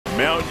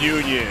Mount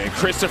Union and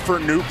Christopher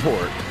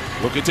Newport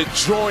looking to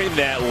join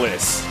that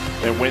list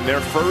and win their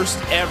first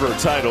ever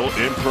title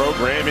in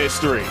program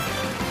history.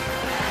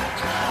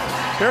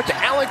 Here at the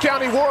Allen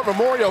County War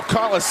Memorial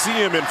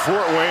Coliseum in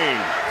Fort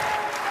Wayne.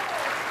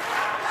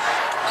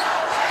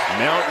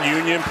 Mount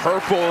Union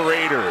Purple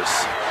Raiders.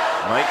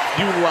 Mike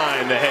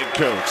Uline, the head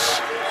coach.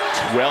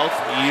 12th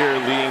year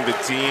leading the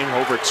team,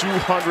 over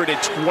 220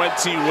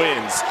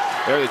 wins.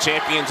 They're the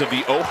champions of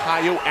the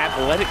Ohio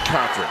Athletic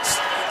Conference.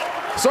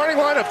 Starting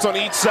lineups on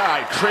each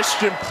side.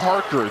 Christian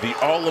Parker, the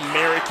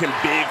All-American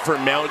big for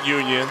Mount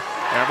Union,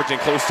 averaging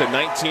close to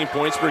 19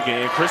 points per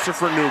game.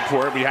 Christopher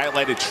Newport, we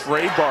highlighted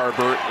Trey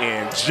Barber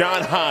and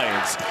John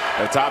Hines,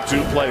 the top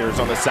two players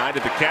on the side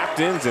of the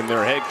captains, and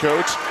their head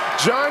coach,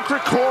 John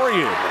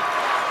Krikorian,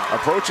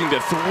 approaching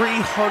the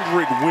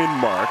 300 win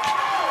mark.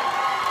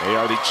 They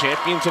are the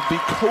champions of the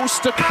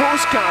Coast to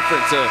Coast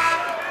Conference, a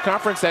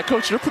conference that,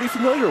 Coach, you're pretty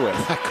familiar with.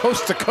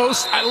 Coast to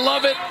Coast, I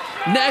love it.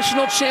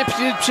 National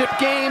championship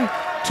game,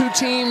 two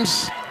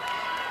teams,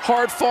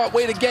 hard-fought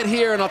way to get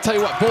here, and I'll tell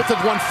you what, both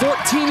have won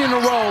 14 in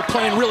a row,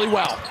 playing really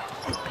well.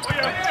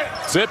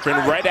 Zipping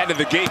right out of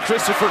the gate,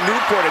 Christopher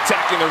Newport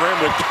attacking the rim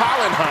with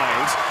Colin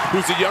Hines,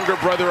 who's the younger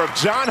brother of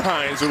John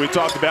Hines, who we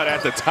talked about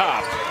at the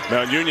top.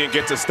 Mount Union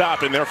gets a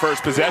stop in their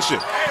first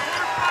possession.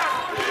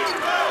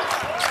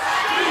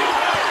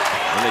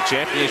 In the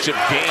championship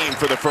game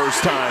for the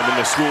first time in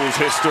the school's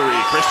history,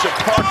 Christian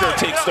Parker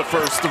takes the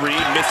first three,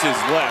 misses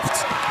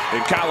left,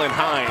 and Colin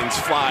Hines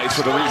flies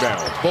for the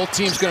rebound. Both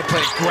teams going to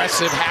play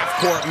aggressive,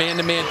 half-court,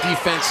 man-to-man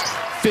defense,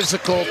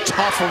 physical,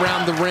 tough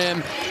around the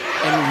rim,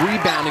 and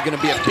rebounding going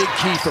to be a big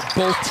key for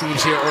both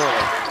teams here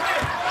early.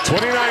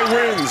 29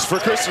 wins for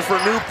Christopher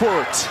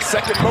Newport,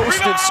 second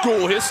most in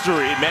school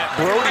history. Matt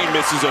Brody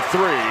misses a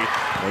three,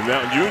 and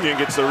Mount Union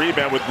gets the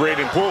rebound with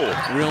Braden Poole.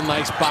 Real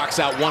nice box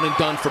out, one and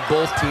done for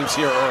both teams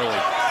here early.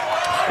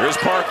 Here's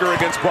Parker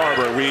against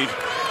Barber. We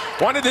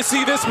wanted to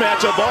see this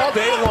matchup all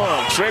day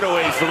long. Straight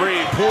away three,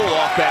 Poole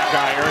off back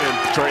iron,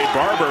 and Trey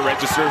Barber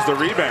registers the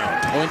rebound.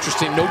 Oh,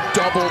 interesting, no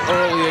double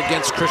early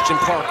against Christian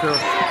Parker.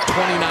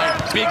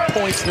 29 big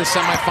points in the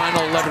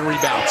semifinal, 11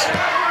 rebounds.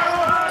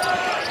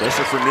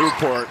 Christopher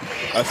Newport,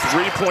 a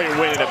three-point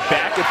win in a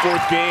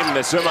back-and-forth game in the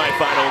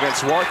semifinal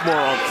against Swarthmore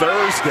on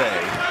Thursday.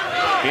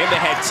 And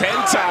they had 10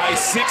 ties,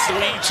 6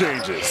 lead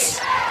changes.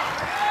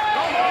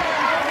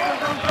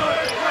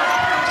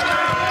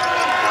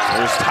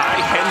 There's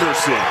Ty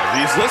Henderson.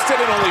 He's listed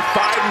at only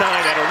 5'9"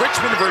 out of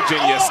Richmond,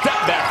 Virginia. Step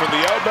back from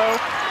the elbow.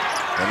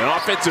 And an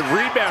offensive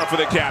rebound for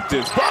the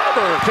captains.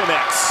 Barber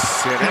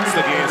connects. And that's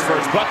the game's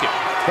first bucket.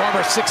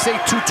 Barber,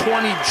 6'8",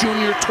 220,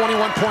 junior,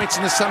 21 points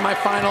in the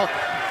semifinal.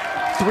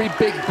 3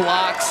 big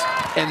blocks,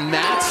 and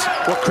that's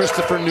what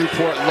Christopher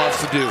Newport loves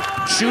to do.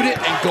 Shoot it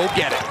and go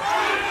get it.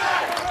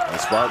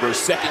 That's Barber's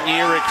second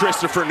year at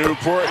Christopher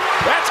Newport.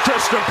 That's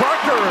Christian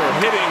Parker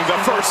hitting the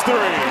first three.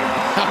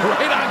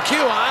 Right on cue,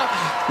 huh?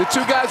 The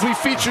two guys we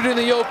featured in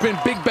the open,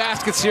 big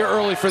baskets here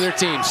early for their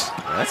teams.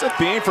 That's a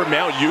theme for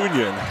Mount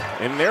Union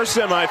in their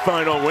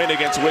semifinal win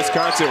against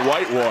Wisconsin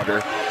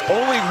Whitewater.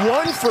 Only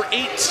 1 for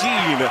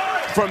 18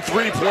 from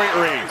three-point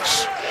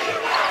range.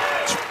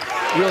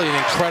 Really an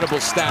incredible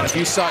stat. If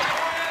you saw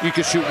you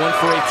could shoot 1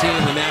 for 18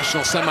 in the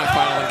national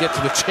semifinal and get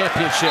to the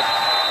championship.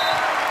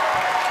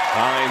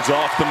 Hines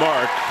off the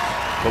mark.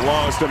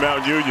 Belongs to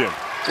Mount Union.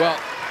 Well,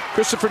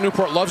 Christopher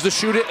Newport loves to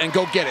shoot it and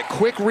go get it.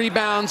 Quick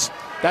rebounds.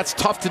 That's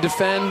tough to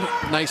defend.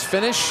 Nice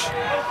finish.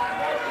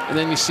 And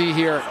then you see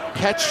here,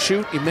 catch,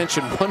 shoot. You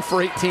mentioned 1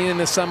 for 18 in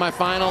the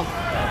semifinal.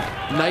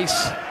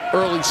 Nice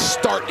early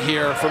start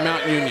here for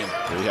Mount Union.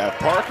 We have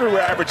Parker, who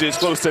averages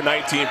close to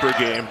 19 per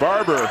game.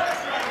 Barber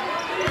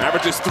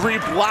averages 3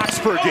 blocks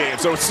per game.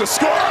 So it's the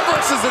scorer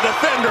versus the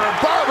defender.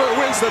 Barber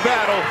wins the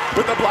battle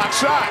with a block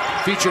shot.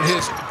 Featured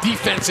his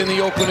defense in the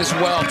open as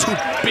well. 2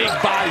 big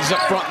bodies up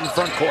front in the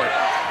front court.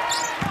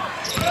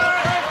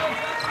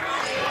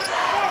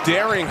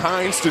 Daring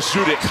Hines to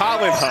shoot it.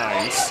 Colin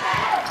Hines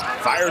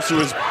fires to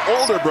his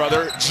older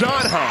brother,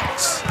 John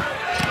Hines.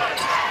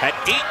 Had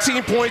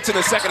 18 points in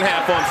the second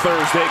half on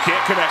Thursday.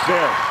 Can't connect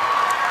there.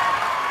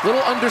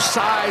 Little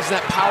undersized,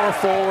 that power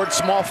forward,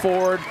 small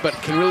forward, but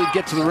can really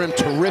get to the rim.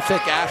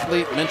 Terrific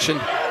athlete. Mentioned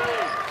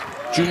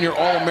junior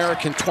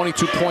All-American,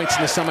 22 points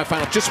in the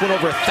semifinal. Just went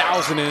over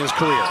 1,000 in his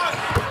career.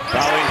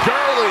 Colin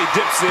Gurley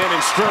dips in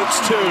and strokes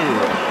 2.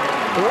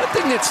 The one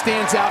thing that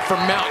stands out from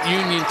Mount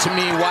Union to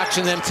me,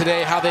 watching them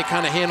today, how they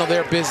kind of handle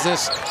their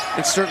business,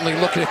 and certainly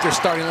looking at their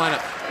starting lineup,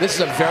 this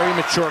is a very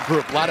mature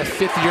group. A lot of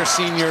fifth-year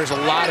seniors,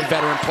 a lot of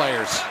veteran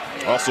players.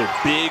 Also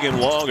big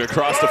and long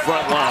across the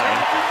front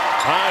line.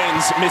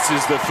 Hines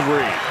misses the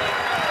 3.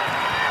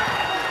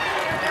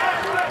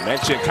 I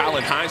mentioned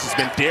Colin Hines has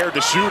been dared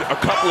to shoot a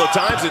couple of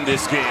times in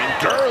this game.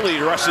 Gurley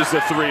rushes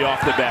the 3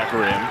 off the back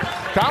rim.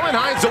 Colin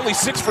Hines only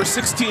 6 for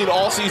 16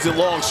 all season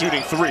long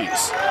shooting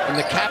 3s. And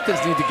the captains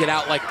need to get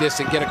out like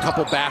this and get a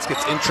couple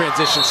baskets in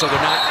transition so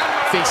they're not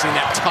facing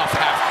that tough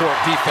half-court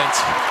defense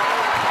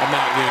of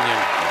Mount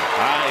Union.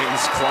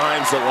 Hines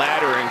climbs the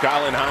ladder, and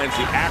Colin Hines,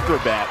 the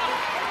acrobat,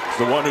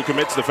 the one who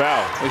commits the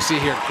foul. We see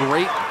here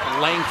great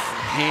length,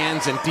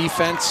 hands, and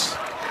defense.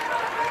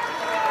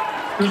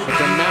 But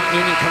then Mount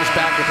Union comes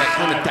back with that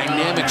kind of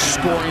dynamic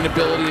scoring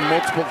ability,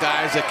 multiple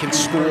guys that can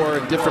score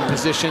in different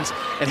positions.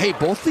 And hey,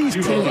 both these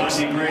teams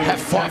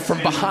have fought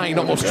from behind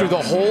almost through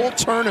the whole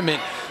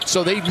tournament,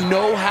 so they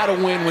know how to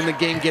win when the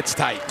game gets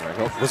tight.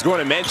 I was going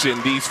to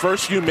mention these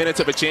first few minutes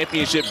of a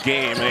championship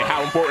game, and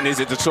how important is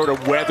it to sort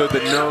of weather the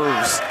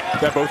nerves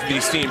that both of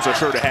these teams are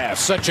sure to have?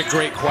 Such a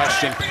great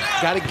question.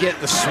 Got to get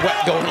the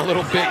sweat going a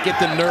little bit, get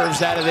the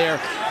nerves out of there.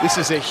 This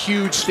is a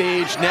huge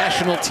stage,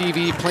 national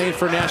TV, playing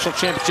for a national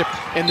championship,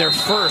 and their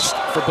first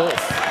for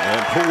both.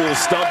 And Poole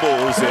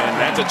stumbles, and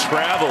that's a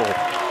travel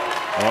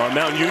on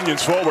Mount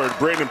Union's forward,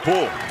 Braden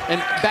Poole. And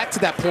back to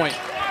that point,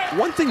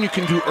 one thing you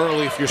can do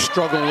early if you're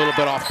struggling a little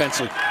bit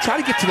offensively, try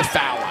to get to the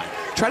foul line.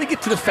 Try to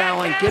get to the foul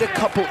line, get a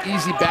couple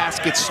easy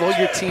baskets, slow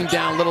your team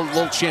down, little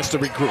chance to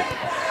regroup.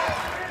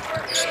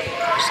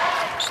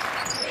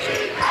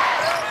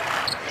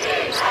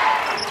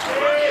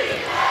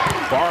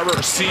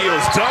 Barber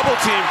seals, double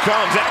team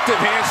comes, active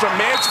hands from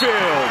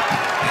Mansfield.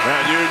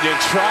 Mount Union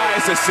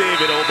tries to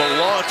save it. It will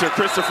belong to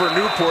Christopher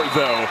Newport,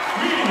 though.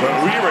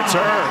 But we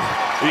return.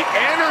 The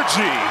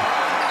energy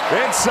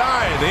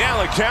inside the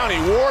Allen County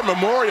War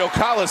Memorial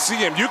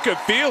Coliseum. You can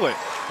feel it.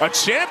 A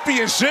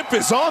championship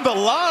is on the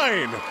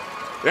line.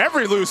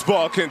 Every loose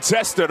ball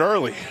contested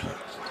early.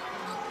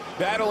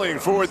 Battling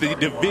for the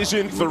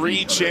Division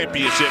III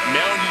championship,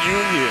 Mount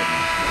Union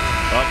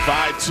up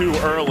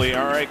 5-2 early.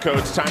 All right,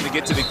 Coach, time to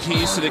get to the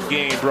keys to the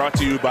game, brought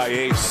to you by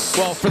Ace.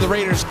 Well, for the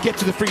Raiders, get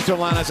to the free throw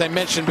line, as I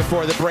mentioned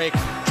before the break.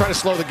 Try to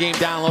slow the game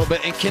down a little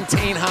bit and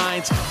contain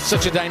Hines,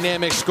 such a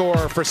dynamic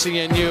scorer for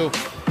CNU.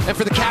 And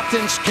for the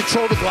captains,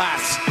 control the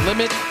glass.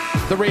 Limit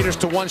the Raiders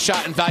to one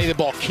shot and value the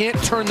ball. Can't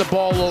turn the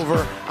ball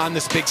over on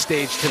this big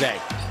stage today.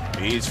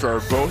 Needs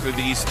for both of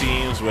these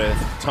teams with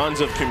tons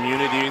of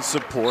community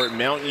support.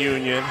 Mount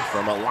Union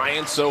from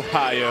Alliance,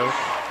 Ohio.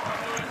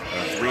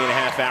 A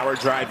 3.5-hour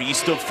drive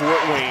east of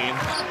Fort Wayne.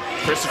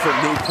 Christopher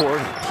Newport,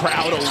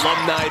 proud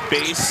alumni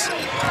base.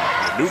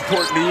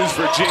 Newport News,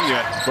 Virginia.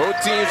 Both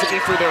teams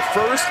looking for their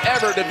first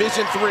ever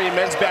Division III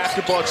men's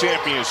basketball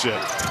championship.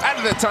 Out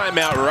of the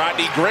timeout,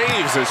 Rodney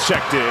Graves has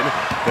checked in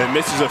and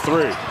misses a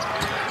three.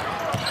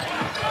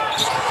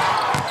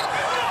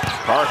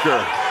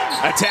 Parker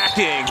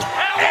attacking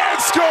and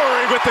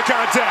scoring with the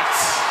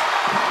contact.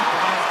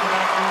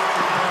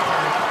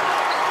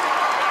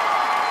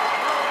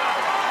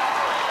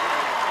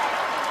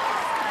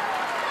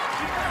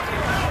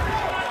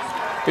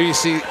 Here you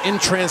see in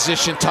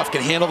transition, tough,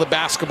 can handle the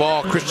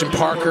basketball. Christian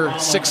Parker,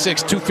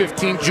 6'6",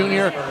 215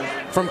 junior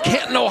from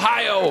Canton,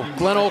 Ohio,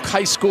 Glen Oak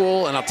High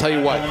School. And I'll tell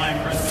you what,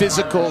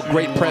 physical,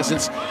 great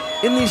presence.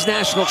 In these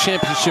national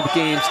championship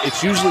games,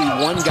 it's usually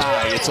one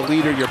guy, it's a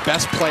leader. Your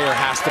best player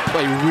has to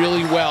play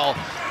really well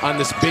on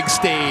this big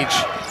stage.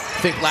 I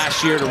think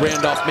last year to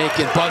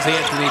Randolph-Macon, Buzz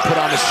Anthony put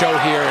on the show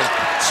here, and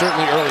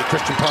certainly early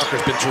Christian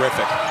Parker's been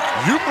terrific.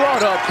 You brought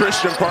up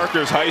Christian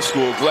Parker's high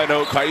school, Glen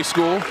Oak High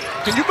School.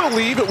 Can you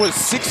believe it was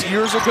 6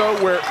 years ago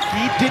where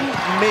he didn't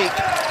make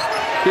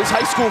his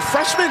high school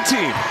freshman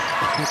team?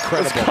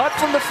 Incredible. Was cut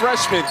from the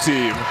freshman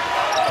team.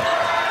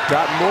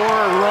 Got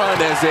more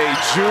run as a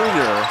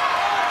junior.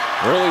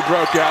 Really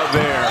broke out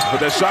there.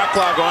 With the shot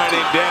clock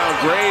winding down,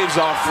 Graves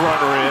off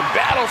front rim.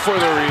 Battle for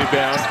the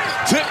rebound.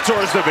 Tip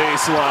towards the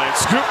baseline.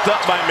 Scooped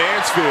up by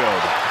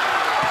Mansfield.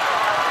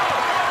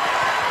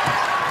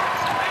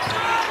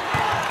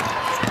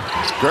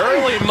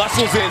 Gurley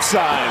muscles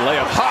inside,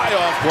 layup high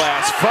off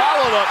glass,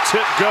 follow-up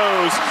tip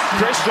goes.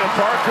 Christian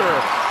Parker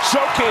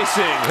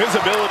showcasing his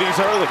abilities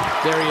early.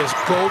 There he is,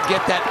 go get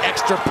that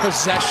extra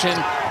possession.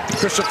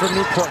 Christopher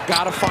Newport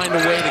got to find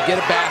a way to get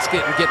a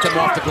basket and get them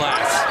off the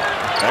glass.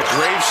 That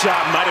Graves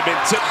shot might have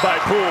been tipped by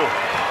Poole.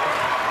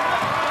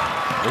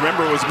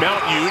 Remember, it was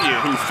Mount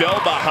Union who fell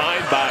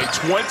behind by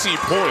 20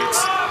 points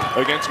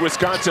against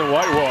Wisconsin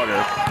Whitewater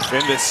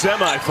in the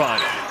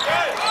semifinal.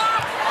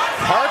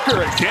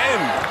 Parker again.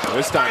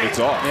 This time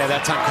it's off. Yeah,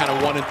 that time kind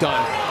of one and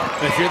done.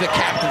 And if you're the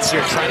captains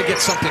here, try to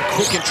get something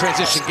quick in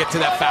transition, get to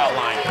that foul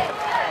line.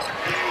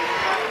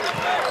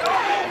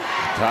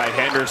 Ty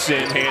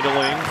Henderson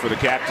handling for the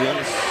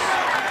captains.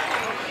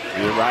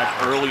 He arrived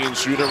early in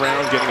shoot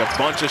around, getting a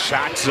bunch of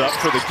shots up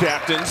for the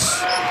captains.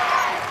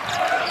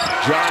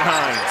 John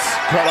Hines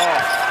cut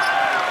off.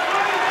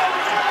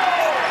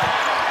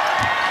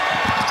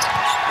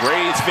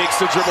 Graves fakes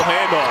the dribble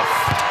handoff.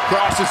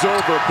 Crosses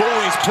over,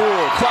 bullies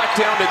Poole, clock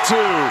down to 2.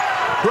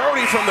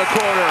 Brody from the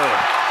corner,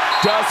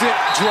 doesn't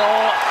draw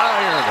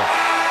iron.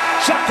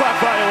 Shot clock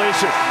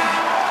violation.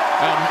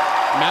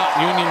 Mount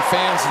Union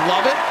fans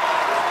love it.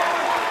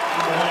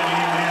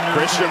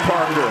 Christian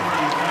Parker,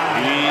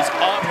 he's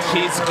upped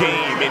his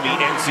game in the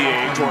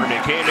NCAA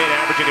tournament. Came in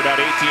averaging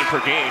about 18 per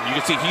game. You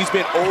can see he's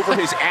been over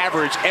his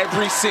average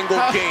every single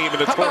game in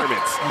the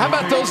tournaments. How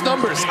about those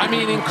numbers? I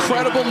mean,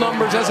 incredible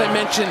numbers, as I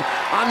mentioned.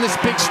 On this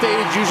big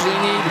stage, usually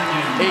need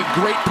a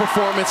great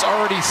performance.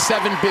 Already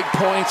 7 big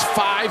points,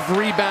 5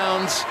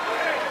 rebounds.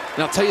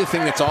 And I'll tell you the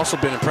thing that's also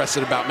been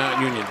impressive about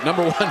Mount Union.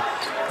 Number one,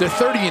 they're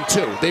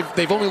 30-2.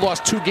 They've only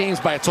lost 2 games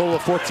by a total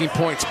of 14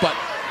 points, but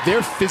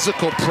their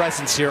physical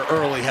presence here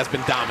early has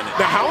been dominant.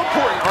 Now, how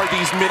important are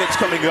these minutes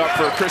coming up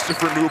for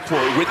Christopher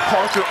Newport with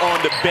Parker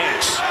on the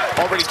bench,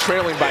 already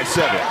trailing by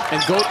 7?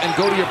 And go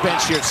to your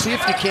bench here. See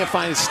if you can't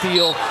find a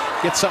steal,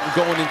 get something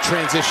going in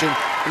transition.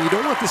 And you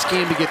don't want this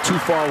game to get too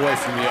far away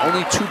from you.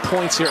 Only 2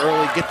 points here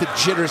early. Get the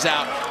jitters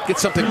out. Get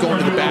something going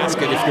to the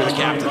basket if you're the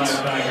captains.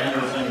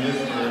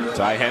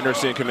 Ty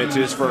Henderson commits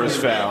his first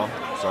foul.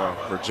 So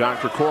for John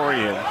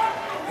Krikorian,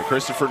 the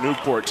Christopher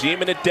Newport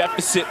team in a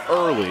deficit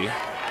early.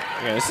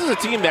 Yeah, this is a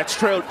team that's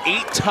trailed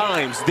 8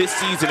 times this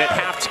season at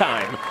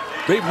halftime.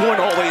 They've won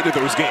all 8 of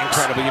those games.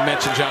 Incredible. You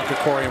mentioned John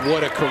Krikorian.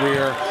 What a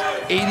career.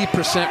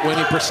 80%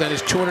 winning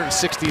percentage,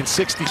 260 and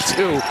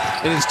 62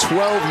 in his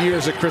 12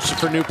 years at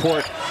Christopher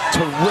Newport.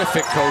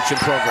 Terrific coach and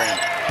program.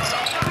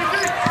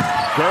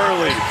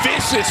 Gurley,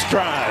 vicious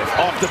drive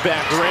off the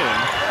back rim.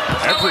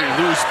 Every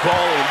loose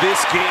ball in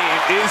this game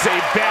is a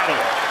battle.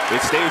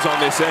 It stays on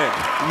this end.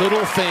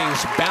 Little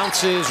things,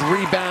 bounces,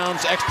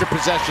 rebounds, extra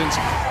possessions.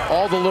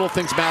 All the little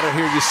things matter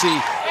here. You see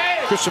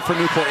Christopher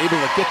Newport able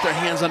to get their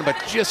hands on it, but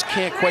just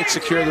can't quite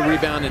secure the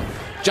rebound. And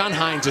John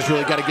Hines has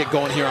really got to get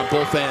going here on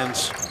both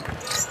ends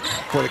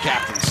for the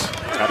captains.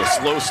 Had a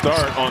slow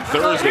start on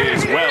Thursday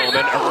as well,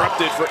 then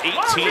erupted for 18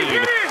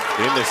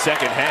 in the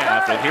second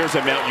half. And here's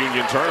a Mount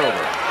Union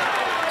turnover.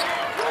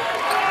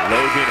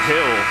 Logan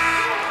Hill,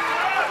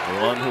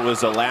 the one who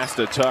was the last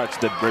to touch,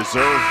 the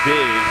reserve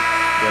big,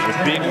 with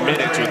big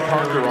minutes with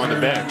Parker on the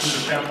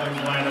bench.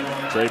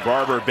 Trey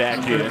Barber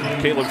back in.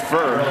 Caleb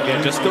Furr,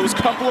 again, just those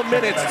couple of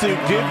minutes to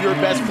give your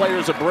best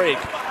players a break.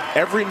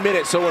 Every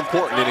minute so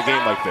important in a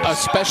game like this.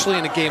 Especially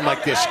in a game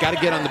like this. You got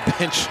to get on the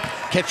bench,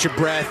 catch your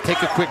breath,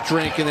 take a quick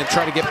drink, and then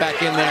try to get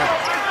back in there.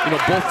 You know,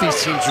 both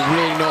these teams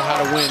really know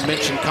how to win.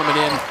 Mentioned coming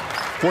in,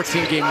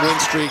 14-game win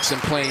streaks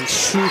and playing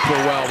super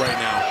well right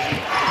now.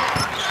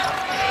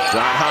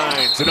 John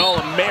Hines, an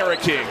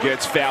All-American,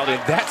 gets fouled, and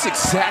that's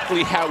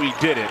exactly how he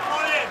did it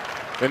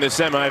in the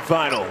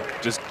semifinal.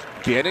 Just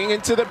getting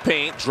into the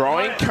paint,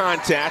 drawing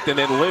contact, and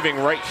then living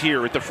right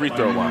here at the free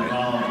throw line.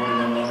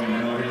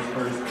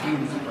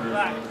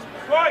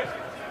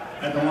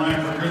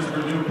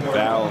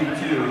 Foul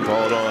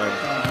called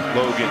on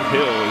Logan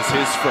Hill is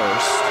his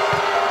first.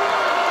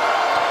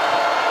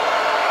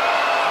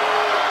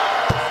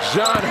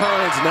 John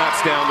Hines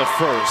knocks down the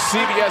first.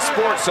 CBS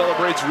Sports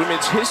celebrates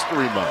Women's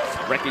History Month,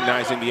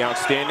 recognizing the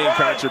outstanding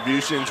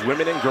contributions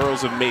women and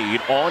girls have made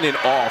on and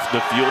off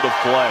the field of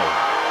play.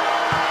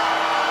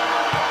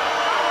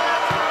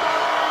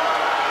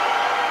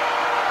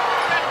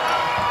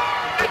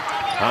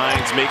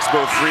 Hines makes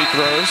both free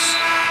throws.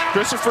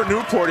 Christopher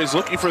Newport is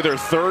looking for their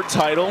 3rd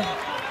title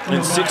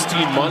in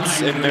 16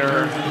 months in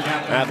their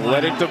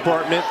athletic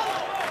department.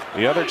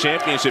 The other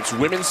championships,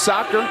 women's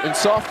soccer and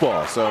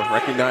softball. So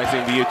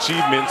recognizing the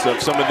achievements of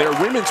some of their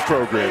women's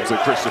programs at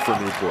Christopher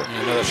Newport.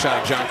 Another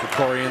shot of John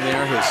Krikorian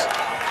there. His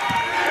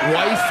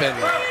wife and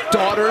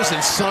daughters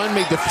and son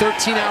made the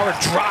 13-hour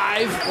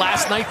drive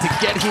last night to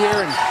get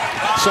here, and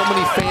so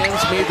many fans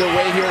made their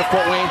way here to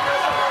Fort Wayne.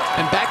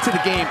 And back to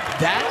the game,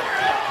 that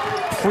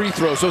free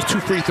throws, those 2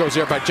 free throws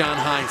there by John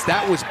Hines,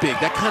 that was big.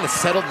 That kind of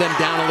settled them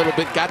down a little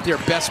bit, got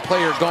their best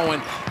player going,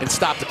 and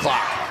stopped the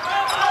clock.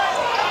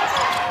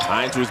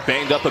 Hines was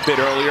banged up a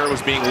bit earlier,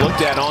 was being looked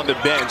at on the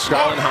bench.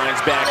 Garland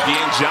Hines back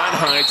in. John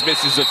Hines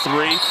misses a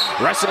 3.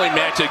 Wrestling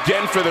match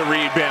again for the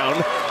rebound.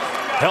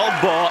 Held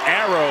ball,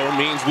 arrow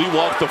means we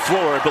walk the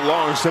floor. It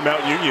belongs to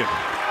Mount Union.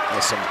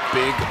 There's some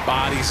big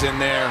bodies in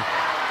there.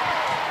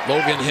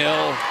 Logan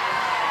Hill,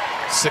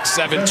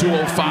 6'7",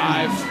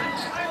 205.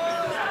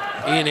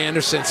 Ian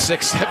Anderson,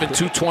 6'7",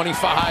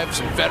 225.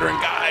 Some veteran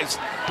guys.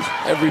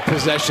 Every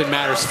possession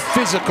matters.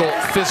 Physical,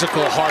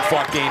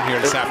 hard-fought game here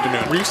this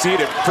afternoon. We've seen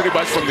it pretty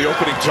much from the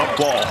opening jump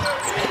ball.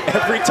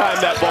 Every time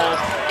that ball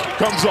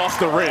comes off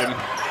the rim,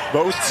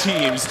 both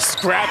teams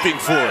scrapping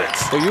for it.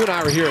 Well, you and I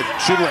were here at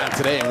shoot-around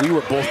today, and we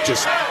were both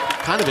just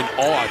kind of in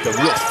awe at the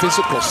real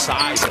physical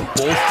size of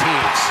both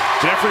teams.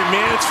 Jeffrey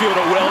Mansfield,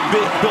 a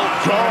well-built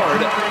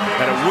guard,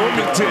 and a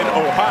Wilmington,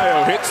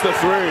 Ohio, hits the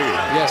 3.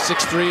 Yeah,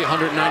 6'3",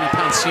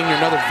 190-pound senior,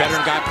 another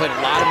veteran guy, played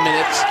a lot of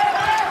minutes.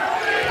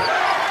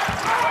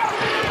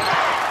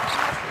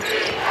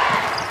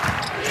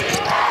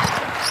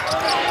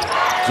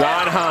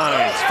 John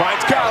Hines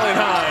finds Colin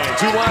Hines,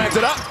 who lines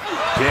it up.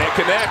 Can't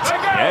connect.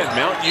 And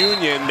Mount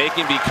Union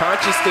making the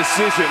conscious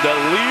decision to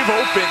leave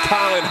open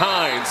Colin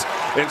Hines.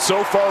 And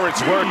so far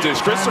it's worked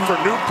as Christopher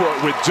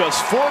Newport with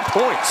just 4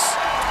 points.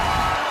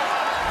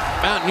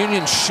 Mount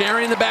Union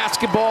sharing the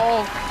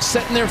basketball,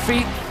 setting their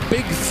feet.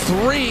 Big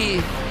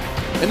 3.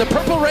 And the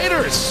Purple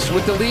Raiders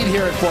with the lead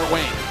here at Fort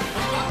Wayne.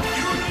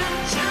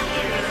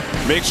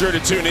 Make sure to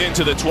tune in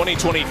to the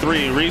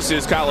 2023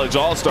 Reese's College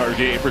All-Star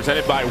Game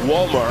presented by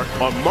Walmart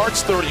on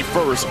March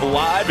 31st,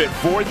 live at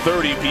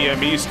 4:30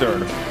 p.m.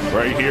 Eastern,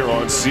 right here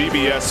on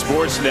CBS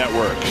Sports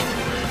Network.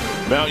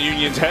 Mount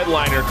Union's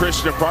headliner,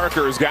 Christian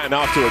Parker, has gotten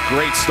off to a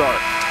great start.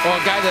 Well,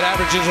 a guy that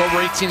averages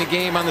over 18 a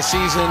game on the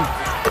season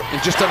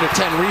and just under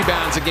 10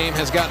 rebounds a game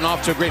has gotten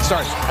off to a great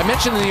start. I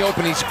mentioned in the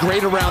open he's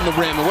great around the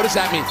rim. And what does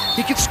that mean?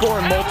 He can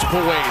score in multiple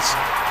ways.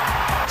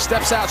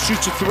 Steps out,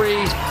 shoots a three,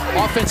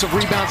 offensive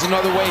rebounds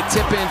another way,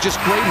 tip in, just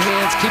great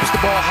hands, keeps the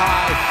ball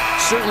high.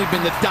 Certainly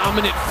been the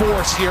dominant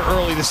force here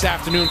early this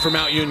afternoon for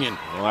Mount Union.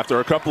 Well, after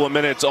a couple of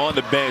minutes on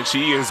the bench,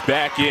 he is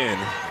back in.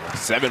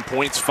 7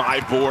 points,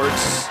 5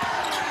 boards.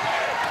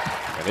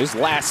 And his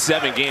last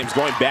 7 games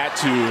going back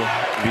to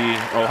the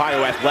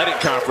Ohio Athletic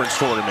Conference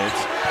tournament,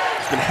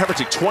 he's been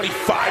averaging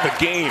 25 a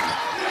game.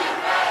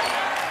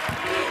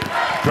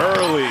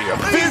 Gurley, a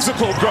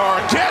physical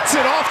guard, gets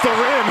it off the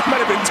rim. Might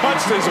have been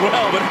touched as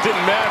well, but it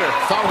didn't matter.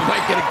 Thought we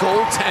might get a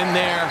goaltend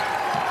there.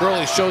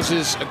 Gurley shows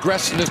his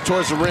aggressiveness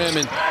towards the rim,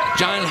 and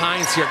John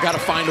Hines here got to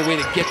find a way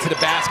to get to the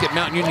basket.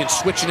 Mount Union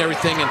switching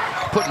everything and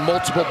putting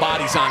multiple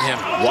bodies on him.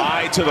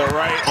 Wide to the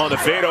right on the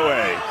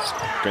fadeaway.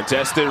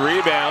 Contested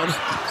rebound.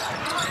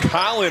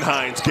 Colin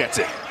Hines gets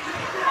it.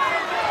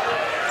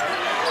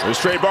 There's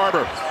Trey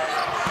Barber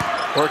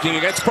working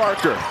against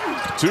Parker.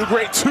 2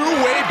 great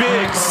two-way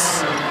bigs.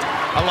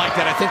 I like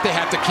that. I think they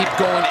have to keep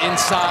going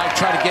inside,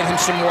 try to get him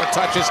some more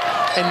touches,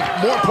 and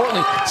more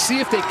importantly, see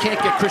if they can't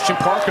get Christian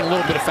Parker in a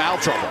little bit of foul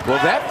trouble. Well,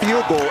 that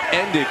field goal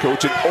ended,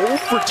 Coach, an 0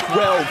 for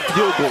 12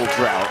 field goal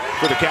drought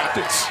for the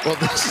Captains. Well,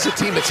 this is a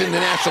team that's in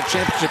the national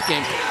championship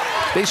game.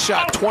 They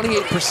shot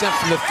 28%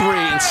 from the 3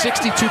 and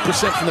 62%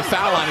 from the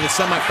foul line in the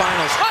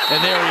semifinals.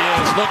 And there he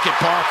is. Look at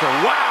Parker.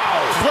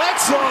 Wow.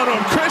 Flex on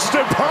him,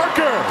 Christian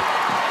Parker.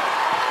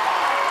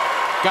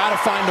 Got to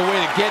find a way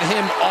to get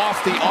him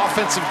off the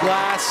offensive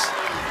glass.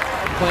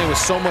 Playing with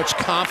so much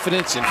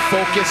confidence and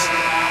focus.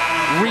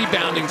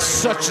 Rebounding,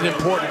 such an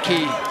important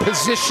key.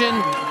 Position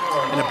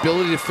and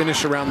ability to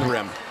finish around the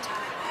rim.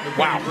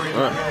 Wow.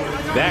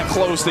 That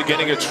close to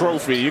getting a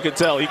trophy. You can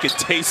tell he can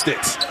taste it.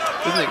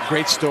 Isn't it a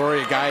great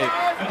story? A guy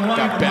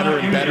got better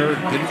and better,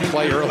 didn't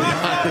play early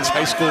on in his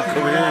high school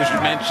career, as you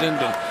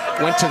mentioned, and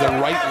went to the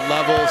right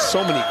level.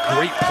 So many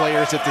great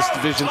players at this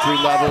Division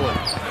III level, and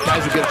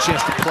guys who get a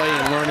chance to play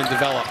and learn and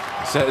develop.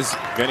 Says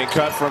getting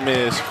cut from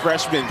his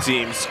freshman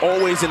team's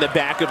always in the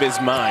back of his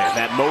mind,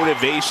 that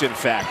motivation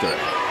factor.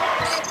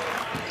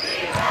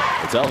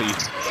 I tell you,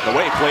 the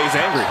way he plays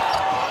angry.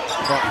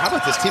 Well, how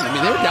about this team? I mean,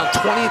 they were down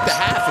 20 at the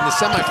half in the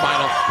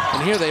semifinal,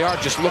 and here they are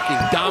just looking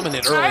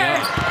dominant early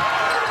on.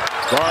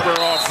 Barber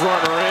off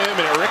front rim,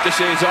 and it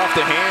ricochets off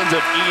the hands of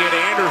Ian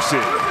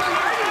Anderson.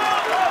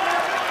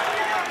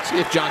 See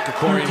if John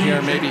Krikorian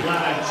here maybe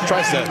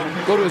tries to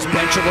go to his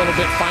bench a little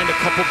bit, find a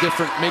couple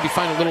different, maybe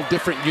find a little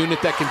different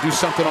unit that can do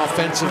something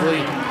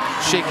offensively,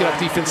 shake it up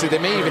defensively.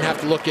 They may even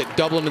have to look at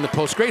double him in the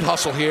post. Great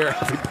hustle here.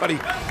 Everybody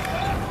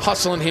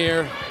hustling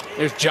here.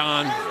 There's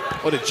John.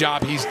 What a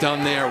job he's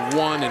done there.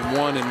 1 and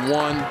 1 and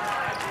 1.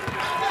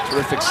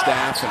 Terrific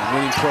staff and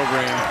winning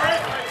program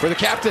for the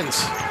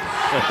Captains.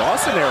 A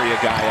Boston area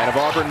guy out of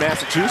Auburn,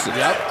 Massachusetts.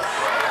 Yep.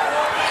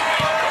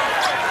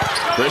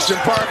 Christian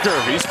Parker,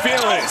 he's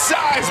feeling it.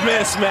 Size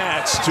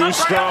mismatch, too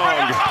strong.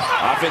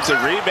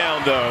 Offensive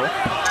rebound, though,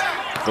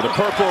 for the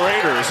Purple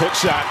Raiders. Hook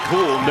shot,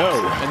 cool, no.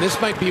 And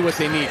this might be what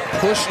they need.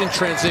 Push in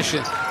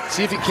transition.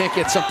 See if you can't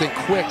get something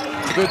quick.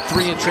 Good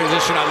 3 in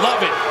transition. I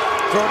love it.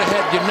 Throw it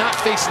ahead. You're not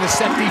facing a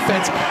set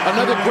defense.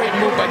 Another great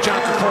move by John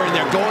Krikorian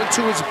there. Going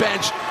to his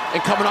bench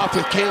and coming off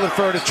with Caleb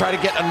Furr to try to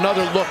get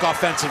another look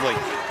offensively.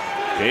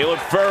 Caleb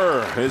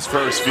Furr, his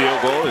first field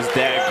goal. His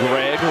dad,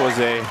 Greg, was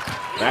a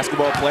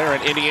basketball player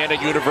at Indiana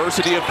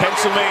University of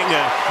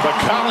Pennsylvania. But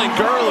Colin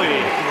Gurley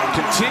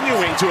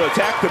continuing to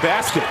attack the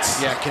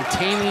baskets. Yeah,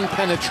 containing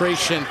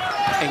penetration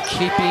and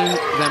keeping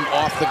them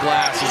off the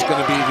glass is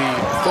going to be the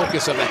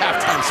focus of the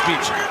halftime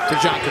speech for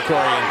John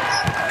Krikorian.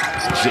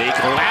 Jake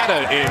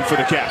Latta in for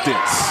the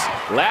Captains.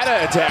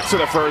 Latta attacks for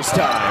the first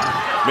time.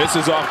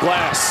 Misses off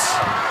glass.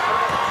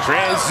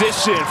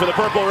 Transition for the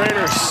Purple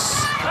Raiders.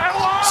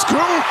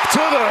 Scoop to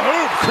the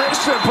hoop.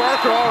 Christian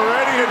Parker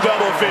already in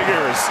double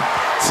figures.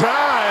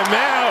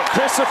 Timeout,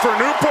 Christopher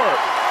Newport.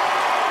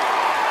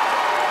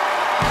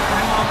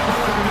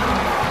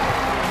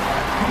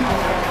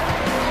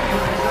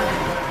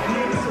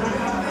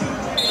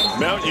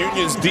 Mount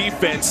Union's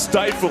defense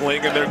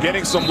stifling, and they're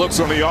getting some looks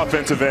on the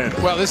offensive end.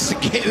 Well, this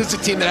is a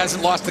team that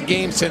hasn't lost a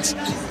game since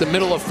the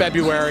middle of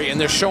February,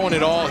 and they're showing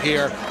it all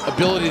here.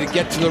 Ability to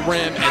get to the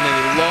rim, and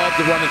they love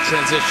to run in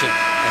transition.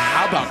 And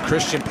how about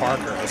Christian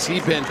Parker? Has he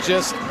been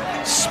just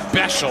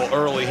special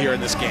early here in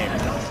this game?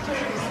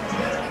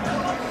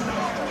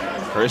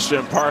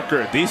 Christian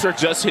Parker, these are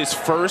just his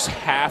first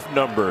half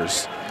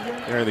numbers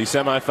here in the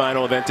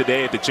semifinal event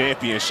today at the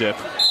championship.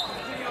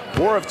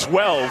 4 of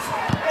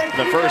 12.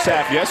 The first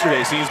half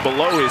yesterday seems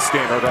below his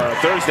standard, or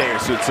Thursday I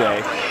should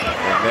say.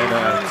 And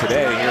then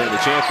today here in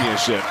the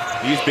championship,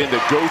 he's been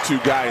the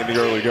go-to guy in the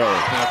early going.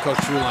 Now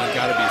Coach Ruline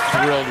got to be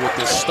thrilled with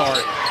this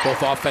start,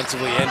 both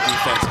offensively and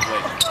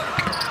defensively.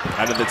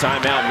 Out of the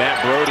timeout,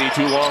 Matt Brody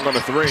too long on the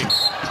 3.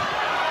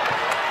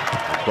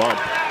 Bump,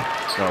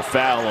 or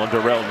foul on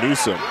Darrell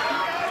Newsom.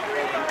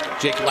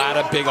 Jake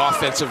Latta, big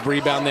offensive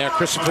rebound there.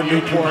 Christopher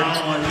Newport,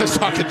 I was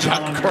talking to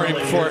John Corey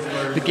before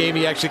the game.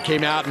 He actually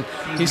came out and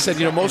he said,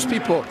 you know, most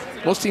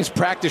teams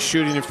practice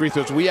shooting and free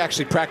throws. We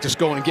actually practice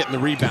going and getting the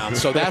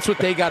rebounds. So that's what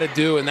they got to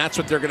do, and that's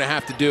what they're going to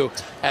have to do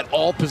at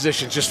all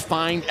positions. Just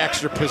find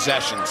extra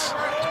possessions.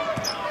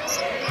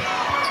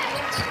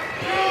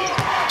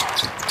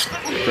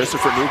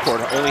 Christopher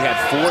Newport only had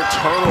 4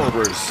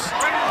 turnovers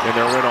in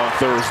their win on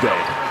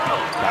Thursday.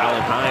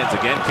 Colin Hines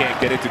again can't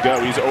get it to go.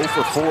 He's 0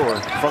 for 4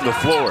 from the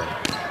floor.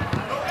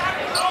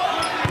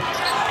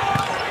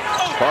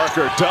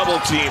 Parker double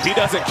teamed. He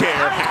doesn't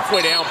care.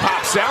 Halfway down,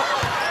 pops out.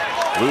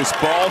 Loose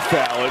ball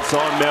foul. It's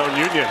on Mount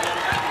Union.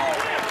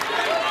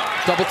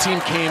 Double team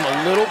came a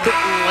little bit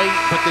late,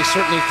 but they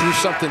certainly threw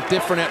something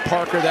different at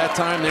Parker that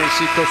time. There you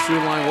see Coach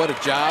Line. What a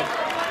job.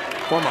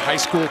 Former high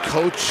school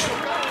coach.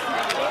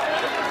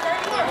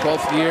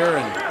 12th year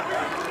and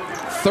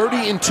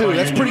 30-2.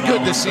 That's pretty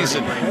good this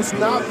season. That's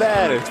not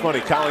bad. It's funny.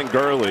 Colin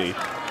Gurley,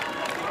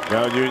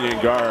 Mount Union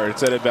guard,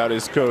 said about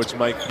his coach,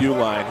 Mike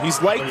Uline, he's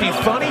like the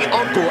funny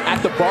uncle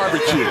at the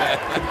barbecue.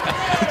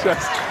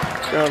 Just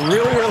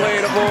really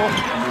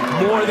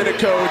relatable, more than a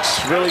coach,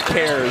 really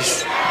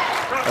cares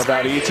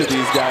about each of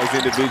these guys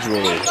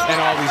individually.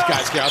 And all these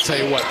guys, I'll tell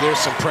you what, there's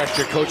some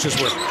pressure. Coaches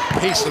were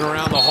pacing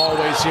around the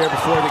hallways here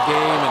before the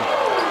game, and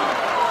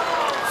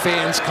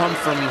fans come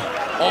from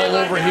all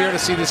over here to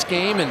see this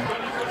game, and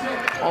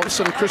all of a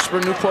sudden Christopher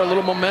Newport, a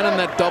little momentum,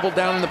 that double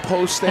down in the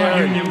post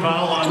there, and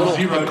a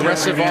little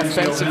aggressive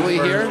offensively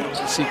here.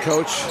 See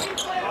Coach.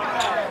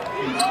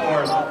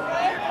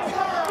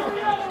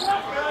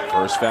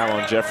 First foul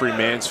on Jeffrey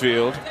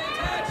Mansfield.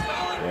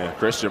 And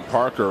Christian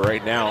Parker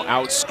right now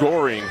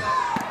outscoring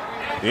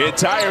the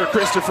entire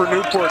Christopher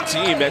Newport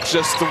team. That's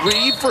just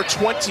 3 for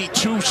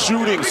 22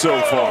 shooting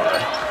so far.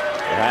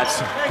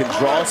 Perhaps can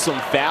draw some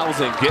fouls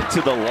and get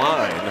to the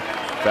line.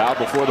 Foul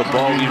before the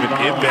ball even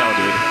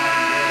inbounded.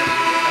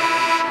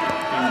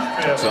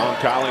 It's on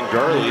Colin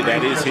Gurley.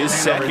 That is his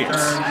second.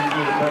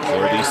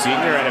 For the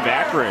senior out of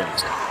Akron.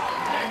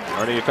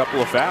 Already a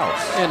couple of fouls.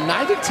 And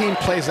neither team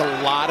plays a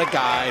lot of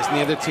guys, and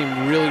the other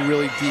team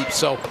really deep.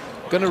 So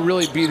going to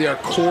really be their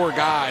core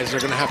guys.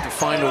 They're going to have to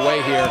find a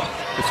way here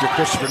if you're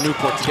Christopher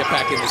Newport to get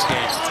back in this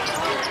game.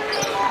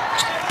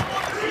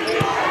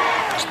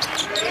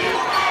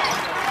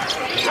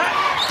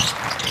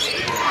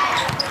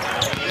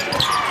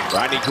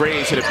 Rodney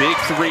Graves hit a big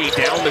 3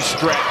 down the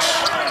stretch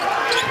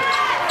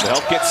to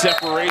help get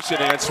separation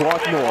against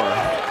Swarthmore.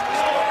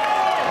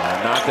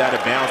 Not out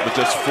of bounds, but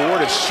just 4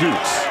 to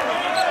shoot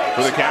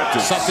for the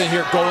Captains. Something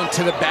here going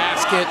to the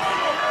basket.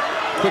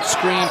 Quick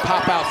screen,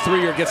 pop out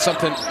 3, or get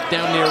something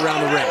down near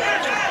around the rim.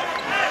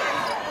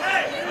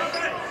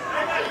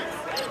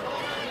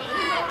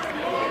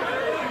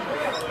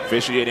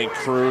 Officiating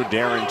crew,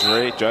 Darren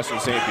Drake, Justin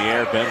St.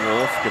 Pierre, Ben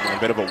Wolf, giving a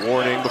bit of a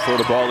warning before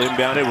the ball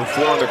inbounded with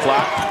 4 on the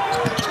clock.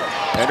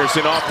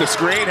 Henderson off the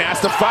screen, has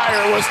to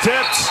fire, was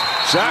tipped.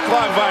 Shot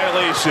clock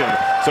violation.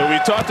 So we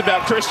talked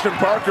about Christian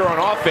Parker on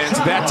offense,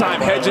 that time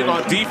hedging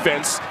on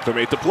defense to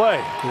make the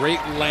play.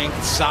 Great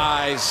length,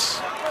 size.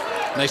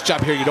 Nice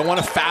job here. You don't want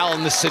to foul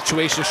in this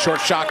situation.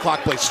 Short shot clock,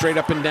 play straight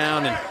up and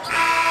down. And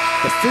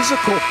the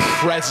physical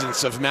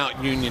presence of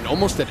Mount Union,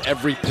 almost at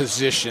every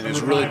position,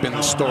 has really been the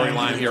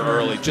storyline here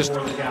early. Just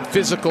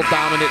physical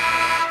dominant,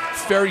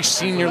 very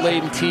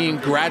senior-laden team,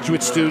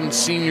 graduate students,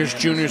 seniors,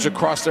 juniors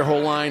across their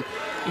whole line.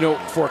 You know,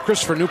 for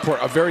Christopher Newport,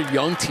 a very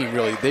young team,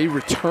 really. They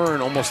return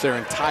almost their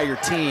entire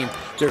team,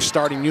 their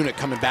starting unit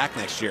coming back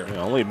next year.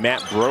 Yeah, only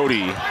Matt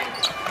Brody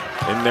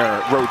in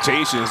their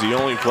rotation is the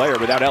only player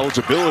without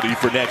eligibility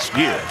for next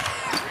year.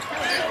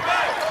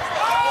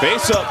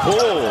 Face-up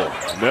pull,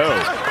 no.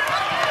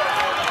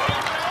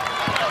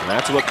 And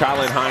that's what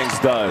Colin Hines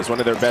does.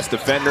 One of their best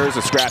defenders,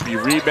 a scrappy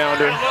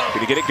rebounder.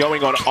 Gonna get it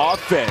going on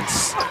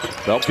offense.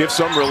 They'll give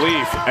some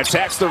relief.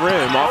 Attacks the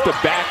rim off the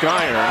back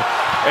iron.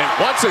 And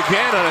once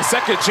again on a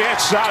second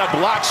chance shot, a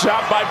block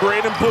shot by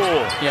Braden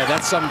Poole. Yeah,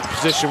 that's some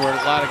position where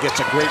Latta gets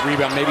a great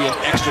rebound, maybe an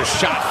extra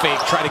shot fake,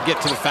 try to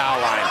get to the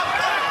foul line.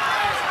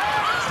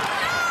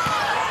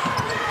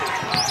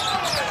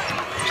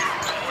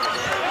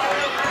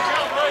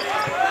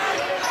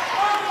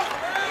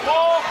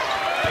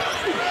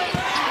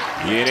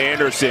 Ian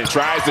Anderson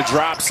tries the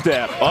drop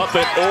step, up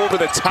and over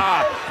the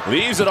top,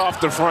 leaves it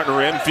off the front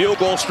rim. Field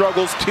goal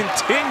struggles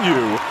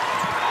continue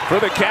for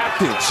the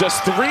Captains.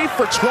 Just 3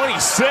 for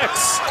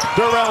 26.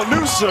 Darrell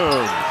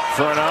Newsom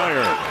for an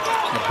iron.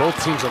 And both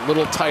teams a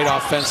little tight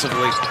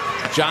offensively.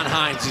 John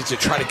Hines needs to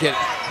try to get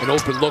an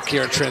open look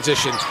here in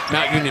transition.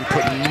 Mount Union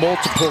putting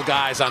multiple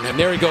guys on him.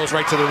 There he goes,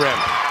 right to the rim.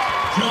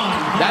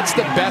 That's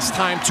the best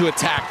time to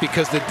attack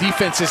because the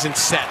defense isn't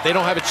set. They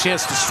don't have a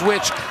chance to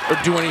switch or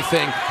do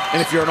anything.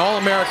 And if you're an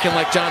All-American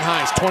like John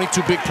Hines,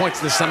 22 big points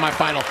in the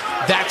semifinal,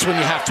 that's when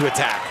you have to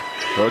attack.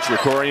 Coach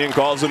Ricorian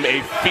calls him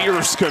a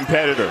fierce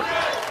competitor.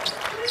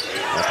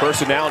 That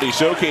personality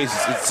showcases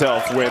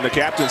itself when the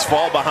Captains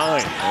fall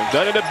behind. They've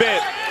done it a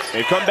bit.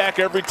 They come back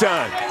every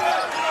time.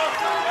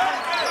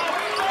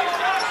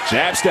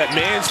 Jab step,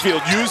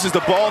 Mansfield uses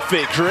the ball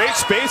fake, creates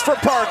space for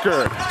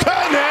Parker.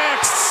 Connect!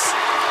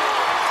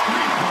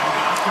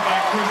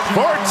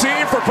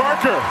 14 for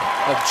Parker.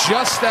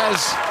 Just as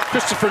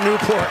Christopher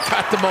Newport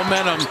got the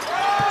momentum,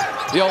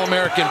 the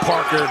All-American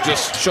Parker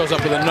just shows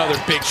up with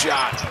another big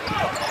shot.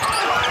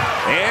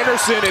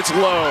 Anderson, it's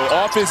low,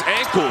 off his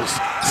ankles,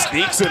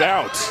 sneaks it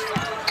out.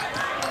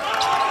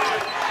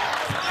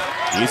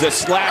 He's a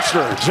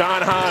slasher.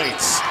 John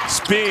Hines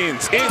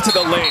spins into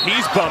the lane.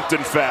 He's bumped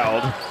and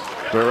fouled.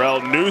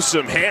 Burrell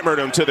Newsome hammered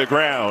him to the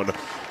ground.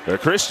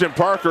 Christian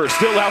Parker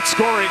still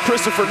outscoring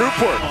Christopher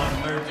Newport.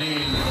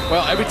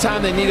 Well, every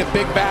time they need a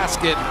big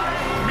basket,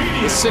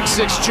 the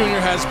 6'6" junior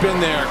has been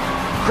there.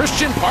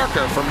 Christian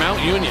Parker from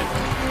Mount Union.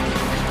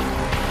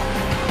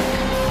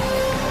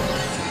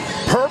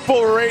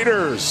 Purple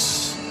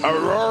Raiders, a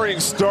roaring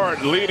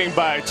start, leading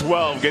by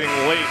 12, getting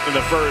late in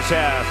the first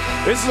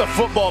half. This is a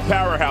football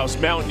powerhouse,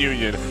 Mount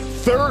Union.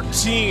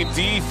 13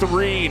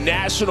 D3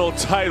 national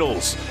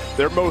titles,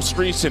 their most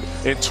recent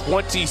in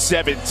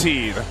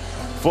 2017.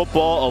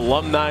 Football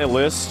alumni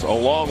list, a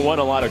long one,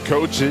 a lot of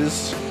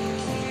coaches.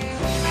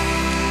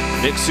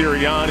 Nick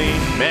Sirianni,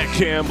 Matt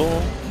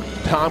Campbell,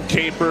 Tom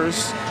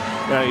Capers.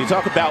 Now, you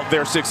talk about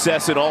their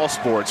success in all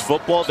sports.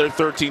 Football, their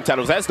 13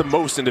 titles. That's the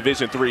most in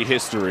Division III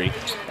history.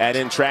 Add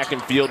in track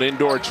and field,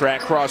 indoor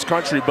track, cross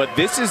country. But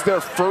this is their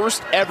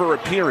first ever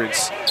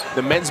appearance,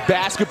 the men's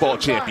basketball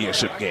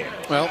championship game.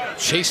 Well,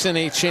 chasing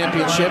a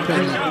championship,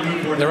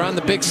 and they're on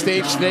the big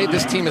stage today.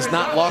 This team has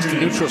not lost a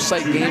neutral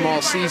site game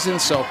all season,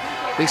 so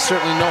they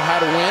certainly know how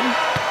to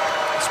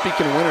win.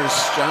 Speaking of winners,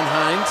 John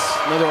Hines,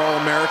 another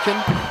All-American.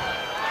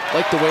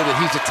 Like the way that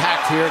he's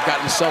attacked here, got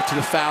himself to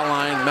the foul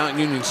line. Mount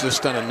Union's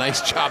just done a nice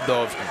job,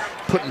 though, of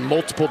putting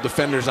multiple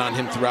defenders on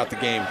him throughout the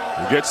game.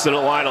 He gets to the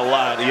line a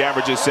lot. He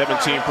averages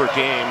 17 per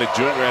game. The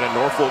junior out of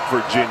Norfolk,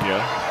 Virginia.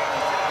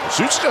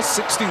 Shoots just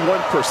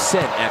 61%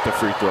 at the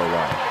free throw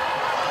line.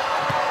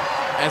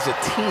 As a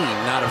team,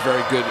 not a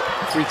very good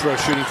free throw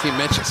shooting team.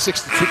 Mentioned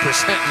 62%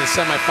 in the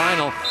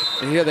semifinal.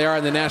 And here they are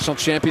in the national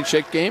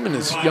championship game, and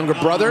his younger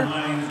brother,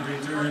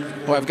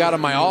 who I've got on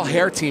my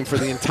all-hair team for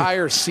the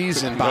entire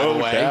season, by the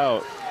way.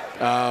 No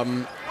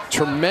doubt.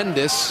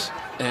 Tremendous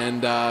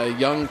and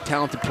young,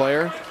 talented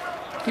player.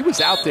 He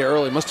was out there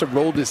early, must have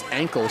rolled his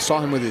ankle,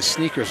 saw him with his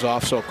sneakers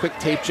off, so a quick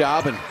tape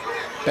job and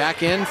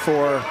back in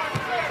for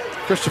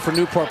Christopher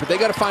Newport. But they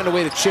got to find a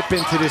way to chip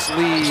into this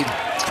lead,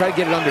 try to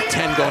get it under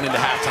 10 going into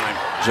halftime.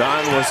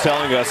 John was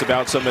telling us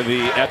about some of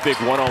the epic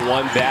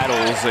one-on-one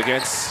battles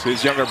against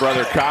his younger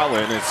brother,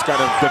 Colin. It's kind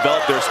of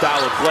developed their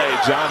style of play.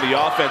 John, the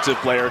offensive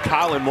player,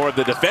 Colin, more of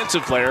the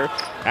defensive player,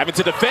 having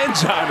to defend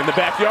John in the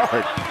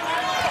backyard.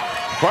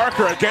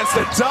 Parker against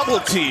the double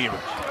team.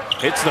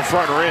 Hits the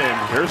front rim.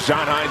 Here's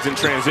John Hines in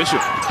transition.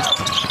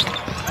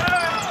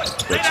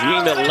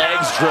 Between the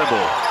legs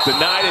dribble.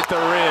 Denied at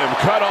the rim.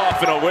 Cut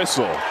off and a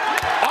whistle.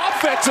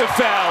 Offensive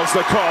foul's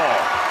the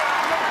call.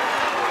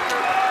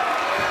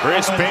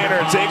 Chris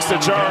Banner takes the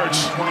charge.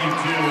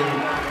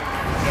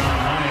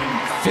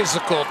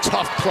 Physical,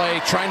 tough play,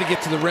 trying to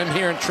get to the rim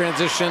here in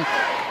transition.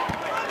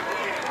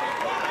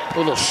 A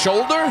little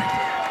shoulder.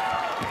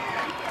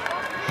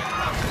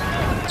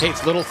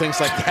 Hates little things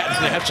like that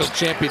in the national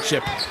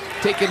championship.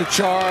 Taking the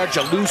charge,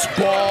 a loose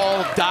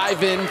ball,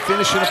 dive in,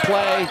 finishing a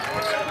play.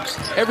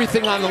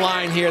 Everything on the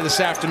line here this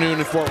afternoon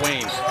in Fort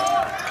Wayne.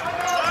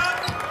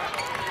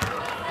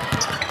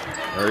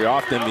 Very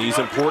often, these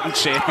important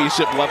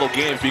championship-level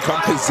games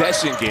become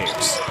possession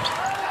games.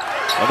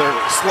 Another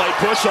slight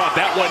push-off.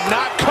 That one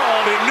not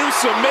called, and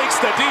Newsome makes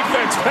the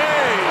defense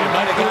pay. He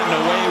might have gotten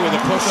away with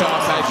a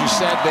push-off, as you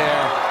said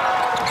there.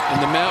 And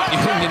the Mount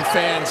Union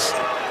fans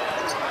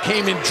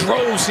came in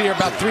droves here,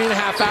 about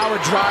 3.5-hour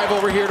drive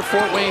over here to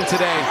Fort Wayne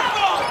today.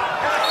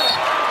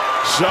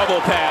 Shovel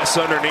pass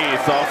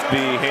underneath off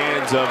the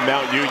hands of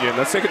Mount Union.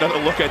 Let's take another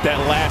look at that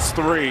last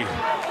three.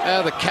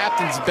 The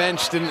captain's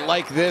bench didn't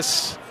like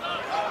this.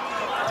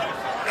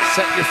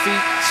 Set your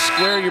feet,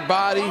 square your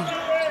body.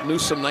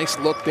 Newsome, nice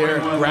look there.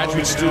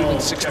 Graduate student,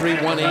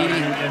 6'3",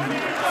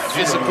 180.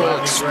 Physical,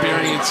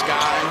 experienced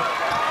guy.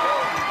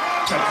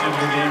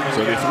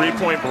 So the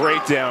three-point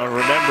breakdown,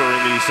 remember,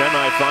 in the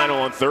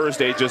semifinal on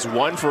Thursday, just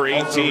 1 for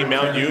 18,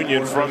 Mount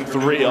Union from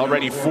three.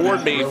 Already 4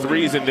 made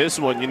threes in this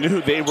one. You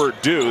knew they were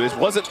due. This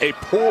wasn't a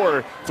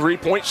poor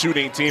three-point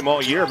shooting team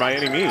all year by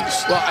any means.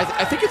 Well,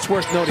 I think it's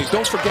worth noting,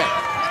 don't forget,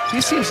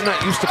 these teams are not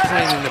used to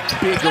playing in a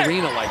big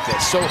arena like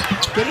this. So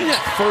getting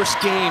that first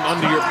game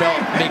under your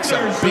belt makes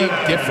a big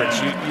difference.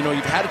 You know,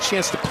 you've had a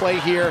chance to play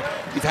here.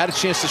 You've had a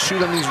chance to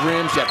shoot on these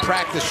rims. You had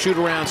practice, shoot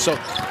around. So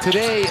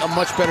today, a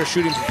much better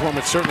shooting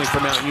performance, certainly for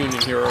Mount Union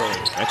here early.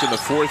 Mentioned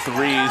the 4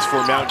 threes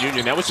for Mount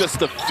Union. That was just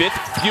the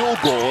 5th field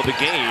goal of the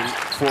game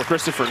for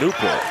Christopher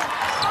Newport.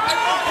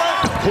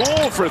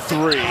 Pull for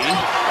 3,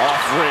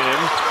 off rim.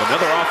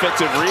 Another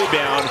offensive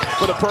rebound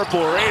for the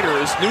Purple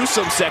Raiders.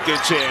 Newsome second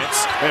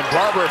chance, and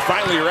Barber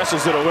finally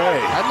wrestles it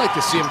away. I'd like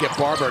to see him get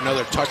Barber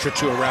another touch or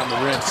two around the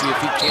rim, see if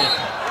he can't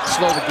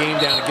slow the game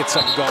down and get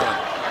something going.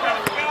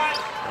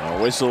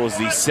 Whistle is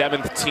the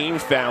 7th team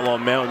foul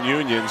on Mount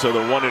Union, so the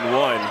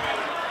 1-and-1.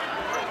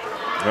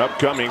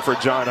 Upcoming for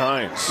John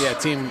Hines. Yeah,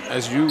 team,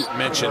 as you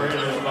mentioned,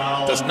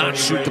 does not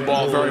shoot the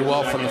ball very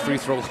well from the free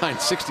throw line.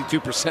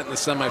 62% in the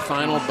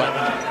semifinal,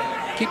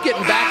 but keep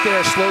getting back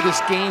there, slow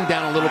this game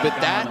down a little bit.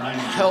 That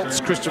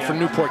helps Christopher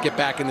Newport get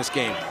back in this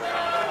game.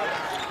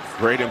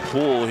 Braden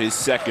Poole, his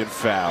second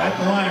foul.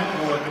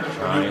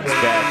 Hines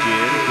back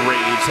in.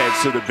 Graves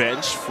heads to the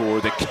bench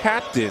for the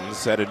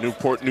captains out of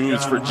Newport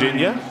News,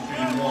 Virginia.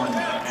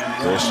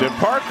 Christian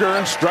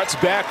Parker struts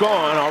back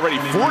on. Already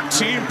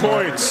 14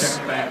 points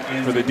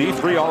for the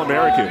D3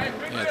 All-American.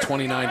 Yeah,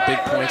 29 big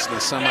points in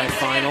the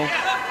semifinal.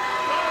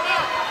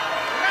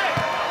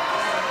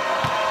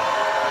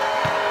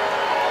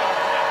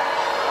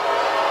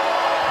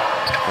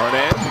 Front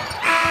end.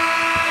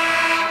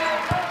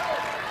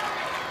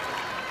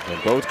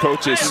 And both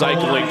coaches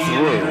cycling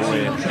through,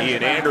 and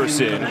Ian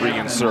Anderson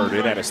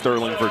reinserted out of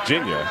Sterling,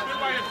 Virginia.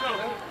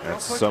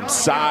 That's some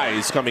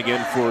size coming in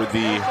for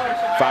the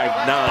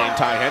 5'9"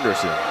 Ty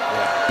Henderson.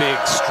 Yeah, big,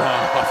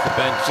 strong off the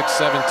bench,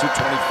 6'7",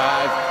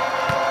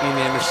 225. Ian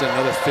Anderson,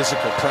 another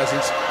physical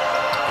presence.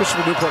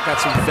 Christopher Newport got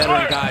some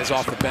veteran guys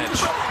off the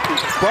bench.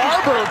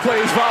 Barber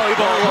plays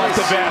volleyball off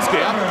the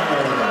basket.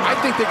 I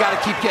think they got to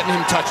keep getting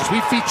him touches.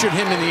 We featured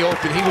him in the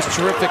open. He was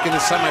terrific in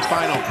the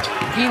semifinal.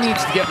 He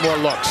needs to get more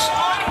looks.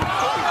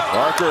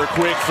 Parker,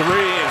 quick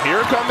three, and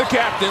here come the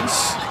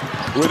captains.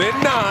 Within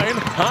 9,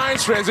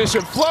 Hines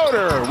transition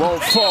floater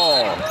won't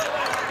fall.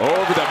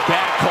 Over the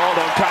back, called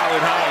on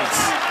Colin Hines.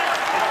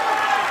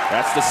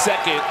 That's the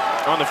second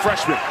on the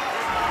freshman.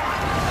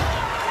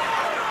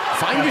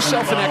 Find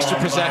yourself an extra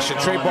possession.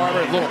 Trey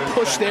Barber, a little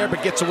push there,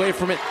 but gets away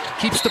from it.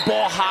 Keeps the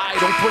ball high,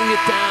 don't bring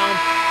it down.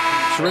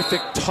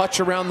 Terrific touch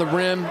around the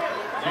rim.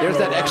 There's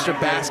that extra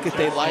basket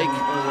they like.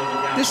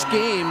 This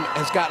game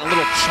has gotten a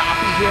little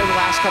choppy here the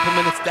last couple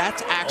minutes.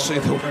 That's actually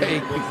the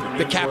way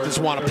the captains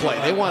want to play.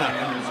 They want to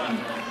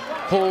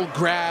hold,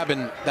 grab,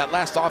 and that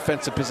last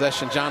offensive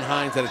possession, John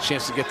Hines had a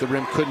chance to get the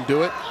rim, couldn't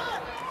do it.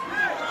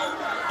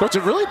 Coach,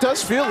 it really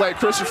does feel like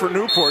Christopher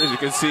Newport, as you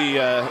can see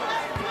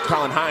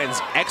Colin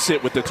Hines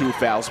exit with the 2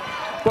 fouls.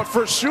 But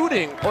for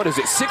shooting, what is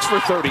it, 6 for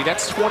 30,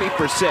 that's 20%.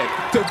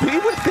 To be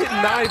within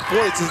 9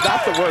 points is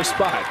not the worst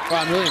spot.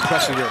 Well, I'm really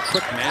impressed with your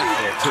quick math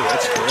there, too.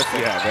 That's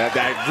terrific. Yeah,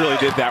 I really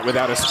did that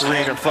without a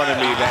screen in front of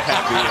me that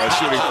had the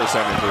shooting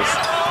percentages.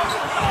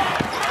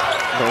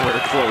 Nowhere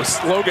close.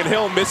 Logan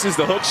Hill misses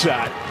the hook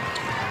shot.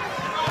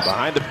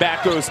 Behind the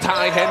back goes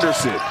Ty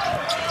Henderson.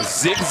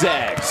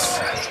 Zigzags.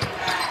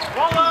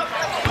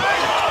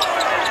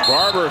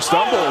 Barber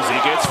stumbles, he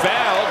gets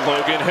fouled.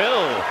 Logan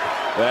Hill,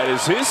 that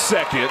is his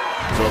second.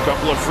 So a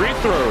couple of free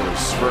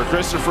throws for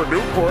Christopher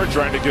Newport,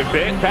 trying to get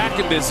back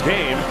in this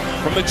game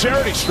from the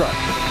charity stripe.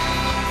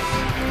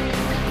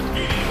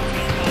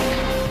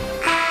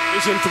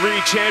 Division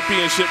III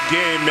championship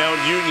game,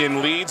 Mount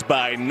Union leads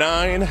by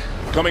 9.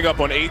 Coming up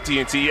on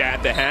AT&T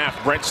at the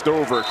half, Brent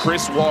Stover,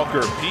 Chris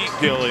Walker, Pete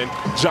Gillen,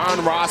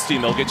 John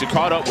Rothstein. They'll get you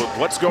caught up with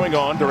what's going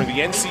on during the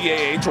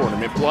NCAA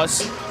tournament.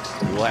 Plus,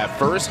 we'll have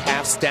first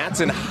half stats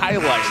and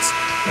highlights.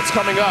 That's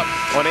coming up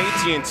on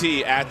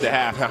AT&T at the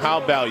half. Now,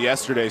 how about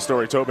yesterday's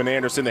story? Tobin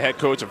Anderson, the head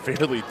coach of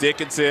Fairleigh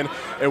Dickinson,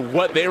 and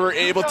what they were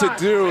able to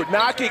do,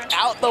 knocking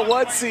out the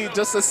 1 seed,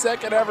 just the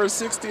second ever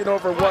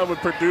 16-over-1 with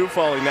Purdue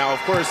falling. Now, of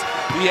course,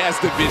 he has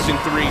Division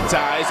III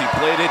ties. He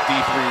played at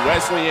D3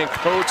 Wesleyan,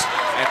 coached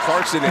at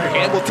Clarkson and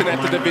Hamilton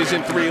at the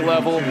Division III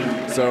level.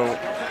 So,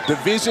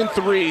 Division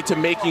III to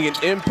making an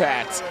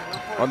impact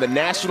on the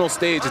national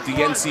stage at the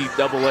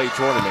NCAA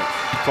tournament.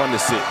 Fun to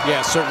see.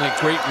 Yeah, certainly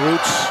great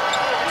roots.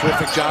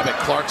 Terrific job at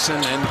Clarkson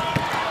and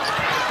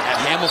at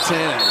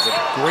Hamilton, and was a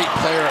great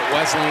player at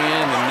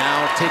Wesleyan, and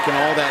now taking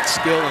all that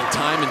skill and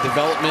time and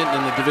development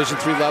in the Division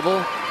III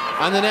level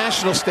on the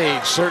national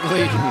stage.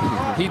 Certainly,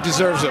 he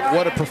deserves it.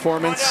 What a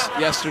performance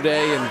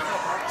yesterday, and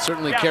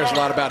certainly cares a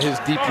lot about his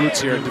deep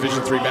roots here in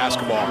Division III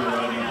basketball.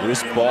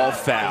 This ball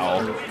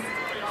foul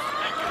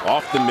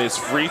off the missed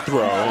free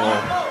throw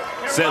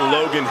sent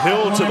Logan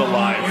Hill to the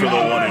line for the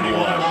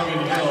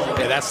 1-and-1.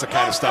 Yeah, that's the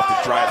kind of stuff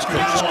that drives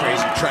coaches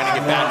crazy. Trying to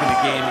get back in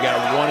the game, you got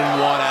a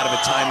 1-and-1 out of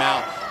a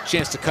timeout,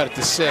 chance to cut it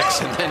to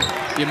 6, and then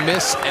you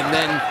miss, and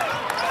then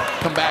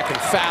come back and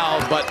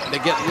foul, but they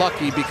get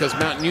lucky because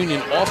Mountain Union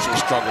also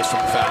struggles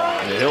from foul.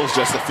 And Hill's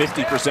just a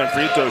 50%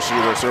 free throw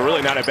shooter, so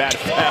really not a bad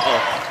foul.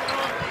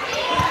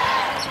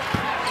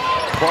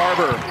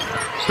 Barber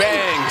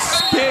bangs,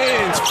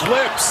 spins,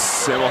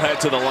 flips, and will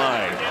head to the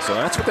line. So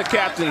that's what the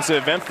captains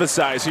have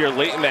emphasized here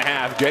late in the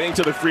half, getting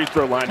to the free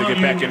throw line to get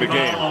back in the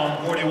game.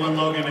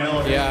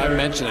 Yeah, I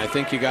mentioned, I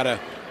think you got to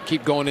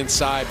keep going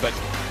inside, but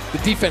the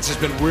defense has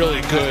been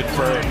really good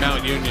for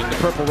Mount Union. The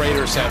Purple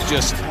Raiders have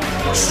just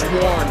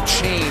swarmed,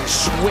 changed,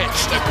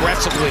 switched,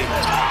 aggressively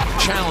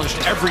challenged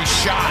every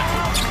shot.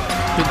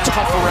 Been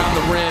tough around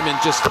the rim and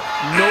just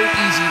no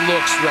easy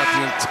looks throughout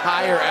the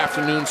entire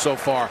afternoon so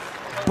far.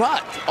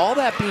 But all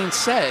that being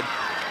said,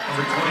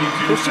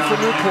 Christopher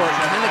Newport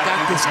kind of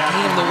got this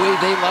game the way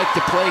they like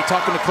to play.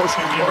 Talking to Coach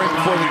right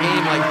before the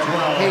game, like,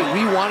 hey,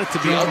 we want it to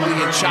be ugly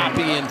and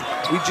choppy, and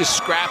we just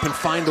scrap and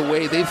find a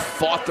way. They've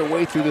fought their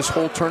way through this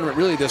whole tournament,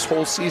 really this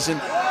whole season.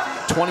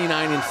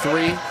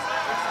 29-3.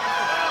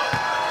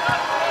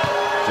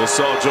 Just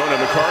saw Jonah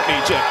McCartney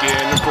check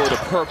in for the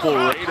Purple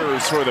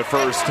Raiders for the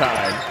first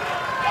time.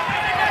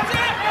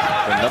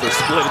 Another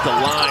split at the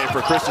line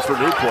for Christopher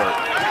Newport.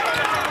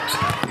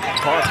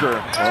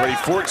 Parker already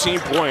 14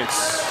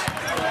 points.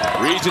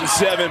 Region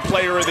 7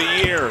 Player of the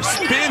Year.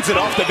 Spins it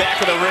off the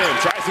back of the rim.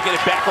 Tries to get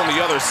it back on the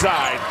other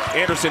side.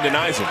 Anderson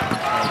denies him.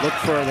 Look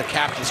for the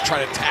captains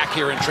try to attack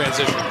here in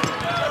transition.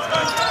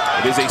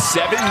 It is a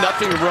 7-0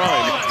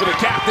 run for the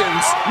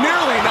Captains.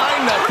 Nearly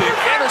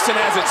 9-0. Anderson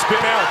has it spin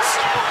out.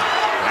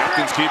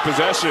 Captains keep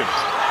possession.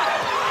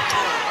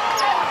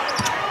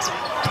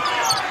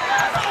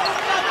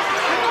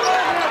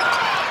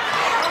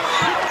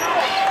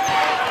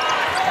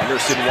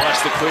 Anderson wants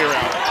the clear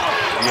out.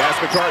 He has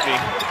McCartney.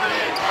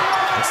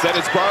 Instead,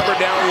 it's Barber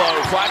down low.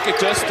 Clock at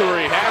just 3.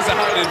 Has a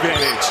height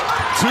advantage.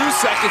 2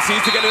 seconds.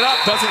 Needs to get it up.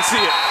 Doesn't see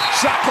it.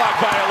 Shot clock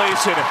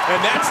violation.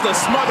 And that's the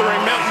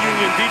smothering Mountain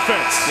Union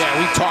defense. Yeah,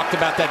 we talked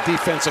about that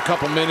defense a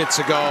couple minutes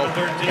ago.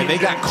 And they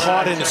got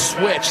caught in a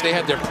switch. They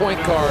had their point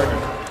guard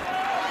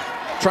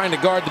trying to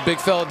guard the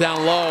big fella down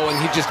low, and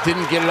he just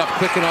didn't get it up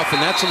quick enough, and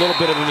that's a little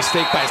bit of a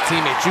mistake by his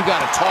teammates. You got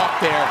to talk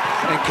there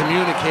and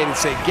communicate and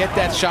say, get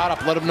that shot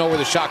up, let him know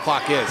where the shot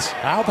clock is.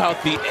 How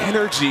about the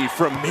energy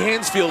from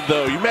Mansfield,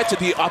 though? You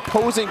mentioned the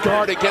opposing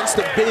guard against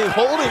the big,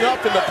 holding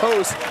up in the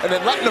post, and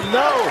then letting them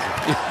know.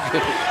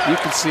 You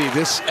can see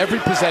this, every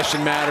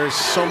possession matters.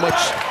 So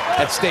much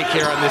at stake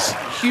here on this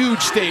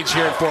huge stage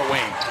here in Fort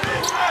Wayne.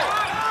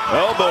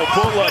 Elbow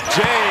pull-up,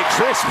 Jay,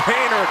 Chris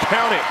Painter,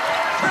 count it.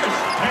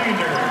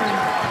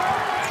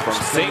 From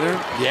St.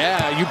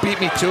 Yeah, you beat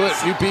me to it.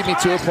 You beat me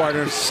to it,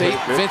 partner. St.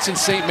 Vincent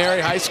St.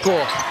 Mary High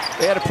School.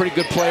 They had a pretty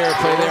good player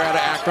play there out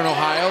of Akron,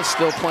 Ohio,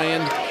 still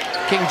playing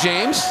King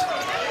James.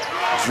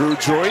 Drew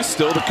Joyce,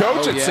 still the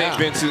coach at yeah. St.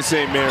 Vincent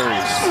St.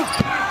 Mary's.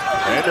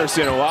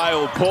 Anderson, a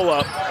wild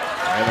pull-up.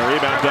 And the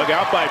rebound dug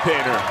out by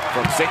Painter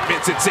from St.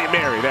 Vincent St.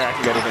 Mary. There, I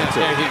can get it in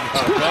too. There you go.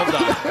 Well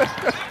done.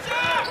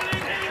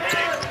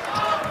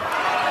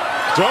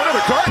 Jonah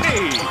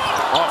McCartney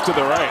off to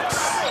the right.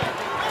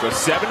 So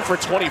 7 for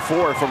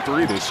 24 from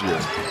 3 this year.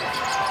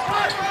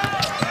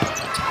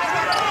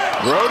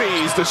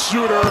 Brody's the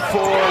shooter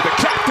for the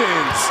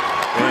Captains.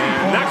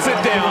 And knocks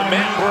it down.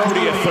 Matt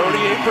Brody, a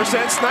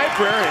 38%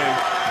 sniper. And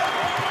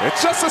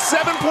it's just a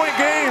 7-point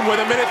game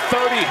with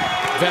 1:30.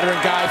 Veteran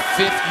guy,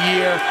 5th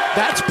year.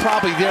 That's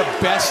probably their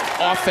best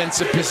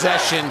offensive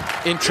possession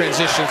in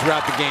transition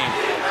throughout the game.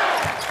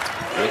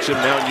 Mentioned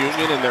Mount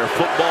Union in their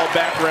football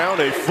background,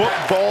 a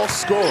football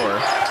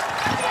score.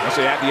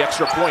 Actually had the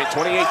extra point,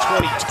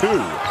 28-22.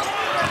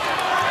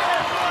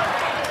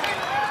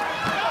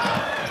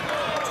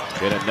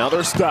 Get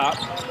another stop.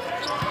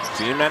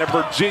 Team out of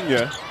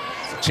Virginia.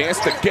 It's a chance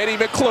to get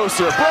even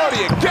closer.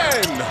 Brody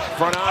again,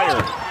 front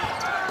iron.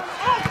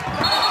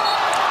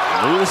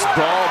 Loose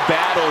ball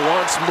battle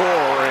once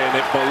more, and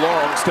it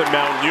belongs to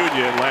Mount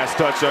Union. Last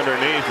touch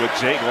underneath with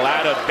Jake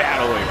Latta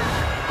battling.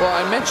 Well,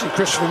 I mentioned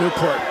Christopher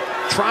Newport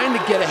trying to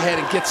get ahead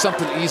and get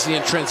something easy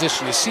in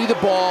transition. You see the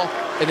ball,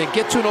 and then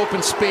get to an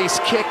open space,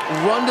 kick,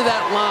 run to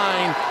that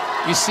line.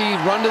 You see,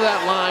 run to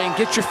that line,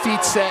 get your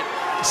feet set.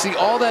 You see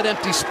all that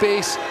empty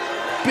space,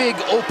 big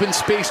open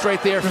space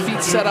right there,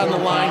 feet set on the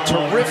line.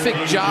 Terrific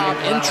job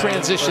in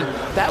transition.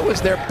 That was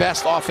their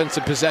best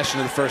offensive possession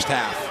in the first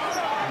half.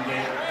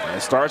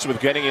 It starts with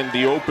getting in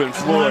the open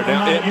floor.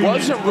 Now, it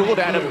wasn't ruled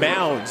out of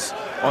bounds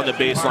on the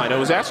baseline. It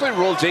was actually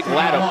ruled Jake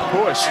Latta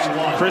pushed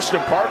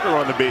Christian Parker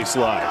on the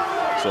baseline.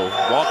 So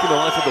walking the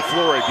length of the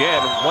floor again,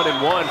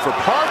 1-and-1 for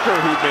Parker,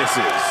 who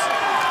misses.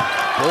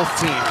 Both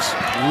teams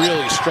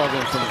really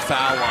struggling from the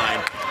foul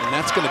line, and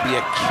that's going to be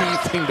a key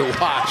thing to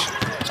watch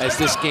as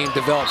this game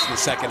develops in the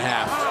second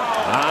half.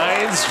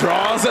 Hines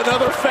draws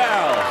another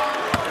foul.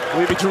 I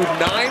believe he drew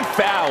 9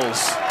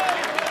 fouls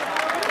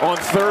on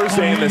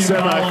Thursday in the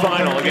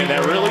semifinal. Again,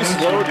 that really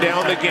slowed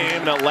down the game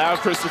and allowed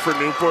Christopher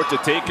Newport to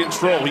take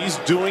control. He's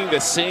doing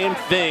the same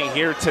thing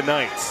here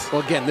tonight.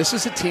 Well, again, this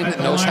is a team that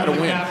knows how to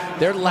win.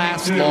 Their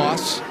last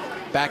loss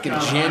back in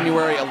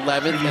January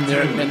 11th,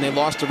 and they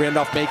lost to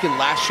Randolph-Macon,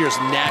 last year's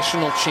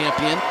national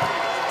champion.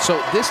 So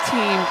this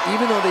team,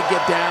 even though they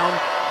get down,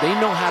 they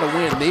know how to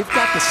win. They've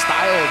got the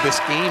style of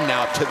this game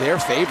now to their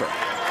favor.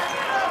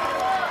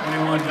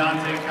 21,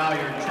 Dante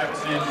Collier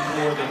checks in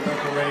for the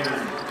Purple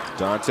Raiders.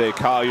 Dante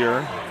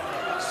Collier,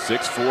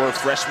 6'4",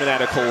 freshman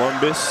out of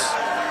Columbus,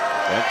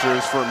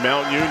 enters for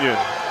Mount Union.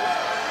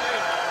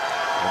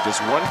 And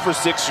just 1 for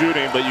 6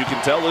 shooting, but you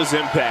can tell his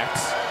impact.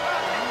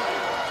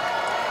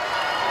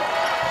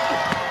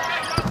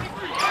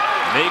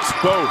 Makes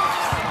both.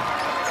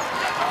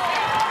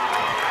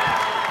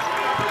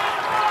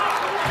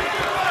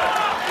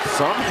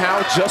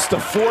 Somehow just a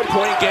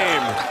 4-point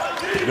game.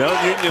 Mount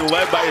Union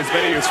led by as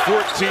many as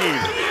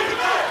 14.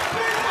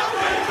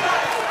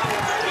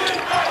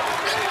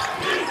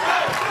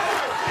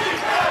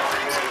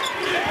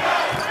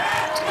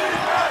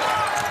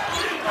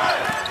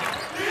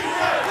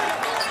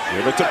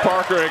 Give it to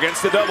Parker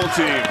against the double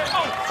team.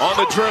 On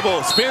the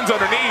dribble, spins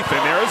underneath,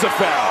 and there is a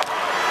foul.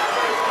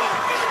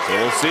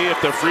 We'll see if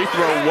the free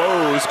throw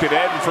woes could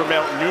end for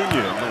Mount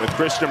Union with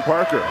Christian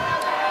Parker.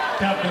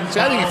 See,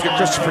 I think if you're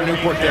Christopher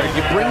Newport there,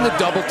 you bring the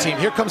double team.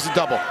 Here comes the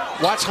double.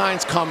 Watch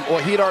Hines come. Well,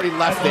 he had already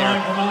left there,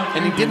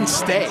 and he didn't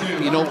stay.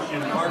 You know,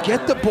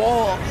 get the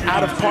ball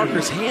out of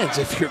Parker's hands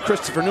if you're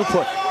Christopher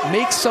Newport.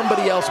 Make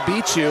somebody else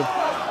beat you.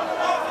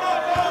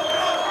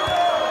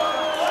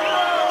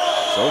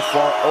 So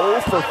far,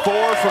 0 for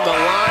 4 from the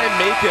line.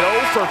 Make it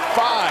 0 for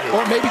 5.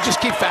 Or maybe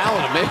just keep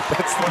fouling him.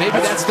 Maybe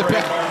that's the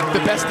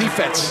best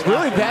defense.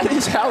 Really, that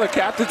is how the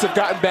Captains have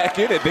gotten back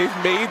in it. They've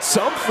made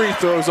some free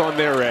throws on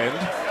their end.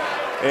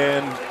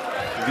 And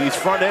these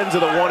front ends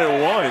of the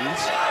 1-and-1s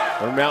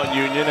for Mount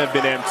Union have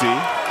been empty.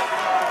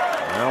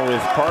 Now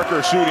with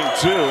Parker shooting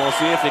 2, we'll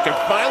see if he can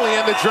finally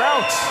end the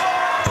drought.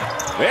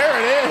 There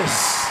it is.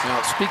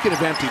 Now, speaking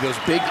of empty,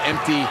 those big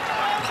empty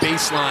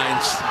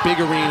baselines, big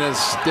arenas,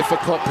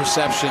 difficult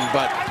perception,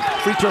 but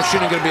free throw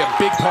shooting going to be a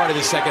big part of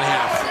the second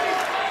half.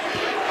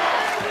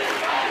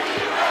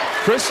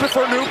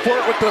 Christopher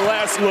Newport with the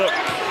last look.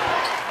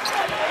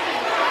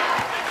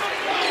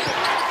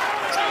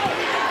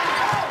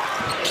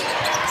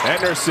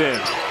 Henderson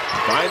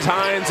finds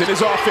Hines in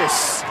his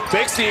office.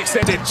 Takes the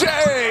extended J.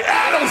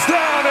 Adams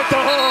down at the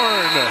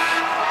horn.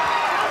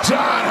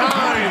 John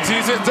Hines,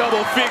 he's in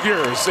double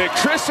figures. And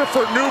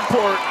Christopher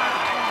Newport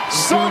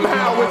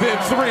somehow within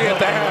 3 at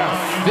the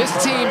half.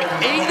 This team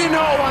 8-0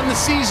 on the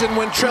season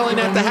when trailing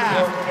at the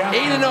half.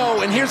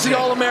 8-0, and here's the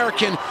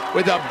All-American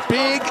with a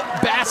big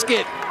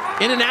basket.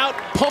 In and out,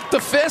 pump the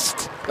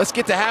fist. Let's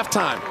get to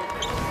halftime.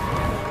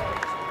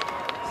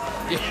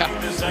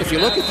 Yeah, if you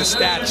look at the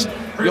stats,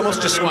 you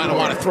almost just want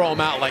to throw them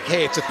out like,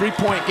 hey, it's a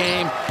 3-point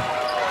game.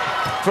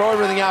 Throw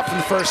everything out from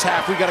the first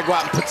half. We got to go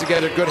out and put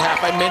together a good half.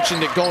 I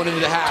mentioned it going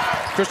into the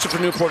half. Christopher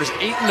Newport is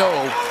 8-0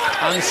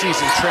 on the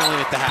season, trailing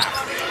at the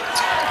half.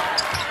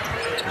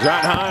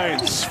 John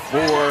Hines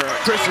for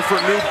Christopher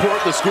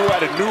Newport, the school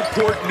out of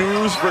Newport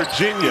News,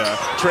 Virginia.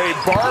 Trey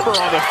Barber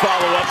on the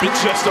follow-up in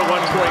just a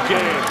 1-point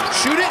game.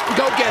 Shoot it and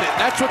go get it.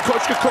 That's what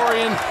Coach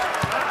Krikorian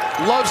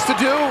loves to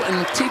do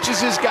and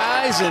teaches his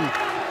guys, and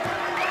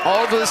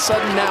all of a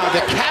sudden now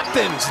the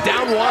Captains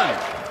down 1.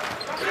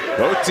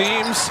 Both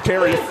teams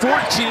carry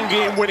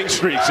 14-game winning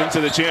streaks into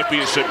the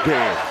championship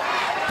game.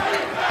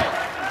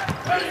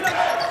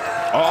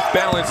 Off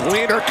balance,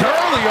 leaner,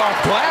 Curley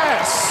off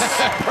glass.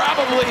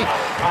 Probably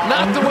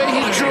not the way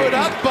he drew it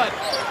up, but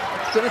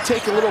going to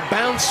take a little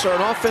bounce or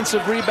an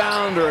offensive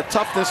rebound or a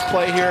toughness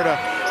play here to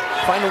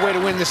find a way to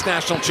win this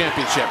national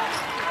championship.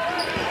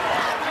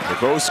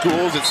 For both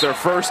schools, it's their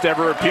first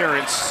ever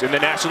appearance in the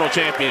national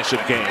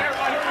championship game.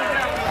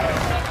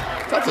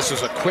 I thought this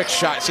was a quick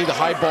shot. See the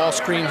high ball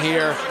screen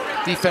here.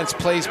 Defense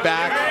plays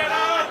back.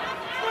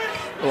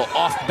 A little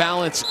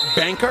off-balance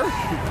banker.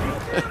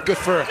 Good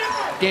for a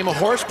game of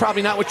horse.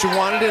 Probably not what you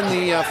wanted in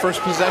the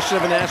first possession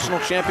of a national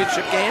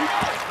championship game,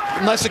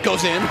 unless it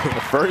goes in.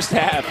 The first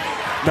half,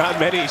 not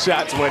many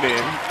shots went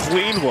in.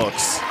 Clean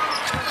looks.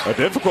 A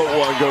difficult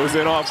one goes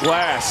in off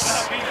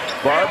glass.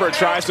 Barber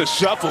tries to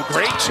shuffle.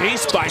 Great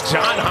chase by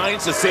John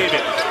Hines to save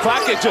it.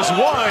 Clock at just 1.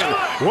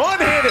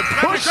 One-handed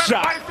push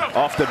shot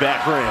off the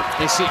back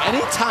rim. You see,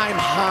 anytime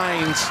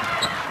Hines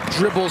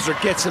dribbles or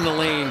gets in the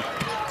lane,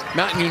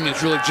 Mountain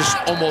Union's really just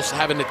almost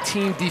having a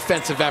team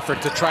defensive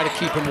effort to try to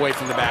keep him away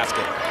from the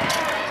basket.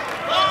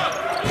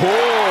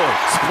 Pull,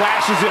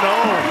 splashes it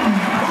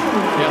home.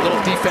 Yeah, a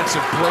little defensive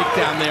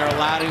breakdown there,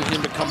 allowing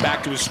him to come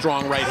back to his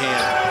strong right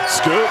hand.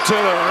 Scoop to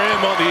the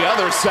rim on the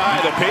other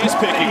side. The pace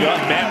picking up.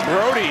 Matt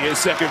Brody,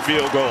 his second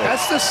field goal.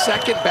 That's the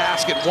second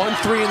basket.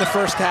 1-3 in the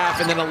first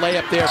half, and then a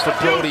layup there for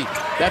Brody.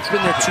 That's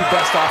been their 2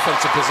 best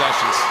offensive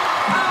possessions.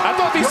 I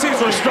thought these teams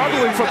were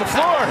struggling from the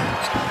floor.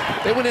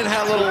 They went in and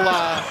had a little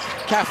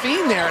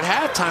caffeine there at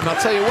halftime.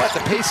 I'll tell you what,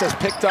 the pace has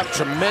picked up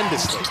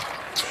tremendously.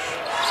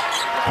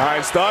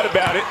 Hines thought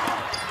about it.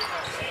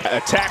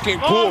 Attacking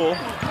Poole,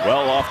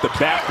 well off the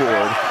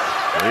backboard.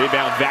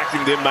 Rebound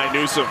vacuumed in by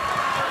Newsom.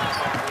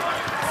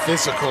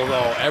 Physical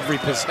though, every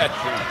possession.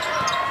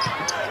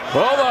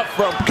 Pull up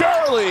from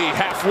Curley,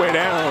 halfway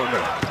down.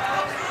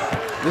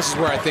 This is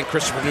where I think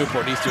Christopher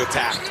Newport needs to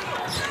attack.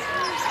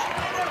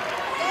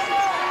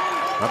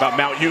 How about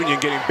Mount Union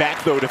getting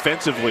back though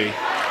defensively?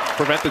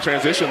 Prevent the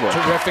transition look.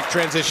 Terrific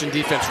transition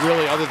defense,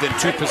 really, other than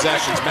 2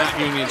 possessions. Mount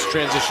Union's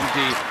transition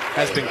D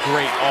has been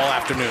great all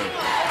afternoon.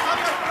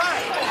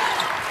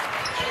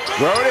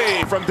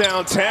 Brody from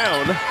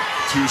downtown,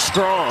 too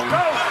strong.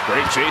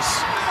 Great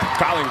chase.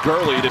 Colin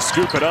Gurley to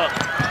scoop it up.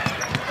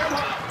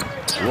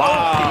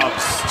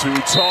 Lobs, too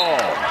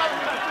tall.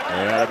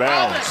 And out of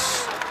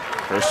bounds.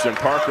 Christian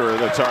Parker,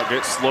 the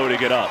target, slow to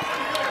get up.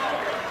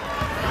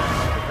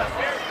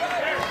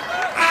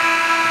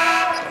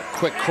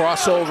 Quick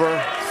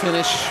crossover,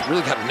 finish.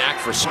 Really got a knack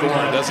for scoring,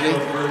 doesn't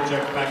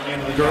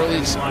he?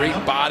 Gurley's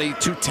great body,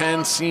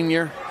 2'10",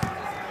 senior.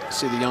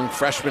 See the young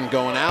freshman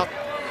going out.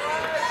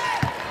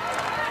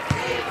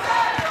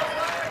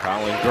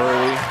 Colin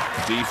Gurley,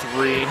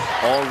 D3,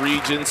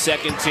 all-region,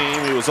 second team.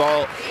 He was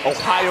all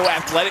Ohio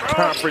Athletic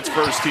Conference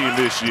first team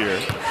this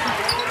year.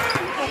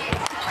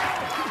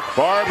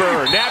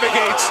 Barber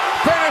navigates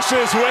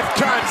Finishes with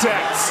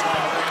contact.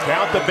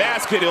 Count the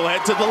basket, he'll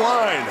head to the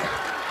line.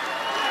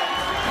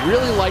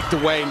 Really like the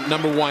way,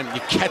 number one, he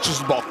catches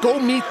the ball. Go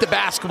meet the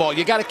basketball.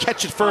 You got to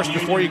catch it first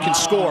before you can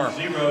score.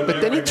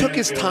 But then he took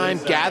his time,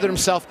 gathered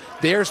himself.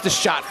 There's the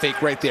shot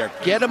fake right there.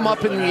 Get him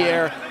up in the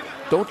air.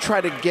 Don't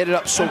try to get it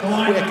up so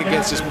quick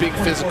against this big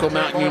physical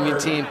Mountain Union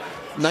team.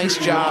 Nice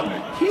job.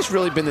 He's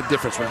really been the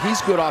difference. When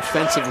he's good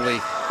offensively,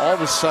 all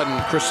of a sudden,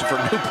 Christopher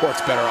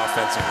Newport's better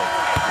offensively.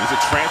 He's a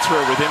transfer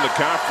within the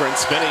conference,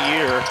 spent a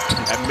year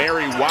at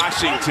Mary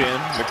Washington,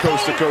 the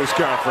coast-to-coast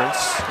conference.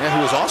 Yeah,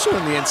 who was also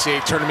in the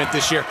NCAA tournament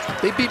this year.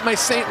 They beat my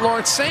St.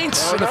 Lawrence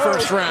Saints in the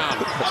first round.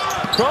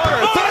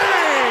 Corner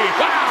three!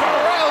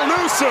 Wow!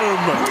 Newsom!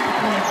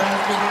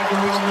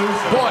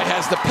 Boy,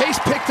 has the pace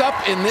picked up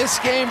in this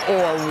game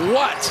or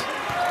what?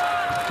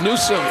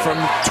 Newsom from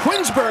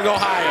Twinsburg,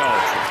 Ohio.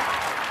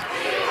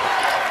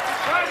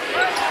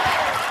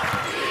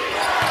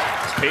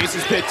 Pace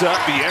is picked up,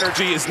 the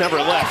energy is never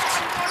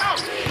left.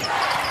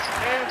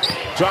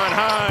 John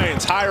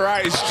Hines,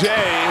 high-rise J,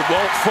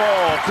 won't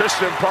fall.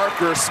 Christian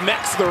Parker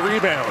smacks the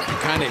rebound. You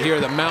kind of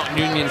hear the Mountain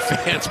Union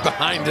fans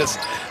behind us.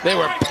 They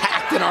were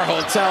packed in our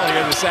hotel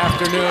here this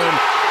afternoon.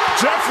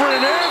 Jeffrey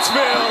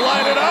Mansfield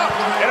line it up,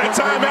 and a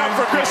timeout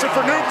for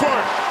Christopher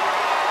Newport.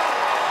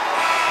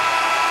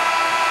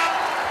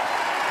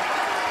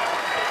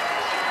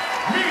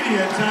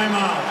 Media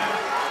timeout.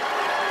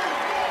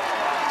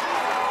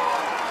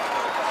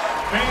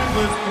 Fans,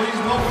 let's please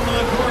welcome to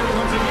the court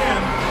once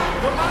again,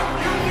 the Mountain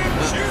Union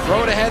Juniors.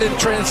 Throw it ahead in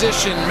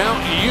transition.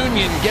 Mountain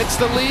Union gets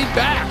the lead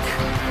back.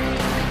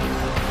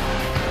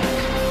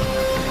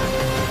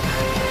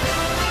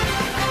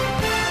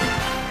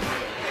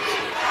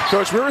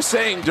 Coach, we were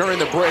saying during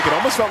the break, it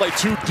almost felt like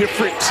two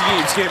different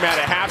teams came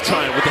out at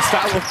halftime with the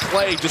style of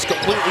play just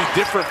completely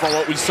different from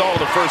what we saw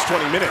the first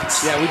 20 minutes.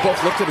 Yeah, we both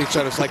looked at each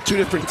other. It's like two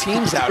different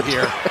teams out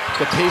here.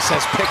 The pace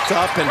has picked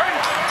up, and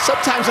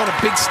sometimes on a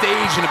big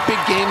stage in a big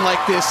game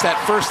like this,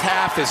 that first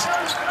half is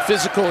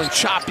physical and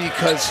choppy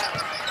because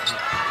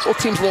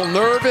both teams a little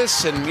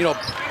nervous and, you know,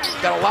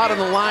 got a lot on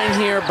the line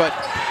here, but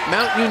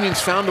Mountain Union's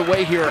found a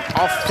way here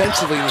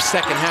offensively in the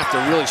second half to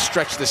really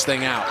stretch this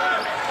thing out.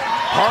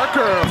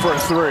 Parker for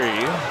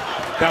three.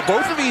 Now,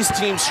 both of these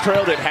teams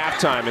trailed at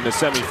halftime in the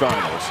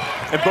semifinals,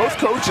 and both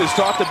coaches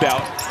talked about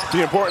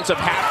the importance of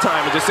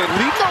halftime and just say,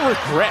 leave no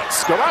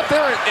regrets. Go out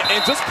there and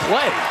just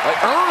play.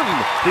 Like, earn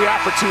the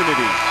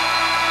opportunity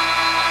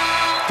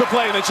to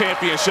play in the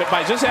championship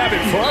by just having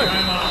fun.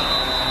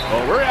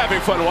 Well, we're having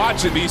fun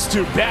watching these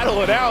two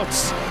battle it out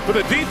for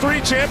the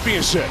D3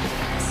 championship.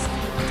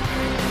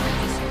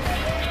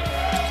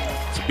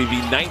 This will be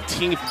the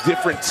 19th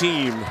different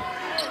team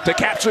to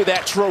capture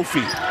that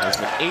trophy. There's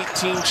been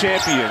 18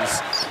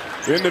 champions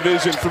in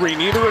Division III.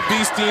 Neither of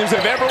these teams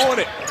have ever won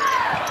it.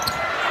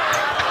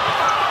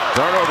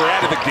 Turnover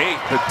out of the gate.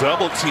 The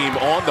double team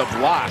on the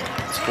block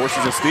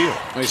forces a steal.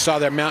 We saw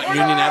their Mountain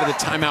Union out of the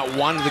timeout,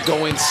 wanted to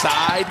go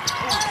inside.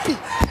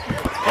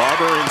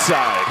 Barber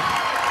inside.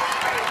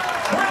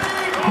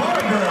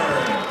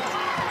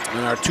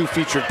 And our two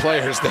featured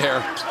players there,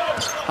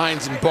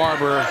 Hines and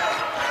Barber,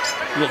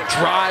 will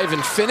drive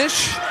and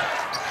finish.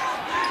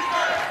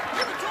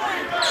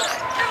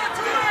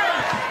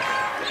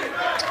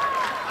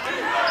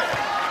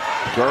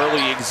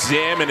 Gurley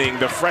examining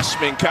the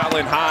freshman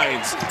Colin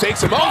Hines.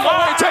 Takes him all the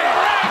way to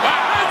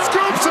and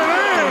scoops it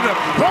in.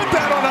 Put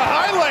that on a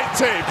highlight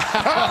tape.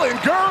 Colin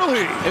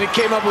Gurley. And he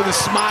came up with a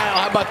smile.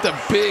 How about the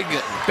big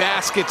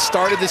basket?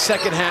 Started the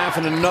second half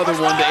and another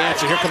one to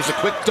answer. Here comes a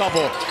quick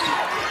double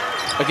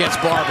against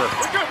Barber.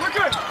 We're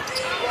good.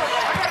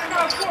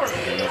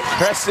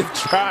 Impressive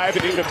drive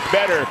and even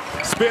better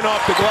spin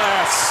off the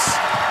glass.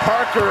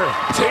 Parker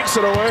takes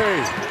it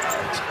away.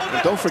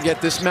 And don't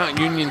forget, this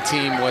Mountain Union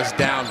team was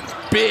down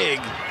big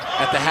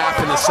at the half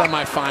in the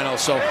semifinals.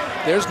 So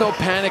there's no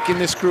panic in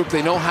this group.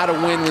 They know how to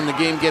win when the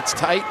game gets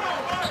tight.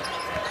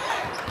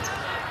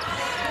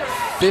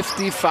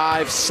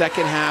 55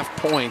 second half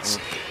points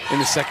in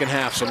the second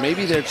half. So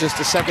maybe they're just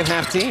a second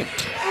half team.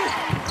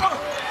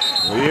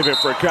 Leave it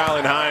for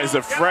Colin Hines,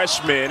 the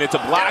freshman. It's a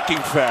blocking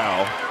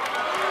foul.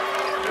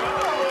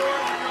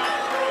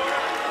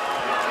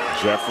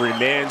 Jeffrey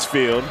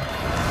Mansfield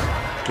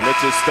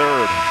commits his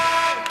third.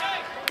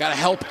 Got to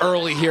help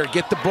early here,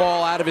 get the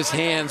ball out of his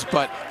hands,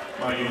 but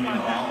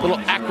a little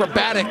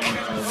acrobatic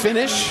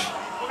finish.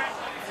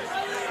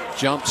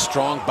 Jump,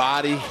 strong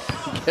body,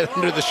 get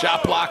under the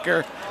shot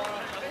blocker.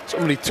 So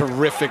many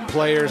terrific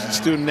players and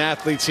student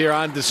athletes here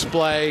on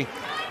display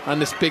on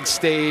this big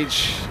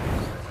stage.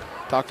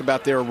 Talked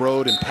about their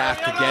road and path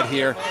to get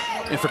here.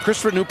 And for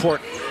Christopher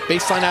Newport,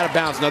 baseline out of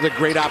bounds, another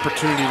great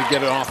opportunity to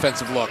get an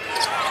offensive look.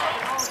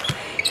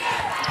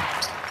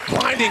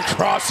 Blinding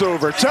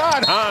crossover.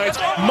 John Hines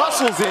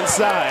muscles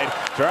inside.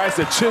 Tries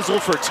to chisel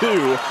for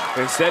two.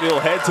 Instead, he'll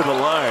head to the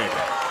line.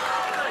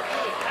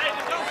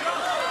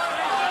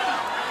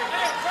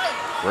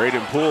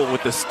 Braden Poole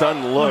with the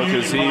stunned look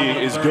as he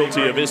is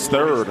guilty of his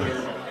third.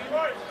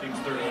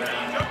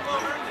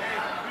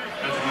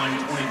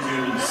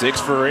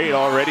 6 for 8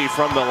 already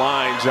from the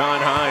line.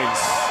 John Hines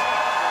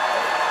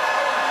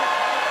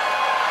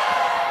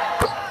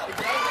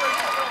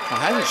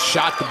hasn't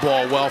shot the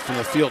ball well from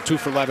the field, 2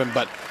 for 11,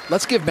 but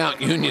let's give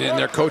Mount Union and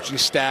their coaching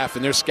staff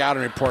and their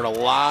scouting report a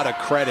lot of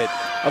credit.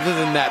 Other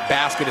than that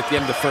basket at the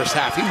end of the first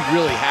half, he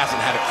really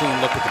hasn't had a clean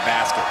look at the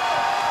basket.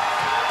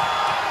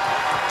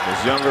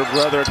 His younger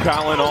brother,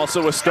 Colin,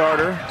 also a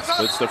starter.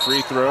 Splits the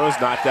free throws,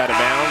 knocked out of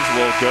bounds,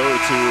 will go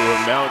to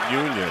Mount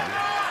Union.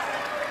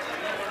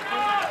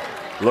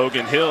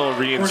 Logan Hill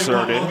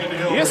reinserted.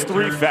 He has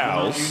 3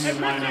 fouls.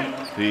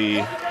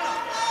 The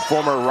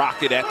former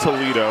Rocket at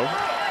Toledo.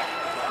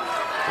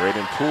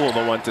 Braden Poole,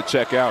 the one to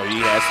check out. He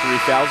has 3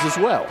 fouls as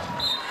well.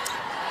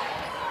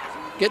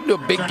 Getting to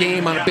a big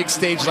game on a big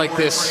stage like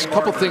this, a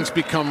couple things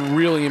become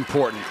really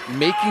important.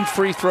 Making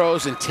free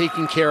throws and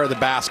taking care of the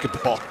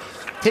basketball.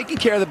 Taking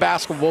care of the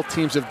basketball, both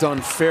teams have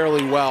done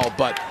fairly well,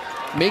 but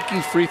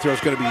making free throws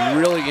is going to be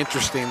really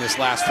interesting this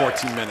last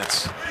 14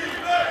 minutes.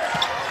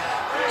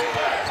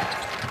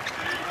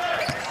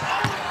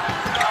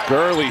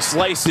 Gurley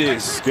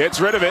slices, gets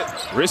rid of it.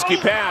 Risky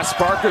pass,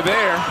 Parker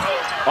there.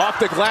 Off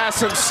the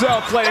glass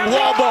himself, playing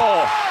wall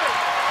ball.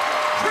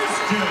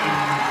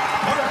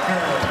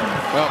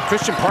 Well,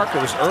 Christian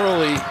Parker was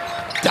early,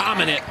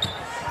 dominant.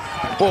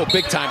 Oh,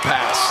 big time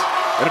pass.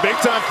 And a big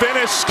time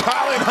finish.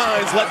 Colin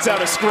Hines lets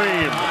out a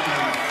scream.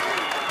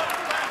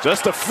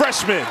 Just a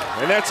freshman,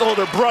 and that's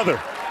older brother.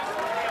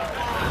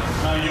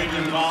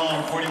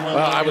 Well,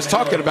 I was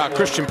talking about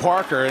Christian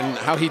Parker and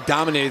how he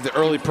dominated the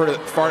early part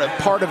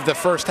of the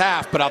first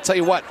half, but I'll tell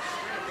you what,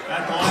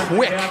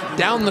 quick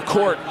down the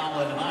court,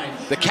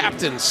 the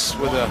captains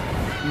with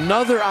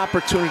another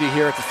opportunity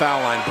here at the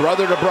foul line,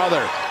 brother to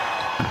brother.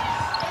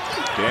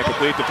 Can't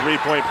complete the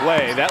 3-point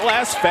play. That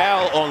last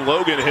foul on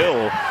Logan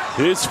Hill,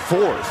 his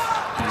 4th.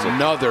 It's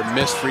another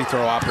missed free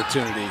throw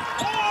opportunity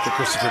for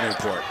Christopher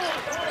Newport.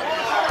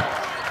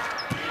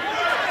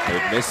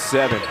 They've missed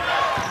 7.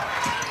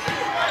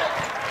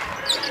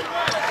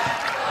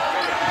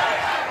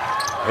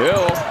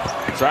 Hill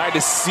tried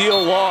to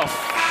seal off,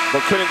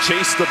 but couldn't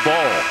chase the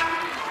ball.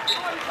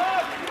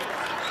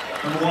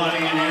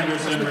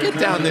 Get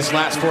down this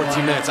last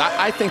 14 minutes.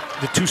 I think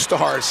the 2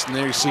 stars, and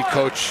there you see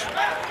Coach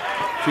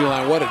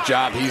Feline, what a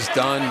job he's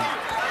done.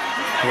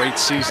 Great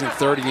season,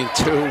 30-2,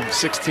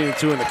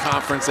 16-2 in the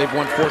conference. They've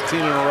won 14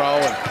 in a row,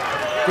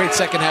 and great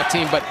second half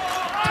team. But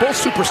both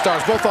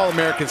superstars, both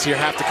All-Americans here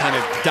have to kind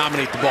of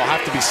dominate the ball,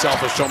 have to be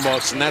selfish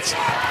almost, and that's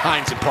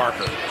Hines and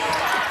Parker.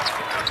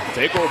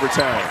 Take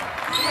overtime.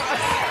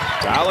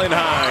 Colin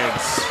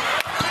Hines,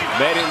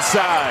 met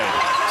inside,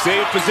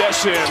 save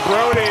possession.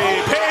 Brody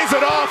pays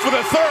it off with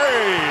a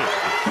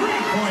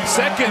 3.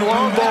 Second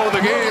long ball of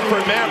the game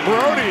for Matt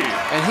Brody.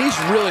 And he's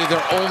really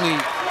their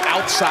only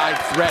outside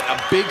threat. A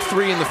big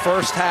 3 in the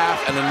first half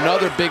and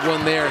another big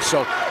one there.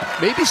 So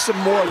maybe some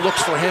more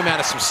looks for him out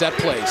of some set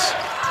plays.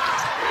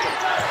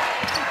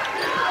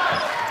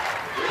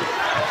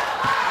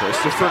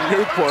 Christopher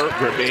Newport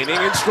remaining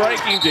in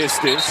striking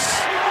distance.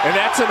 And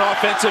that's an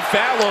offensive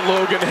foul on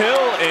Logan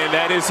Hill, and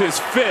that is his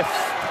 5th.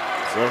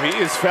 So he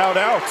is fouled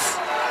out.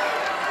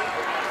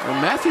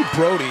 Well, Matthew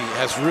Brody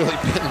has really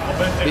been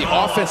the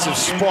offensive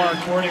spark.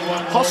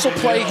 Hustle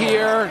play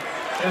here.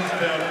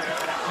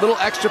 Little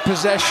extra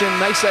possession,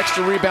 nice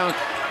extra rebound.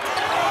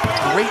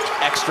 Great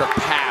extra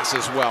pass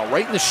as well,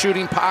 right in the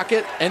shooting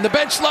pocket. And the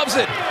bench loves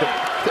it.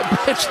 The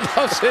bench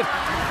loves it.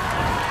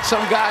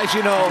 Some guys,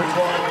 you know,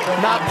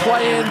 not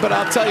playing, but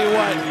I'll tell you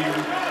what,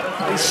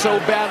 they so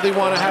badly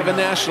want to have a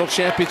national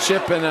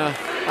championship and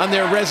on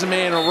their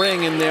resume and a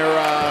ring in their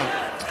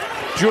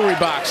jewelry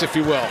box, if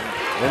you will.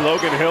 And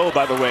Logan Hill,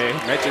 by the way,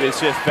 mentioned his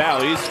 5th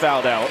foul. He's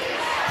fouled out.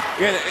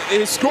 Again,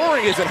 his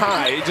scoring isn't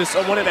high, just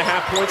 1.5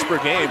 points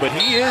per game, but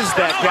he is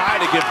that guy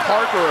to give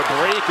Parker a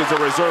break as a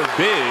reserve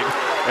big.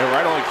 And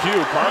right on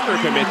cue, Parker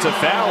commits a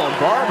foul on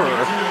Barber,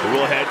 who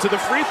will head to the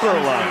free throw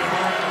line.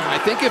 I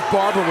think if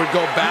Barber would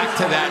go back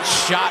to that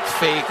shot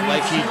fake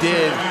like he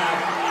did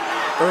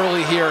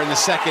early here in the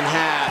second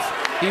half,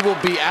 he will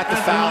be at the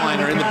foul line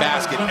or in the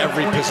basket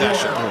every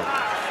possession.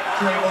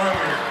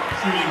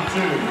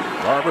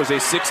 Barber's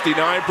a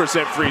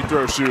 69% free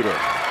throw shooter.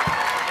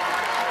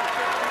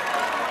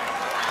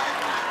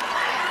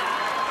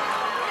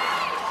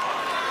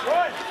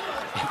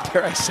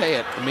 Dare I say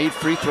it, a made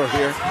free throw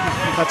here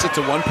cuts it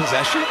to 1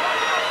 possession.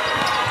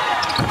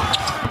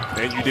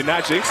 And you did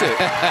not jinx it.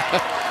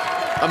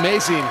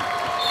 Amazing.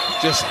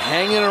 Just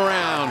hanging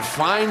around,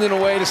 finding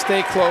a way to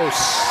stay close.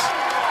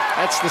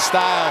 That's the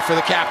style for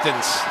the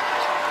captains.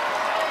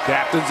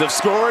 Captains have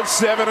scored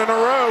 7 in a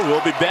row.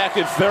 We'll be back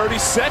in 30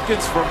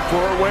 seconds from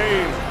Fort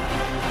Wayne.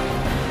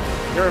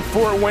 Here in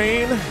Fort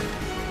Wayne,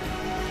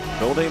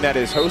 building that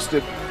has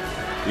hosted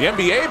the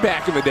NBA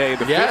back in the day,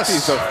 the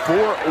 50s, of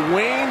Fort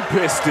Wayne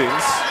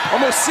Pistons.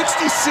 Almost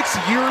 66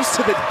 years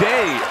to the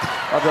day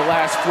of the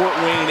last Fort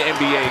Wayne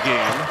NBA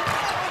game.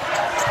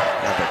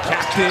 Now the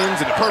Captains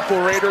and the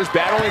Purple Raiders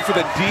battling for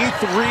the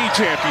D3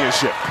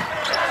 championship.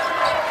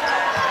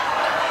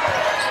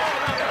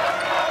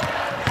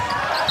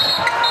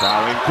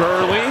 Fouling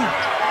Gurley,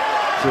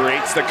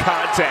 creates the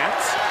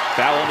contact.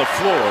 Foul on the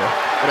floor,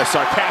 and a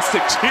sarcastic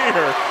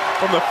cheer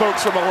from the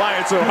folks from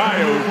Alliance,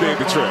 Ohio who made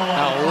the trip.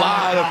 A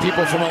lot of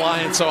people from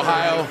Alliance,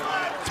 Ohio.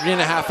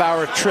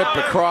 3.5-hour trip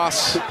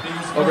across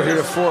over here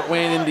to Fort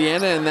Wayne,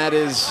 Indiana, and that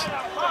is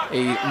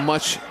a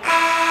much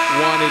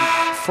wanted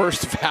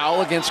first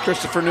foul against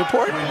Christopher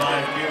Newport.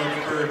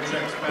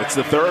 It's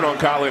the third on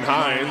Colin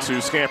Hines,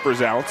 who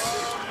scampers out.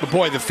 But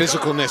boy, the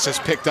physicalness has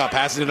picked up,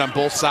 hasn't it, on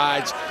both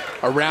sides,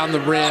 around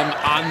the rim,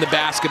 on the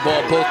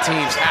basketball, both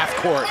teams, half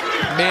court,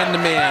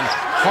 man-to-man,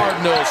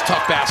 hard-nosed,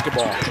 tough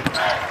basketball.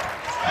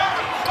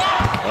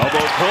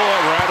 Elbow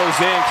pull-up rattles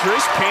in.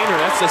 Chris Painter,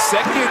 that's the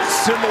second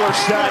similar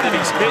shot that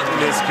he's hit in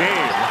this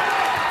game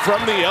from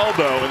the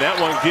elbow, and that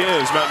one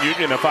gives Mount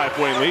Union a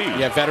 5-point lead.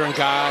 Yeah, veteran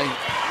guy,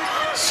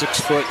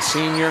 6-foot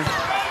senior.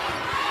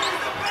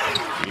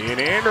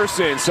 Ian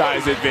Anderson,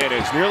 size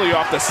advantage, nearly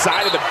off the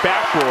side of the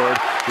backboard.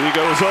 He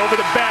goes over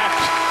the back.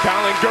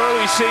 Colin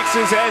Gurley shakes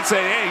his head,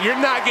 saying, hey, you're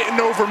not getting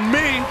over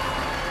me.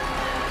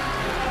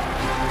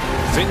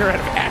 Senior out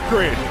of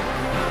Akron.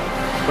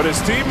 But his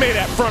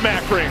teammate from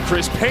Akron,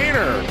 Chris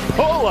Painter,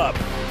 pull up.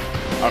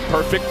 A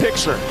perfect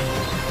picture.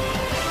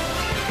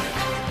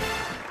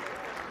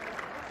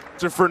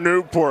 For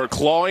Newport,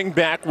 clawing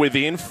back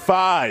within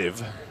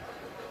 5.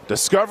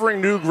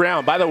 Discovering new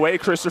ground. By the way,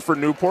 Christopher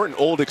Newport, an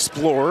old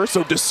explorer,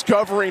 so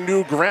discovering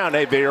new ground.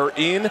 Hey, they are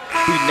in the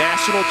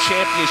national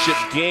championship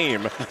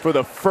game for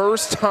the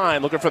first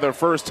time, looking for their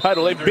first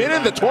title. They've been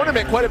in the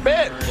tournament quite a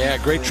bit. Yeah,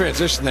 great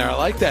transition there. I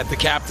like that, the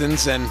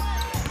captains. And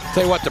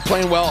tell you what, they're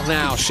playing well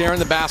now, sharing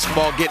the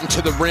basketball, getting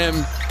to the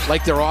rim,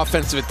 like their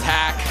offensive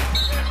attack,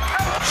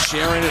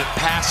 sharing it,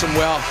 passing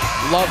well.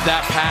 Love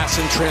that pass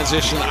in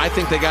transition. I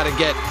think they got to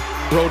get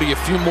Brody a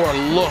few more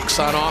looks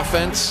on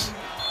offense.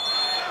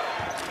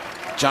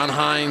 John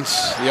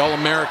Hines, the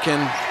All-American.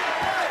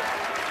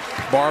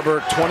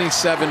 Barber,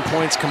 27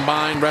 points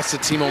combined, rest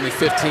of the team only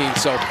 15.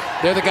 So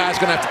they're the guys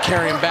gonna have to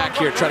carry him back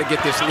here, try to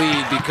get this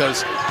lead,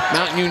 because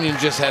Mount Union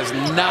just has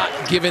not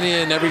given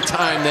in every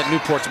time that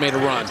Newport's made a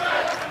run.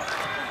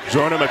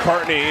 Jonah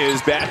McCartney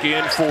is back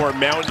in for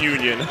Mount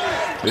Union.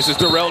 This is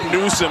Darrell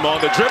Newsom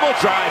on the dribble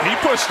drive. He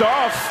pushed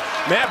off.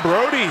 Matt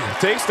Brody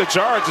takes the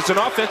charge. It's an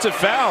offensive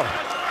foul.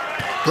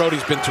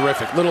 Brody's been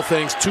terrific. Little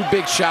things, 2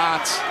 big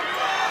shots.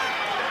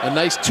 A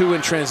nice 2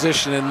 in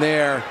transition in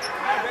there.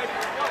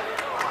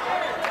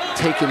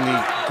 Taking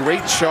the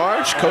great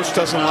charge. Coach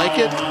doesn't like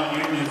it.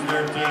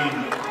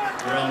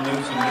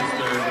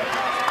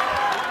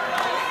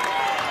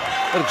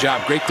 What a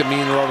job. Great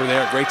demeanor over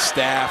there. Great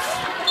staff.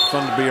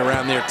 Fun to be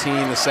around their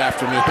team this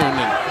afternoon.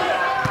 And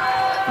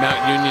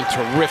Mount Union,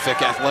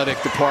 terrific athletic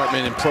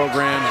department and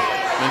program.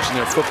 Mentioned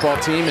their football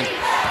team. And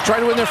trying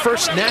to win their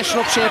first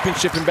national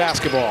championship in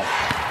basketball.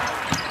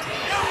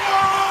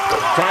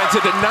 Trying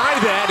to deny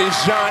that is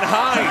John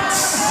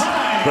Hines,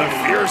 the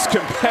fierce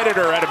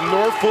competitor out of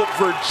Norfolk,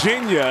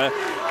 Virginia,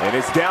 and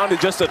it's down to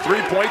just a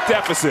 3-point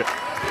deficit.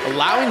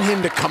 Allowing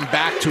him to come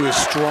back to his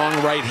strong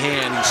right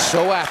hand. He's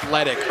so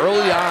athletic.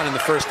 Early on in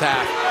the first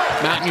half,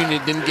 Mount Union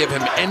didn't give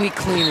him any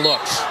clean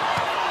looks.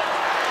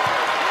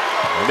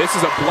 And this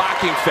is a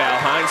blocking foul.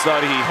 Hines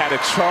thought he had a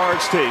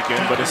charge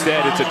taken, but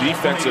instead it's a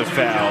defensive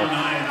foul,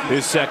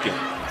 his second.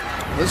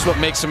 This is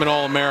what makes him an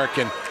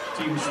All-American.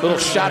 Little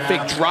shot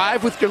fake,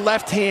 drive with your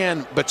left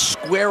hand, but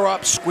square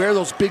up, square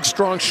those big,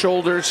 strong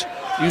shoulders.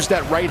 Use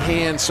that right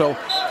hand. So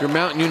your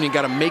Mountain Union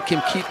got to make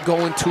him keep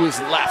going to his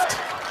left.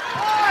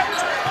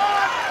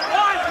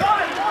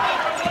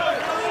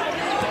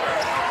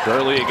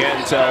 Gurley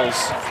again tells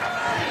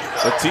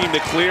the team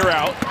to clear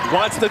out,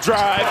 wants the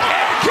drive,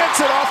 and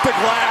gets it off the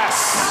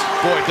glass.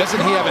 Boy,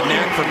 doesn't he have a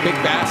knack for big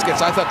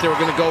baskets? I thought they were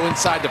going to go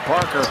inside to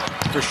Parker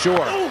for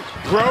sure.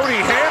 Brody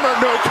hammer,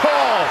 no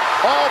call.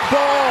 All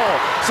ball,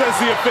 says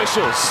the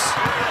officials.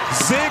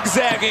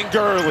 Zigzagging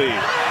Gurley,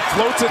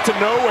 floats it to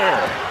nowhere.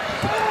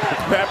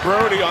 Matt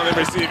Brody on the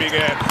receiving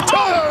end.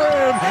 To the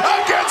rim,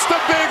 against the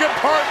big and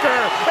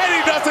Parker, and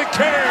he doesn't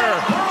care.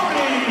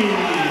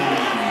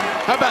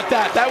 How about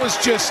that? That was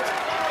just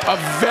a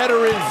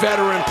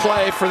veteran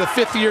play for the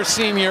 5th-year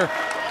senior.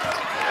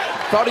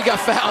 Thought he got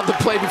fouled the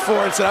play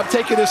before and said, I'm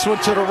taking this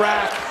one to the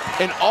rack.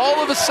 And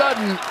all of a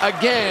sudden,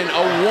 again,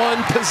 a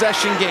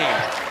 1-possession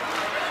game.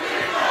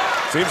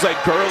 Seems like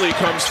Gurley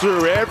comes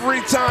through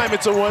every time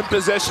it's a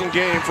 1-possession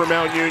game for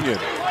Mount Union.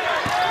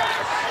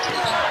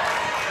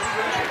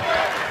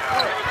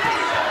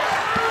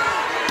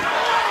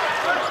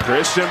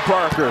 Christian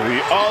Parker,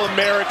 the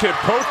All-American,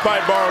 poked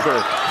by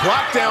Barber.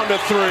 Clock down to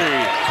 3.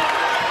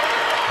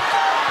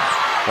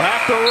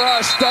 After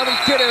rush,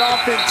 doesn't get it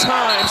off in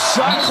time.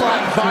 Shot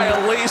clock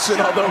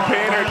violation, although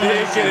Painter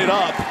did get it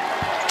up,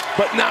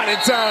 but not in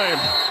time.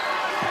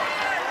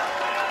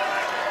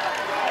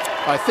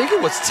 I think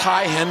it was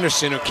Ty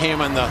Henderson who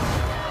came on the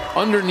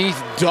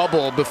underneath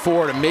double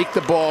before to make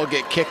the ball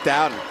get kicked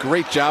out.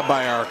 Great job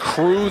by our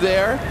crew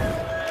there,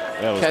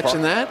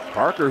 catching that.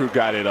 Parker who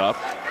got it up.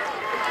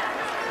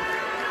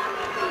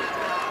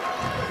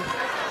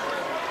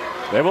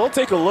 They will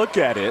take a look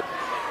at it.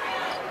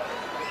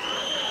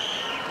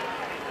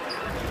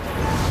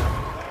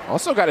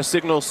 Also got a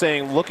signal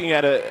saying looking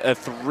at a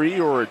 3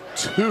 or a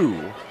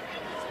 2.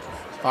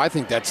 I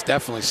think that's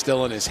definitely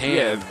still in his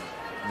hand.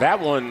 Yeah, that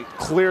one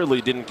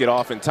clearly didn't get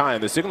off in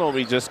time. The signal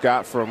we just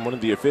got from one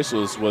of the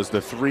officials was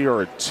the 3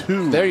 or a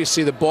 2. There you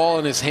see the ball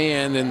in his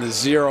hand and the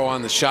 0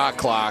 on the shot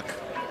clock.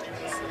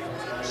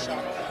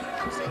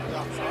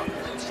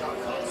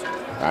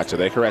 Gotcha,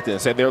 they corrected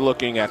and said they're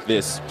looking at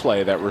this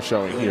play that we're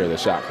showing here, the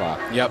shot clock.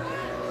 Yep.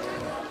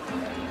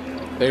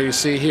 There you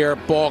see here,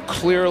 ball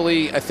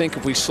clearly, I think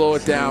if we slow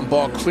it down,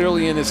 ball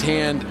clearly in his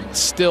hand,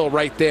 still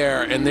right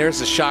there, and there's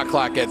the shot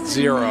clock at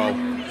 0.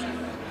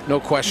 No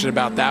question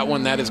about that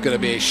one. That is going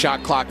to be a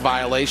shot clock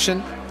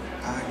violation.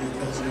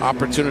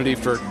 Opportunity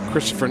for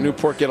Christopher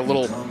Newport get a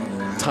little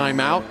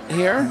timeout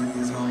here.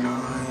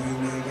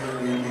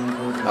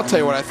 I'll tell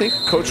you what, I think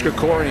Coach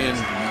Krikorian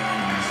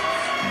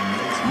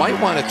might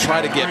want to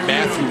try to get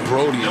Matthew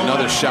Brody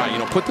another shot. You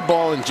know, put the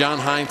ball in John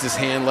Hines'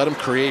 hand, let him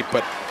create,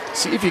 but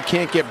see if you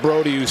can't get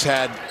Brody, who's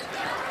had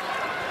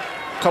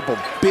a couple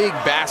big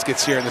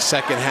baskets here in the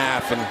second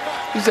half, and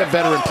he's a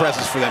veteran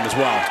presence for them as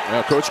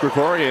well. Coach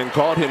Krikorian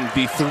called him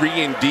the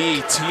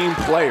 3-and-D team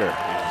player.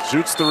 He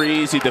shoots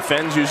threes, he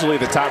defends usually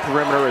the top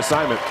perimeter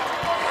assignment.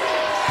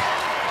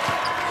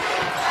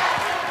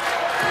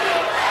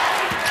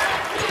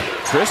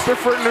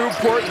 Christopher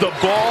Newport, the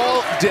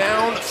ball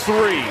down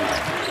 3.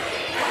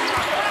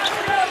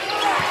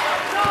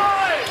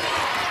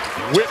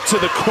 Whip to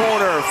the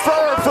corner,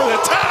 Fur for the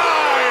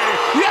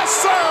tie! Yes,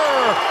 sir!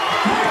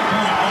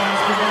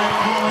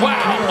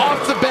 Wow,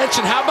 off the bench,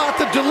 and how about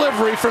the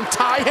delivery from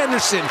Ty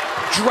Henderson?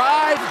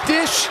 Drive,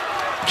 dish,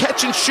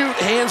 catch and shoot,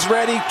 hands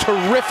ready,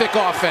 terrific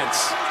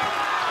offense.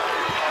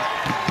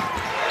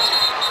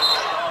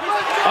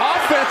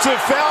 Offensive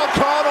foul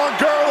called on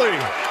Gurley.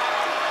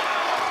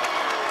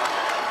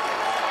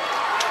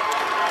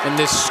 And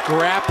this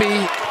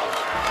scrappy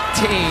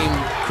team,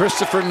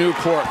 Christopher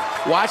Newport,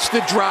 watch the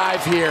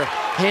drive here.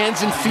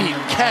 Hands and feet,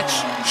 catch,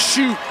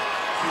 shoot,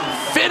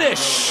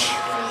 finish.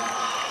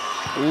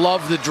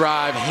 Love the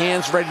drive,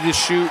 hands ready to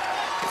shoot,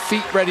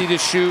 feet ready to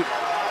shoot,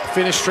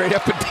 finish straight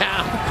up and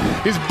down.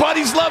 His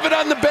buddies love it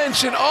on the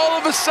bench, and all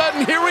of a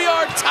sudden, here we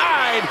are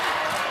tied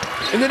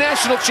in the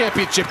national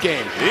championship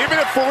game. Even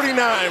at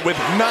 49 with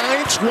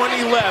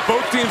 9:20 left,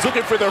 both teams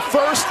looking for their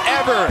first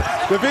ever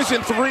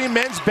Division III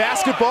men's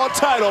basketball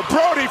title.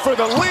 Brody for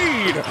the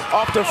lead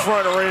off the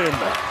front rim.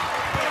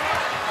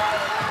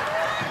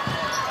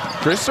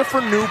 Christopher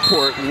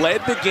Newport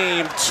led the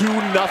game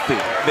 2-0.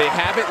 They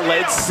haven't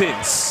led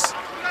since.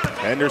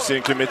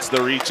 Henderson commits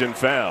the reach and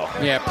foul.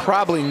 Yeah,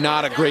 probably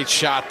not a great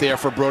shot there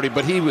for Brody,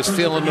 but he was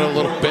feeling it a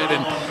little bit,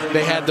 and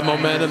they had the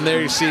momentum there.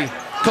 You see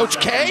Coach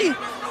K,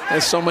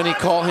 as so many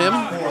call him,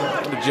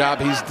 the job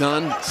he's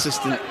done.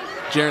 Assistant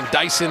Jaron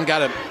Dyson, got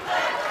to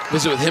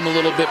visit with him a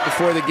little bit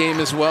before the game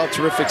as well.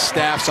 Terrific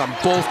staffs on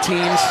both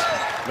teams.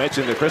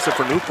 Mentioned the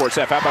Christopher Newport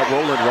staff. How about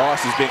Roland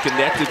Ross has been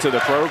connected to the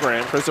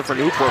program? Christopher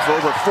Newport for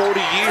over 40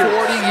 years.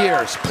 40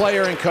 years,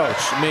 player and coach,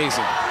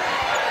 amazing.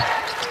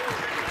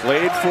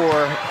 Played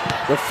for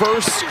the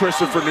first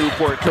Christopher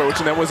Newport coach,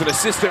 and then was an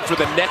assistant for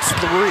the next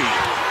 3.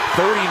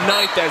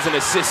 39th as an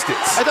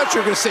assistant. I thought you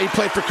were going to say he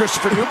played for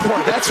Christopher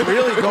Newport. That's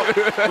really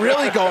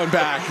going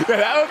back. Yeah,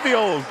 that would be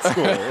old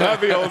school. That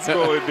would be old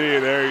school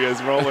indeed. There he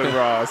is, Roland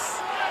Ross.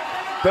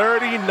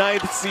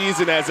 39th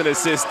season as an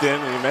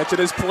assistant. We mentioned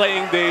his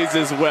playing days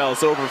as well.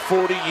 So over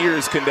 40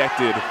 years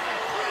connected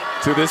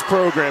to this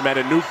program out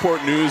of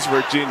Newport News,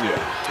 Virginia.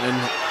 And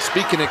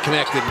speaking of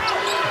connected,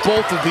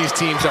 both of these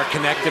teams are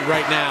connected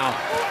right now.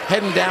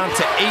 Heading down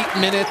to 8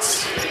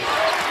 minutes.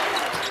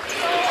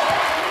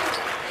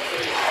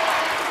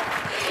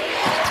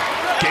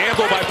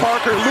 Gamble by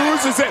Parker,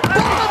 loses it.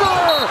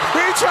 Barber!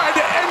 He tried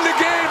to end the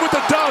game with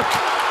a dunk,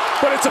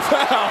 but it's a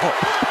foul.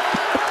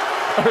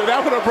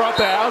 That would have brought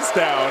the house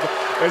down.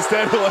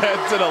 Instead, he'll head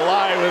to the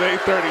line with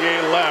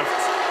 8:38 left.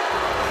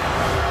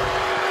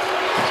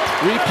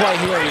 Replay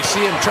here, you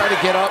see him try to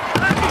get up.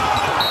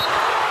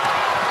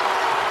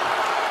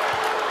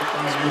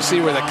 You see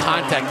where the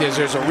contact is.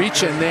 There's a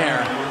reach in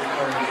there.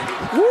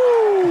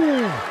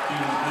 Woo!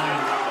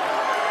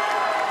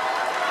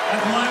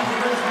 At the line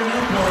for Christopher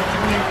Newport,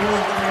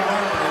 24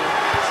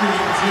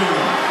 shooting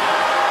 2.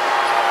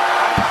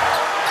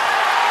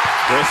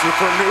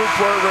 Christopher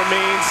Newport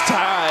remains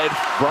tied.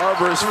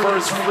 Barber's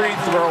first free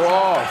throw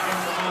off.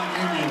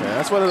 Yeah,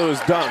 that's one of those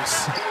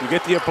dunks. You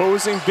get the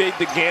opposing big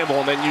to gamble,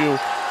 and then you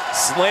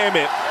slam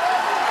it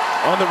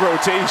on the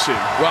rotation.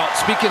 Well,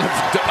 speaking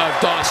of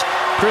dunks,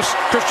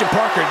 Christian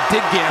Parker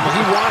did gamble.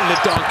 He wanted a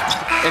dunk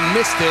and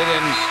missed it.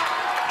 And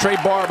Trey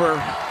Barber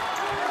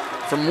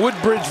from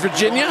Woodbridge,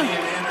 Virginia.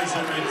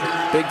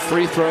 Big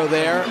free throw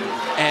there.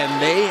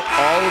 And they,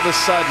 all of a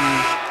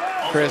sudden,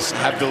 Chris,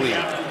 have the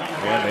lead.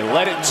 And they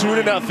led it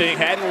 2-0.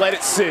 Hadn't led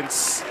it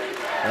since.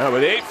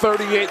 With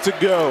 8:38 to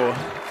go,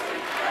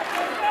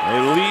 they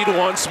lead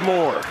once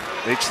more.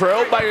 They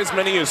trailed by as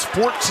many as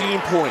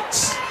 14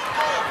 points.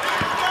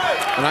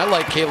 And I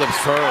like Caleb's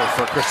Furr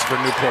for Christopher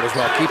Newport as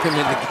well. Keep him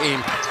in the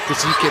game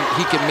because he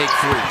can make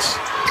threes.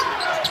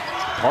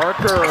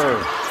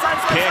 Parker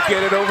can't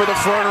get it over the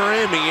front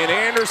rim. Ian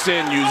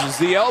Anderson uses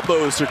the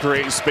elbows to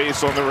create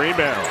space on the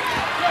rebound.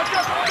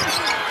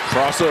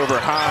 Crossover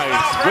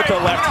Hines with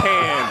the left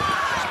hand.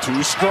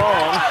 Too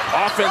strong.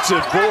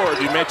 Offensive board.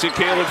 You mentioned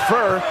Caleb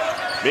Furr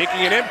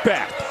making an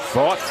impact.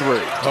 Fought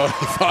through. Oh,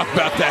 he thought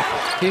about that.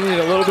 He needed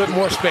a little bit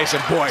more space.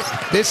 And boy,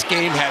 this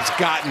game has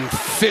gotten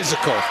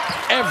physical.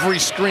 Every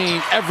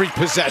screen, every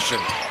possession.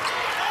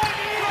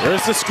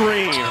 There's the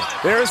screen.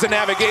 There's the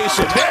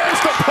navigation. There's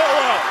the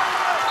pull-up.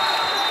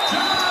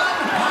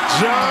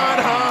 John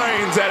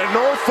Hines out of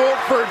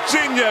Norfolk,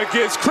 Virginia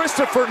gives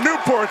Christopher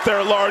Newport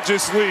their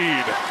largest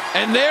lead.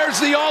 And there's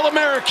the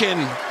All-American,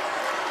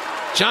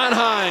 John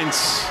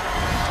Hines.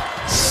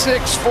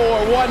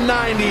 6'4",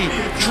 190,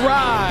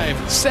 drive,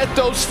 set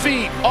those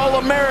feet,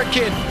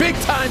 All-American,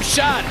 big-time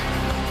shot.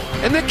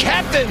 And the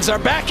captains are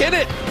back in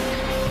it.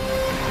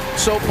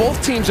 So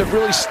both teams have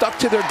really stuck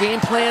to their game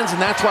plans,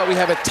 and that's why we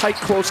have a tight,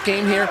 close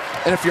game here.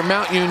 And if you're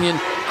Mount Union,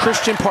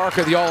 Christian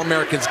Parker, the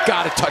All-American's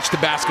got to touch the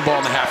basketball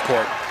in the half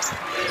court.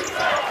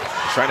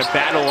 Trying to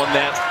battle on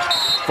that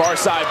far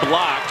side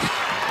block.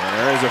 And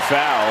there is a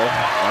foul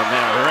on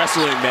that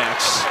wrestling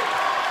match.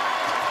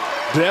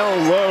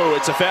 Down low,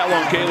 it's a foul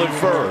on Caleb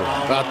Furr.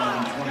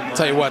 I'll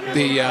tell you what,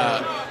 the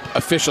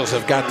officials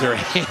have got their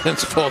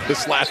hands full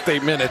this last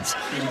 8 minutes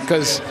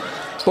because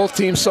both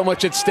teams so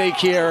much at stake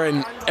here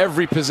and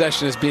every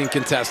possession is being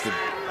contested.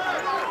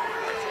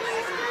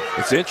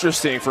 It's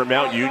interesting for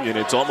Mount Union.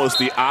 It's almost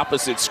the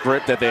opposite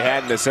script that they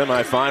had in the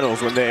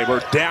semifinals when they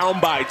were down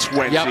by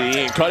 20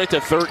 and cut it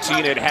to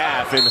 13 at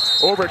half and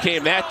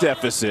overcame that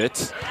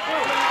deficit.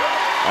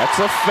 That's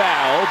a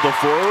foul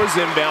before it was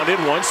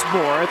inbounded once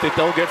more. I think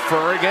they'll get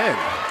Furr again.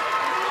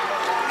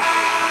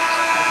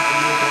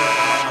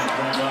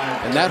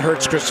 And that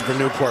hurts Christopher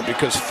Newport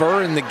because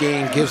Furr in the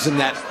game gives him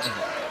that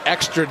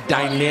extra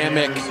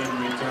dynamic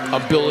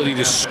ability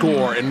to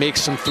score and make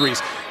some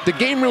threes. The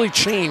game really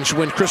changed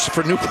when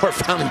Christopher Newport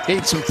finally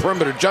made some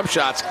perimeter jump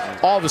shots.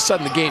 All of a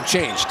sudden, the game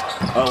changed.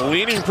 A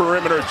leaning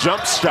perimeter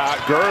jump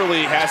shot.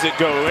 Gurley has it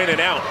go in and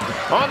out.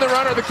 On the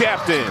run are the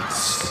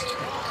captains.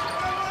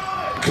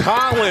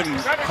 Colin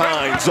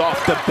Hines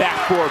off the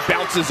backboard,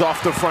 bounces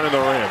off the front of the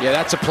rim. Yeah,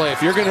 that's a play.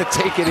 If you're going to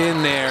take it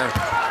in there,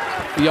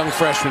 the young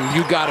freshman,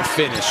 you got to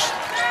finish.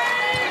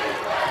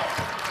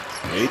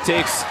 He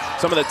takes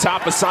some of the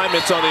top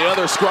assignments on the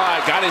other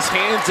squad, got his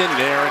hands in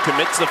there and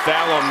commits the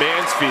foul on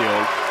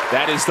Mansfield.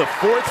 That is the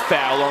 4th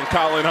foul on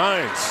Colin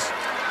Hines.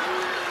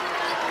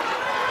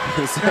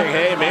 He's saying,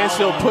 hey,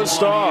 Mansfield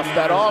pushed off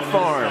that off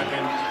arm.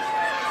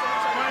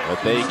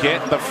 But they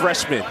get the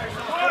freshman.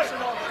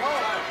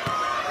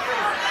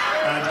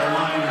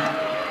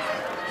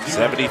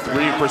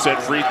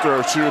 73% free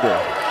throw shooter.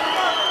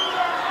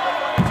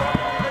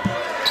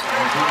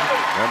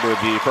 Remember,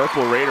 the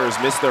Purple Raiders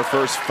missed their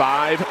first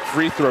 5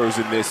 free throws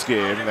in this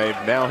game. They've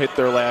now hit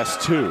their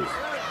last 2.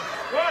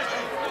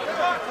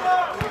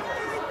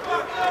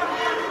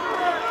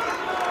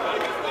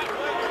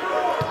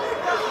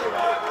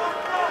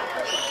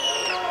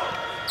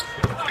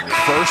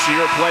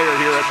 First-year player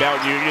here at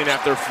Mount Union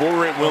after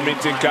 4 at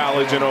Wilmington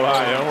College in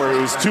Ohio, where he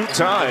was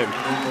 2-time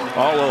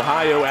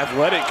All-Ohio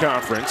Athletic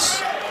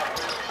Conference.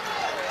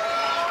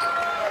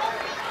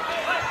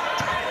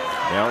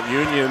 Mount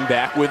Union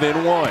back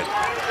within 1.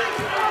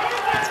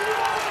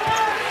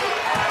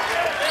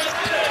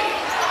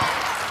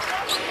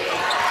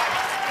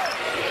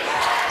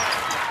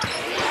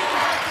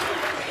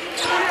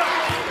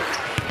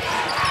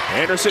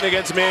 Anderson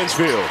against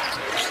Mansfield.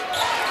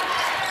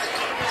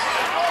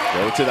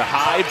 Go to the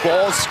high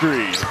ball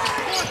screen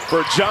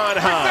for John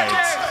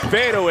Hines.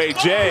 Fadeaway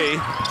J.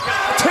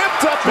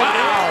 Tipped up and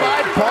out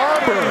by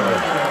Barber.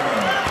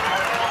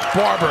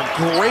 Barber,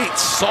 great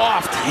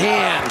soft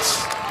hands.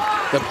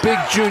 The big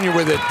junior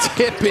with a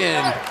tip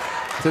in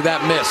to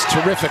that miss.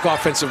 Terrific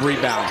offensive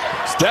rebound.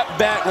 Step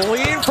back,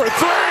 lean for 3.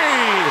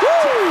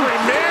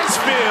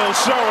 Mansfield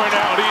showing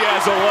out. He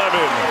has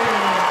 11.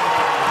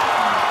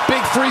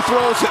 Big free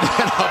throws and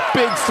then a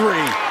big 3.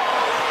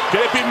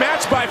 Can it be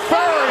matched by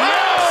Furr?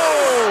 Yes!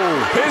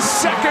 His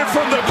second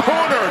from the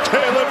corner,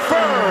 Caleb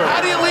Furr. How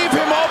do you leave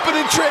him open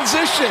in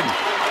transition?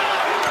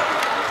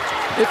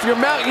 If you're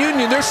Mount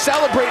Union, they're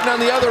celebrating on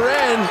the other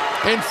end,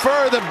 and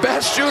Furr, the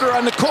best shooter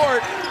on the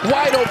court,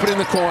 wide open in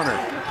the corner.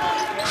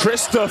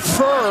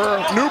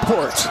 Christopher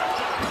Newport.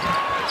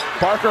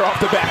 Parker off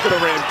the back of the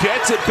rim,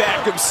 gets it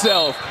back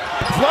himself.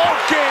 Float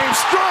game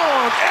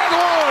strong, and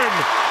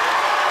 1.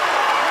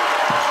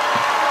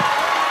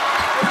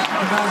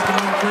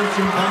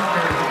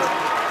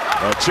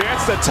 A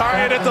chance to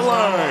tie it at the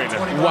line.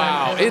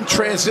 Wow, in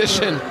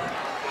transition.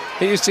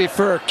 Here you see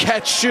Furr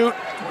catch, shoot,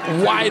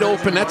 wide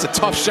open. That's a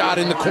tough shot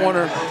in the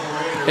corner.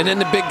 And then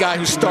the big guy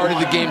who started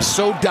the game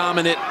so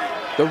dominant,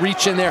 the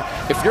reach in there.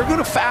 If you're going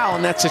to foul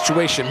in that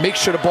situation, make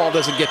sure the ball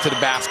doesn't get to the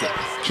basket.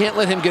 Can't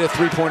let him get a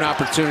 3-point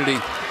opportunity.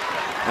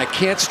 I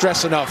can't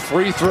stress enough,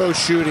 free throw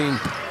shooting.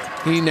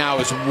 He now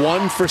is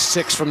 1 for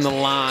 6 from the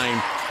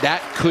line.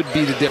 That could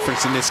be the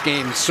difference in this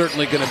game. It's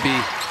certainly going to be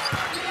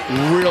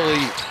really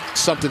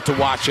something to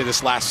watch here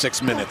this last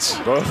 6 minutes.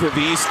 Both of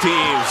these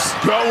teams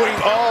going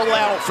all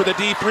out for the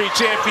D3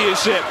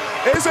 championship.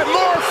 Is it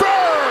more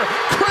Furr?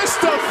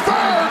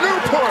 Christopher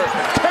Newport.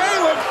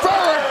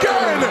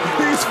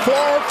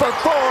 for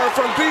 4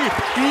 from deep.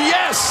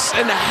 Yes!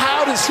 And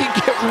how does he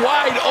get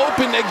wide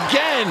open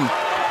again?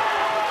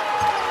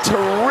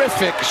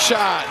 Terrific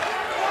shot.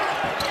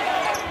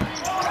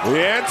 The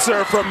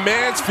answer from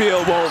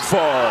Mansfield won't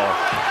fall.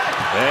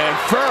 And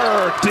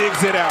Furr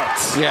digs it out.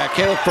 Yeah,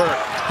 Caleb Furr,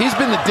 he's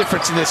been the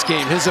difference in this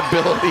game. His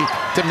ability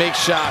to make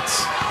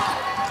shots.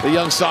 The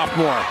young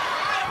sophomore.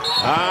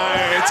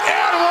 It's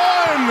and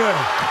one!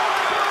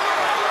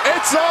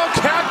 It's all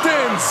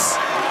captains!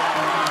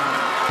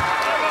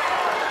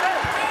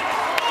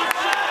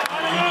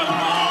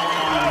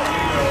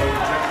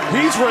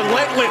 He's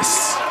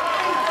relentless.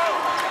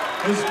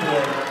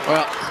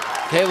 Well,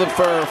 Caleb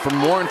Furr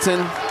from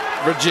Warrenton,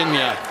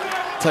 Virginia.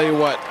 Tell you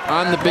what,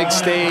 on the big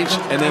stage,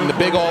 and then the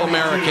big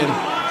All-American,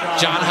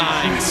 John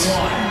Hines.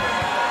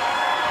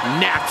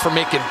 Knack for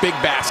making big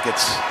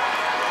baskets.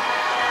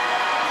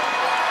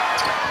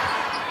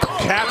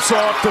 Caps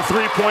off the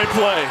three-point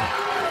play.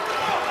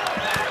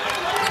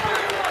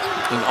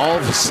 And all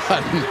of a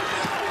sudden,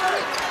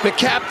 the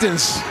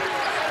captains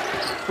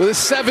with a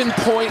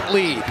 7-point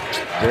lead.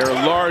 Their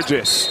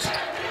largest.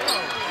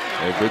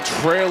 They've been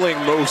trailing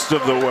most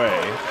of the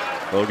way.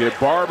 They'll get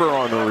Barber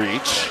on the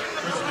reach.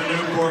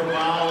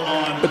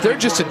 But they're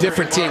just a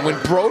different team. When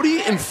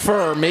Brody and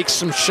Furr make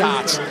some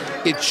shots,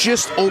 it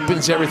just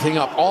opens everything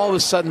up. All of a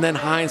sudden, then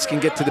Hines can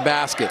get to the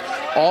basket.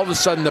 All of a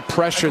sudden, the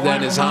pressure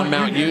then is on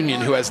Mount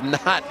Union, who has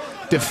not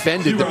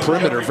defended the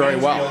perimeter very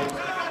well.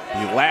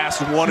 The last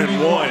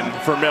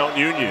 1-and-1 for Mount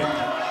Union.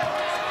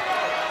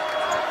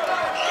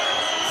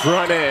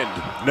 Front end,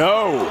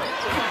 no.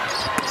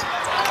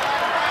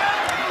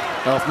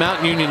 Well, if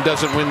Mount Union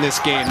doesn't win this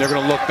game, they're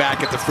going to look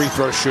back at the free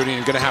throw shooting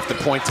and going to have to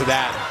point to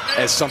that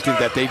as something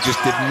that they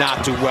just did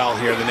not do well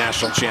here in the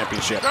national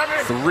championship.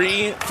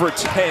 3 for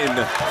 10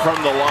 from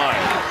the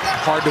line.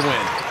 Hard to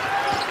win.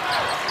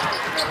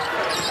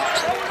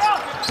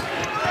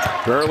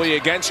 Burley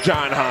against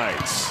John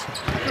Hines.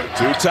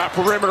 2 top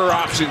perimeter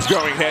options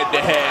going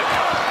head-to-head.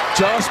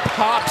 Just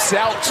pops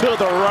out to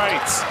the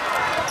right.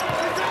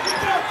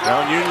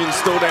 Mount Union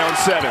still down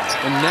 7.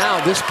 And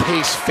now this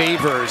pace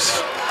favors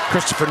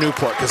Christopher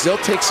Newport, because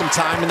they'll take some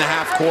time in the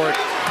half court.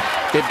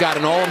 They've got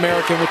an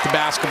All-American with the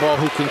basketball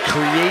who can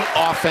create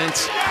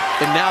offense,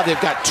 and now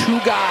they've got 2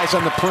 guys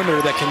on the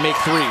perimeter that can make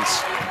threes.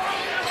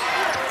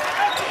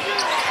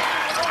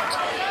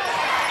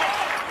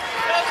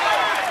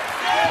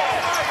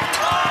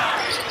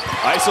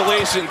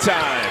 Isolation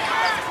time.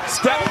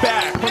 Step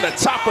back from the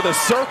top of the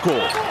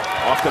circle,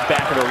 off the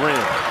back of the rim.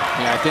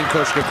 Yeah, I think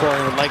Coach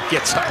Krikorian would like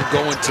get something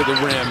going to the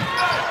rim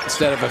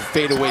instead of a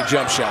fadeaway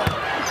jump shot.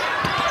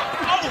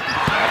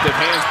 Active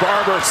hands,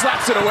 Barber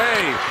slaps it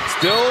away.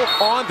 Still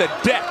on the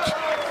deck.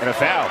 And a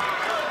foul.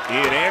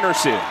 Ian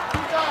Anderson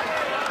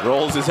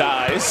rolls his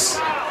eyes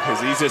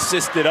as he's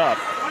assisted up.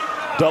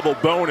 Double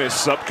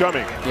bonus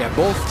upcoming. Yeah,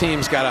 both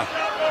teams got to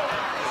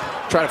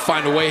try to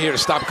find a way here to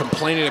stop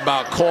complaining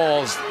about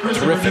calls.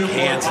 Terrific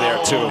hands there,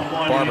 too.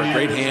 Barber,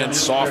 great hands,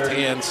 soft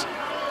hands,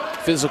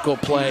 physical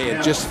play,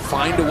 and just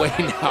find a way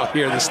now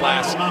here this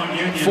last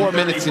 4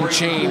 minutes and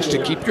change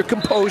to keep your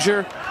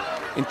composure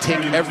and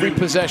take every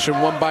possession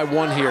one by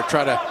one here.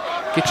 Try to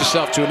get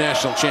yourself to a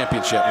national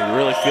championship. And you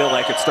really feel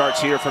like it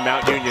starts here for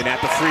Mount Union at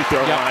the free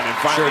throw line, and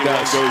finally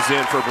one goes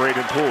in for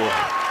Braden Poole.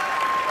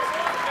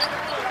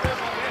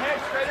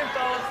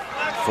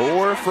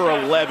 4 for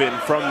 11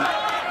 from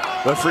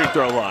the free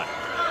throw line.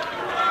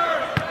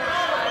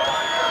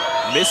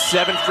 Missed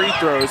 7 free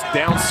throws,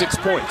 down 6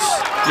 points.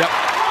 Yep,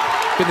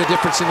 been the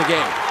difference in the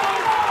game.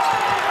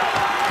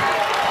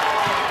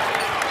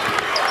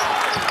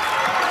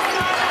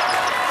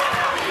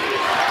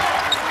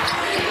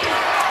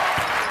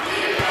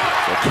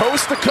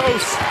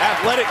 Coast-to-coast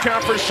athletic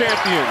conference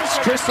champions,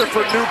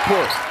 Christopher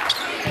Newport,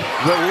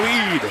 the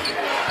lead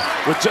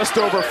with just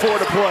over 4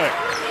 to play.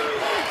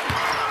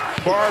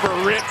 Barber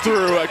ripped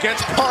through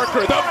against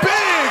Parker. The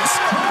bigs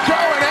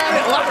going at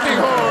it, locking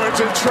horns,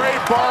 and Trey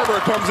Barber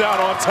comes out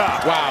on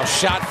top. Wow,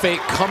 shot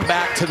fake, come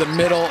back to the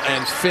middle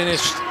and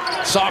finished.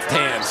 Soft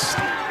hands.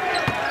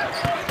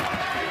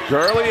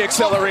 Gurley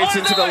accelerates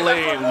into the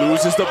lane,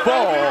 loses the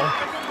ball.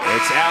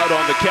 It's out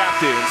on the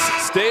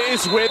captains.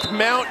 Stays with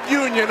Mount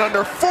Union,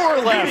 under 4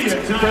 left.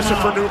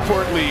 Christopher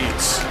Newport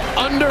leads.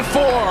 Under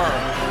 4,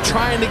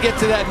 trying to get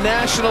to that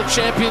national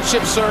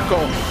championship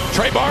circle.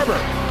 Trey Barber.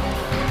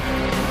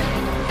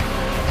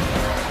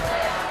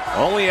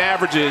 Only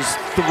averages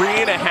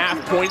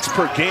 3.5 points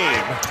per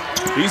game.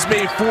 He's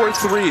made 4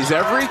 threes.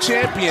 Every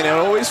champion, it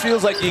always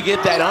feels like you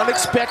get that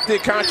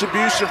unexpected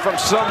contribution from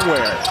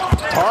somewhere.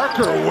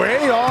 Parker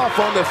way off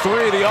on the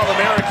 3, the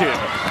All-American.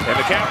 And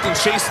the captain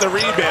chased the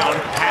rebound,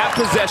 half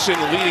possession,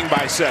 leading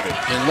by 7.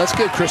 And let's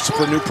give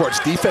Christopher Newport's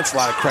defense a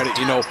lot of credit.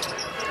 You know,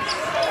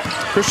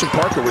 Christian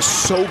Parker was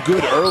so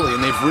good early,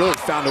 and they've really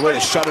found a way to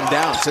shut him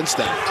down since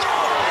then.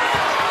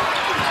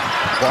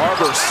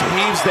 Barber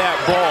saves that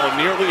ball,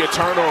 nearly a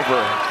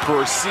turnover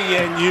for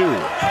CNU.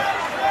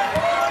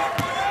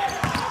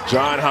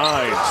 John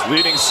Hines,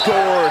 leading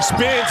scorer,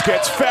 spins,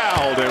 gets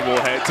fouled, and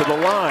will head to the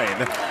line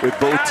with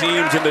both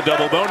teams in the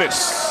double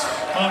bonus.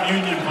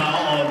 Union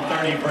foul on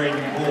 30,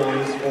 Braden Poole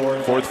is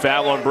fourth. Fourth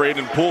foul on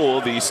Braden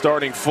Poole, the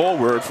starting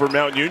forward for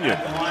Mount Union.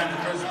 At the line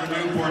for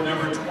Christopher Newport,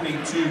 number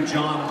 22,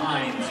 John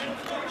Hines,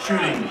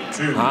 shooting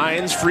 2.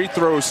 Hines free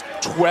throws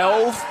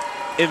 12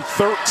 and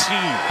 13.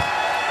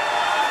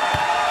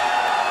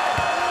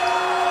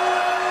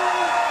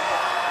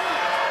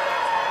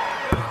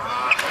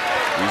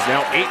 He's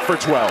now 8 for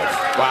 12.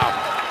 Wow.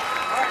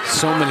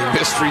 So many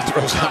missed free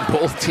throws on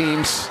both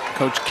teams.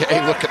 Coach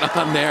K looking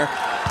on there.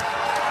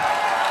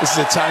 This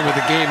is the time of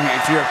the game,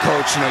 if you're a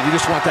coach, you know, you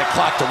just want that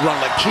clock to run.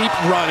 Like, keep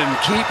running,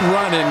 keep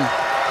running.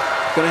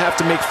 Gonna have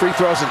to make free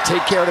throws and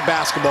take care of the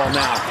basketball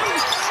now.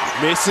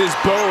 Misses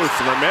both.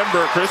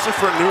 Remember,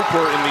 Christopher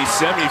Newport in these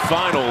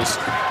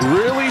semifinals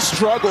really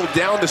struggled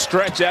down the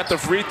stretch at the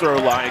free throw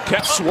line.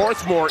 Kept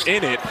Swarthmore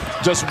in it.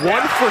 Just 1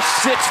 for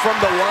 6 from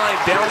the line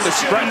down the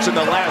stretch in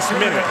the last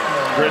minute.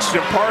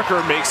 Christian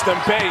Parker makes them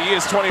pay. He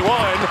is 21.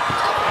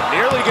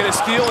 Nearly get a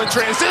steal in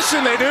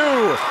transition. They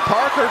do.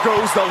 Parker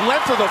goes the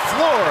length of the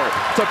floor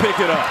to pick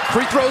it up.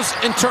 Free throws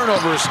and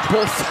turnovers,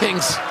 both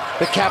things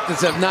the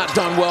captains have not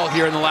done well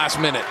here in the last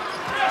minute.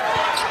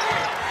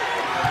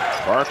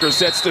 Parker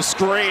sets the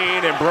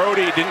screen, and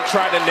Brody didn't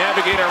try to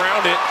navigate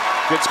around it.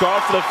 Gets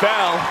called for the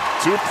foul.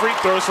 2 free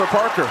throws for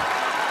Parker.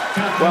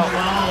 Well,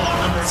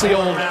 it's the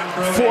old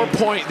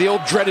the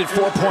old dreaded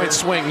 4-point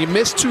swing. You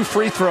miss 2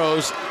 free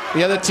throws,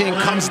 the other team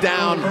comes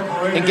down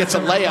and gets a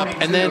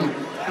layup, and then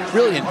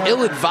really an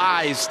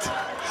ill-advised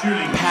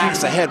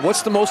pass ahead.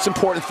 What's the most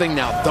important thing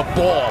now? The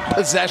ball,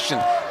 possession.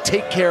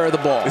 Take care of the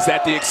ball. Is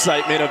that the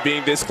excitement of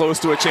being this close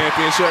to a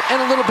championship?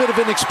 And a little bit of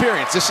an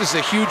experience. This is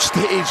a huge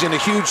stage and a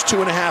huge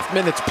 2.5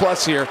 minutes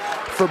plus here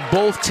for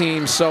both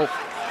teams. So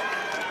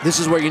this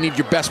is where you need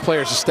your best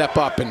players to step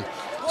up. And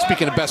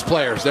speaking of best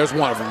players, there's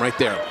one of them right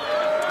there.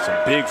 Some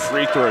big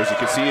free throws. You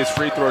can see his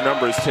free throw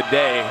numbers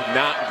today.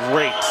 Not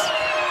great.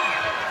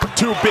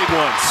 2 big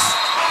ones.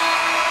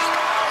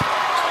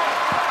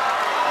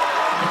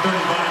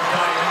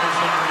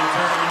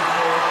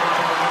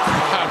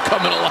 Crowd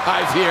coming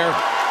alive here.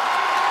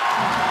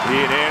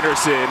 Ian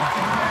Anderson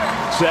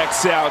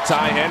checks out.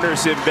 Ty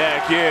Henderson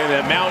back in.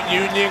 The Mount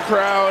Union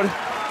crowd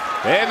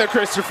and the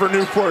Christopher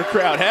Newport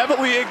crowd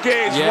heavily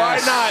engaged. Yes.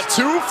 Why not?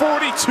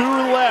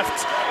 2:42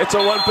 left. It's a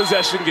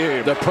 1-possession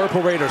game. The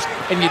Purple Raiders.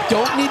 And you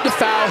don't need to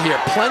foul here.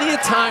 Plenty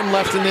of time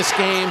left in this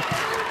game.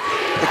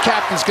 The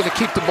captain's going to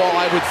keep the ball,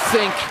 I would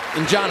think,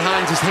 in John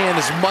Hines' hand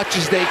as much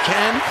as they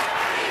can.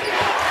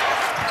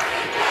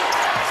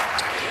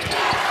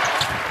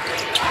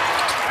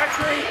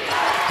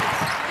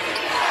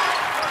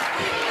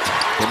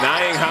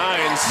 Denying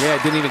Hines.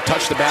 Yeah, didn't even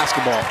touch the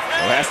basketball.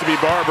 Well, it has to be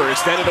Barber.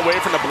 Extended away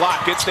from the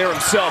block. Gets there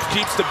himself.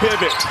 Keeps the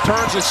pivot.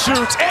 Turns and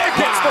shoots. And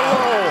gets the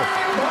roll.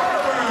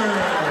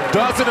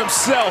 Does it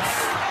himself.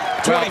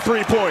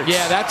 23 points.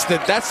 Yeah, that's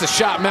the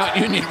shot Mount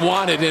Union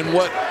wanted. And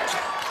what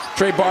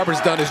Trey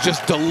Barber's done is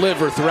just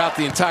deliver throughout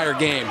the entire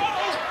game.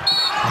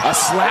 A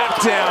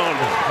slap down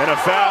and a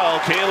foul.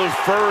 Caleb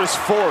Furr's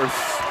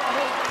 4th.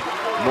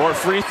 More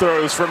free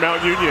throws for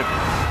Mount Union.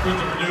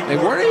 They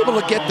weren't able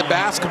to get the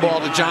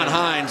basketball to John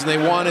Hines, and they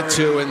wanted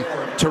to, and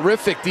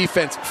terrific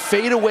defense.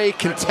 Fadeaway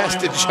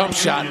contested jump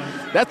shot.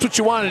 That's what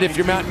you wanted if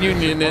you're Mount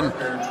Union, and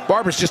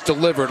Barber's just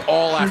delivered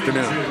all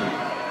afternoon.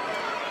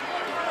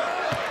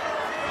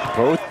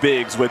 Both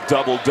bigs with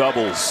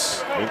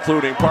double-doubles,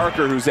 including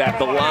Parker, who's at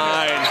the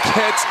line.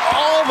 Gets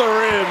all the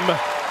rim,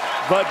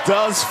 but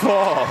does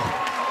fall.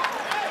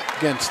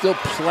 Again, still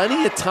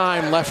plenty of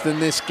time left in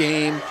this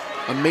game.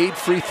 A made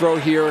free throw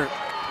here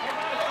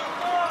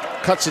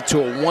cuts it to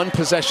a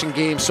 1-possession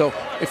game. So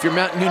if you're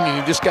Mount Union,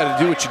 you just got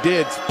to do what you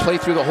did, play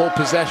through the whole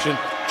possession,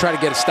 try to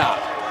get a stop.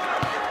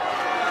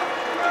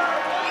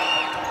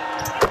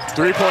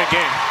 3-point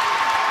game.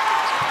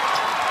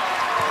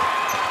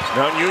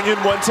 Mount Union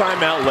 1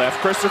 timeout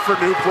left. Christopher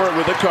Newport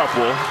with a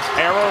couple.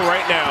 Arrow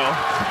right now.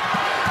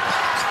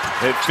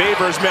 It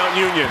favors Mount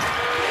Union.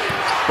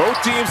 Both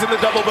teams in the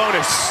double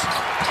bonus.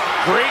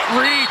 Great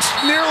reach,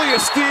 nearly a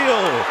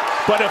steal.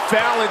 But a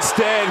foul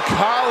instead.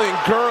 Colin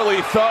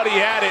Gurley thought he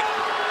had it.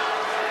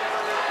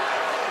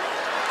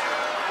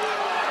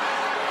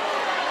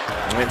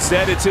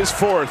 Instead, it's his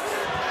 4th.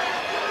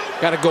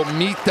 Got to go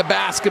meet the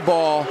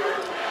basketball.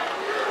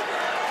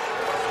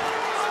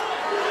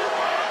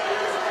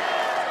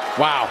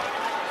 Wow,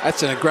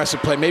 that's an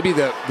aggressive play. Maybe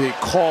the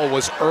call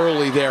was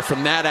early there.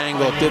 From that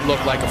angle, it did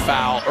look like a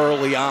foul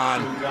early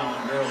on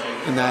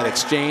in that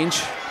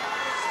exchange.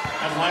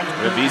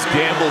 With these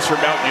gambles for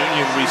Mount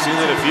Union, we've seen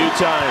it a few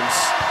times.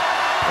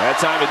 That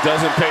time it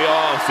doesn't pay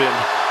off, and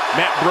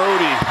Matt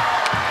Brody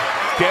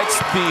gets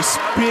the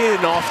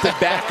spin off the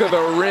back of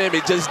the rim.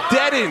 It just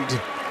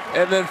deadened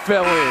and then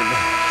fell in.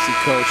 See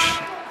Coach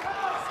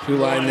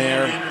Uline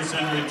there,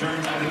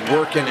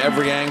 working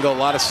every angle. A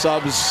lot of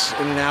subs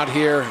in and out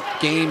here.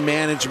 Game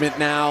management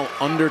now,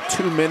 under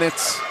 2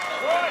 minutes.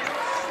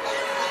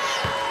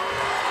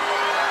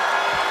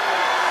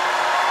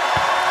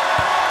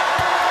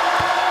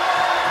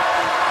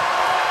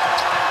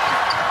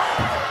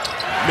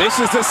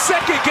 Misses the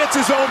second, gets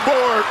his own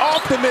board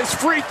off the missed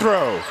free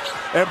throw.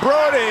 And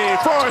Brody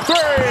for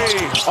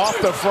three off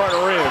the front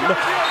rim.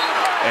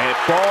 And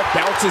ball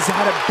bounces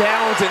out of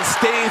bounds and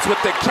stays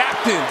with the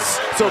captains.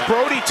 So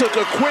Brody took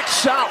a quick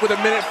shot with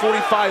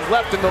 1:45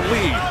 left in the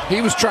lead.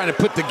 He was trying to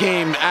put the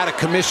game out of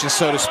commission,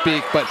 so to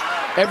speak, but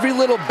every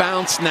little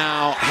bounce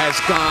now has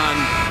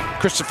gone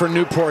Christopher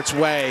Newport's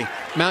way.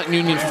 Mount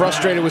Union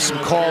frustrated with some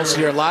calls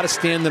here, a lot of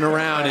standing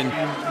around, and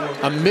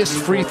a missed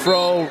free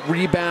throw,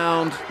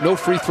 rebound, no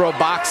free throw,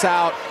 box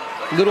out,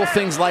 little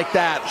things like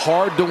that.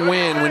 Hard to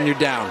win when you're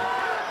down.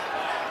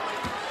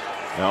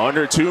 Now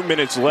under 2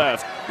 minutes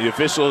left, the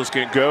officials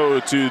can go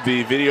to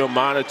the video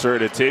monitor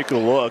to take a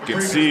look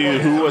and see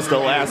who was the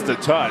last to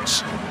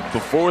touch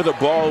before the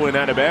ball went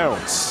out of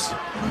bounds.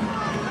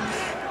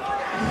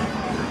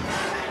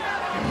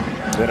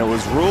 Then it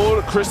was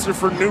ruled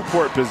Christopher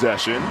Newport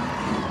possession.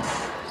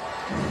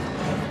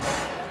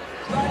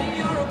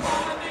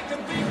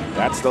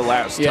 That's the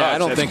last touch. I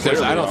don't think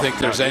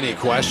there's any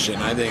question.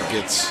 I think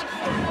it's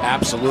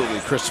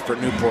absolutely Christopher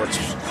Newport's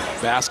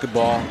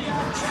basketball.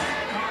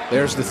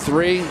 There's the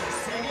three.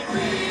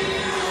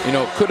 You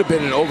know, could have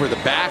been an over the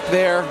back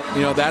there.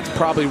 You know, that's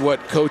probably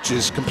what coach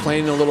is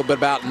complaining a little bit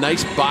about.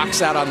 Nice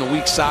box out on the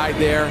weak side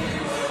there.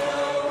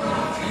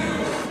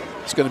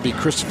 It's going to be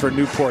Christopher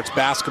Newport's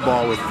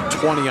basketball with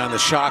 20 on the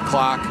shot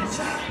clock.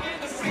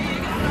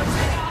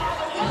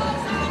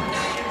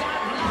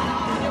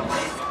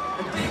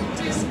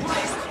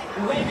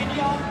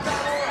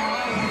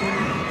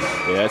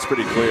 Yeah, that's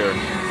pretty clear.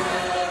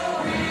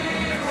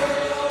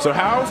 So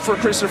how, for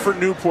Christopher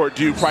Newport,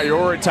 do you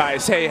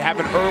prioritize, hey, have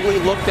an early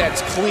look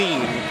that's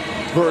clean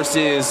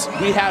versus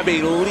we have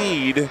a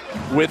lead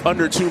with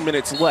under 2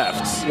 minutes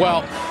left?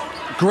 Well,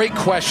 great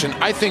question.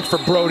 I think for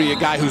Brody, a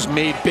guy who's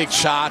made big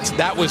shots,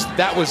 that was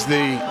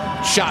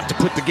the shot to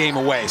put the game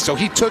away. So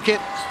he took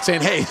it saying,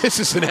 hey, this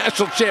is the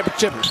national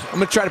championship. I'm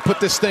going to try to put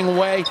this thing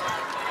away.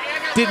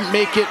 Didn't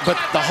make it, but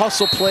the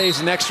hustle plays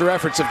and extra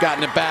efforts have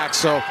gotten it back.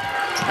 So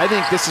I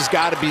think this has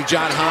got to be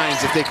John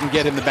Hines if they can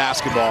get him the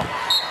basketball.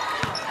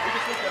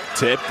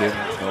 Tipped and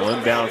the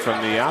inbound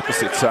from the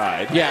opposite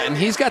side. Yeah, and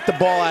he's got the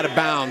ball out of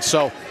bounds,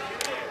 so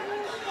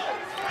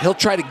he'll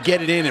try to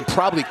get it in and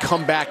probably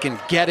come back and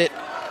get it.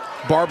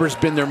 Barber's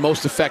been their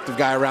most effective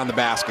guy around the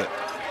basket.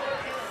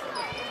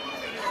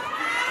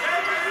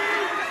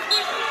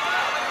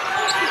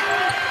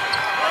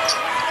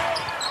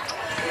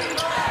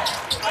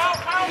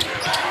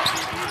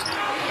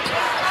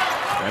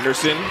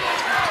 Henderson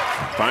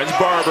finds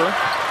Barber.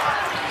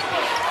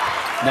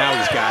 Now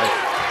he's got it.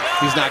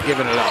 He's not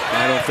giving it up,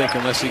 I don't think,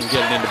 unless he can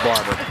get it into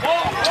Barber.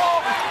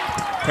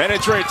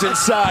 Penetrates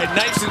inside,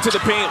 knifes into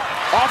the paint,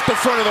 off the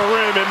front of the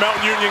rim, and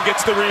Mount Union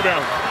gets the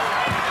rebound.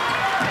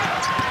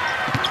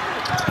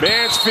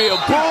 Mansfield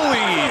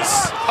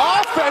bullies.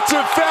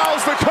 Offensive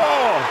foul's the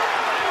call.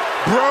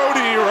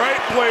 Brody,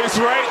 right place,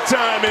 right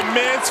time, and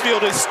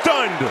Mansfield is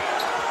stunned.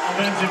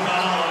 Offensive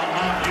foul on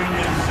Mount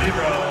Union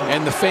 0.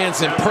 And the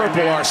fans in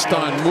purple are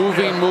stunned.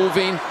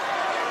 Moving.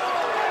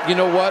 You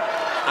know what?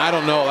 I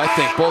don't know. I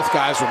think both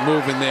guys were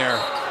moving there.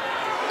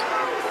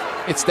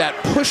 It's that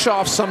push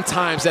off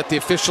sometimes that the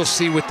officials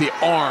see with the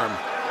arm.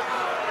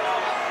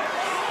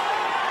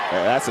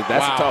 Yeah, that's a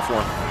tough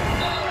one.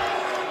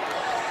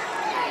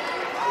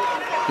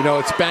 You know,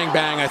 it's bang,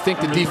 bang. I think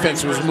the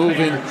defense was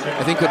moving.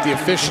 I think what the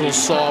officials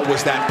saw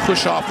was that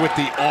push off with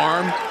the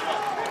arm.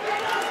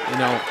 You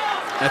know,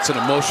 that's an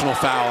emotional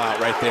foul out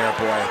right there,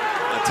 boy.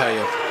 I tell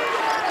you,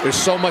 there's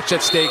so much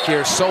at stake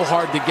here. So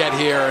hard to get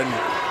here and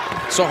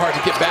so hard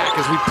to get back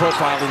as we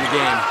profiled in the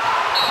game.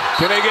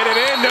 Can they get it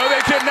in? No,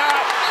 they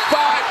cannot.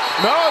 But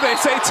no, they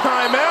say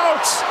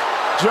timeout.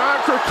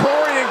 John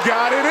Krikorian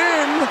got it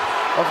in.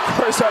 Of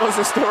course, that was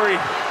the story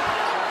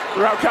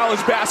throughout college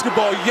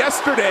basketball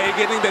yesterday,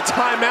 getting the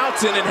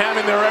timeouts in and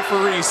having the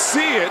referee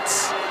see it.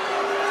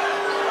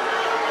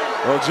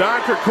 Well,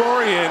 John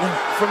Krikorian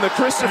from the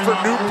Christopher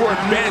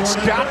Newport bench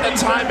got the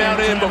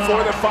timeout in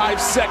before the 5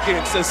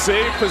 seconds to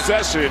save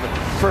possession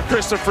for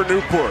Christopher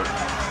Newport.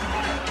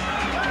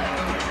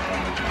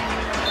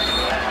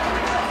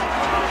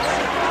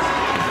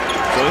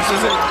 So this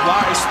isn't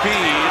live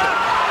speed.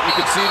 You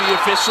can see the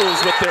officials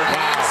with their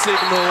hand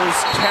signals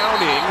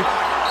counting.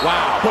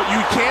 Wow. But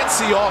you can't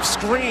see off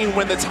screen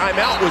when the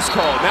timeout was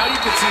called. Now you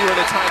can see where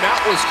the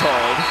timeout was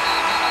called.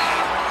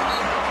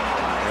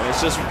 And it's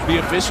just the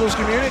officials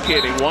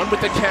communicating. One with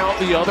the count,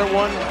 the other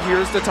one,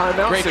 here's the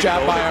timeout. Great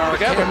job by our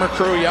camera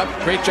crew. Yep,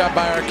 great job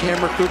by our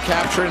camera crew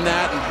capturing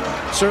that. And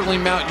certainly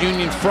Mount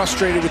Union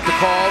frustrated with the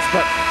calls,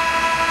 but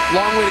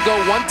long way to go.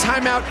 One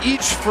timeout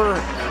each for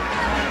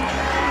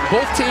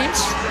both teams.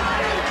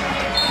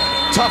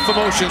 Tough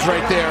emotions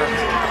right there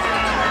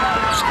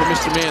for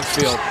Mr.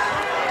 Mansfield.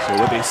 So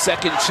with a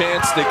second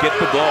chance to get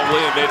the ball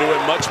in, they do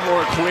it much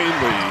more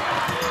cleanly.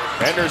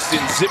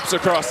 Henderson zips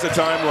across the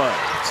timeline.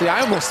 See,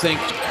 I almost think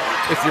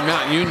if you're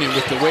Mount Union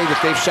with the way that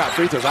they've shot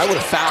free throws, I would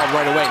have fouled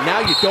right away. Now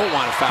you don't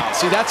want to foul.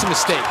 See, that's a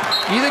mistake.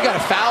 You either got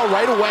to foul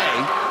right away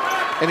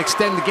and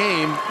extend the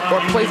game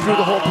or play through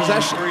the whole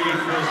possession.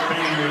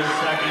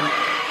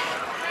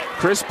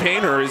 Chris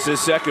Painter is his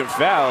second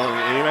foul,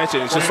 and you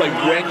mentioned it's just like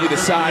when you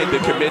decide to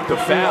commit the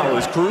foul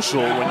is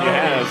crucial when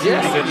you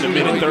have a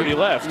minute 30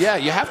 left. Yeah,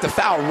 you have to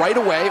foul right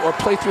away or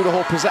play through the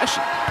whole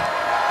possession.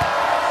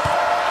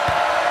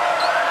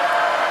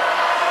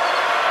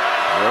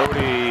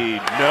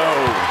 Brody, no.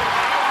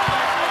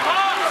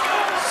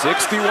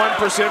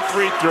 61%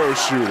 free throw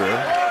shooter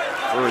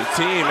for a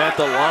team at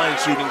the line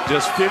shooting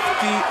just 54%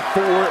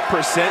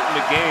 in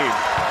the game.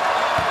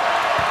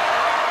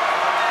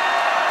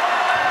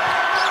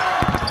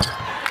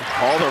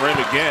 Call the rim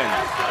again.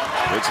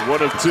 It's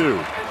 1 of 2.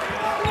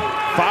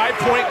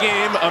 5-point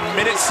game, a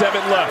minute 7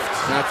 left.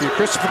 Now, if you're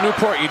Christopher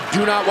Newport, you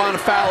do not want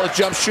to foul a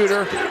jump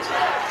shooter.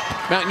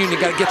 Mountain Union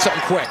got to get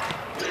something quick.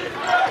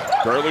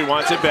 Gurley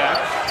wants it back.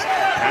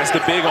 Has the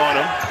big on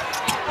him.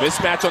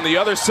 Mismatch on the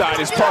other side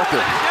is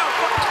Parker.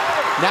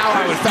 Now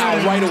I would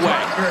foul right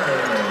away.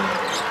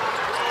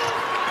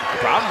 The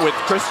problem with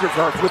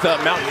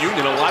Mountain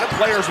Union, a lot of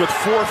players with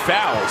 4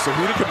 fouls. So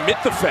who to commit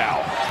the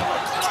foul?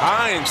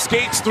 Hines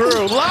skates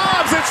through,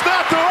 lobs, it's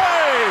not the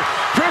way!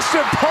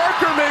 Christian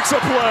Parker makes a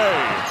play.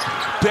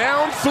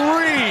 Down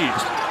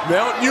 3,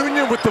 Mountain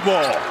Union with the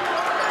ball.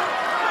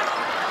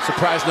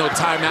 Surprised no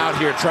timeout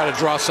here, try to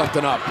draw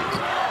something up.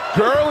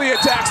 Gurley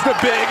attacks the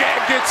big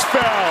and gets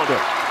fouled.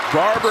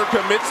 Barber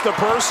commits the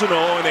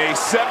personal, and a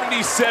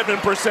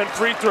 77%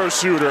 free throw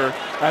shooter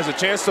has a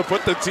chance to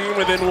put the team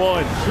within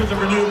 1.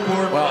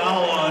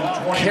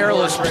 Well,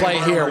 careless play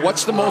here.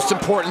 What's the most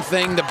important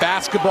thing? The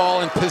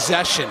basketball and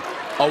possession.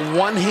 A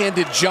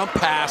one-handed jump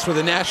pass with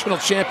a national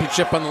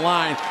championship on the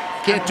line.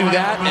 Can't do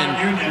that,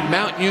 and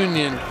Mount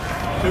Union,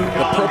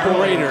 the Purple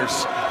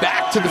Raiders,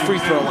 back to the free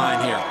throw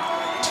line here.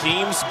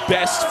 Team's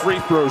best free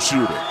throw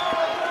shooter.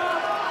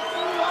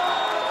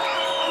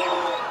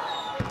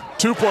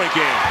 2-point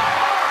game.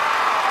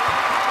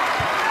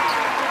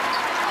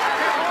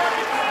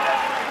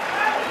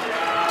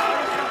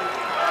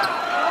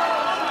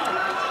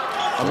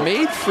 A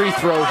made free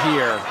throw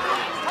here.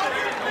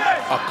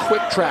 A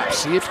quick trap,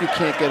 see if you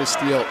can't get a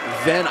steal,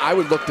 then I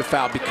would look to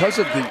foul. Because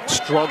of the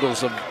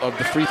struggles of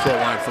the free throw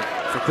line for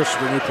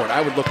Christopher Newport,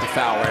 I would look to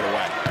foul right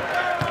away.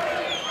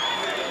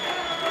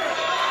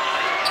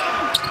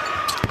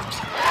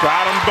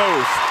 Got them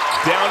both.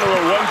 Down to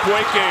a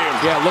 1-point game.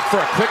 Yeah, look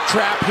for a quick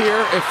trap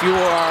here if you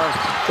are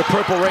the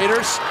Purple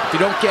Raiders. If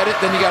you don't get it,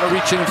 then you got to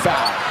reach in and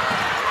foul.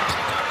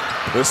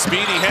 The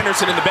speedy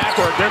Henderson in the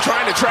backcourt. They're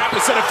trying to trap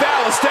instead of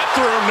foul. A step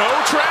through, no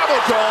travel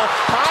call.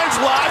 Hines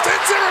lobs,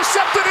 it's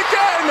intercepted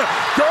again.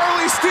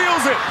 Gurley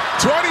steals it.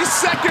 20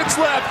 seconds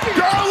left.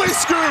 Gurley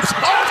scoops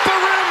off the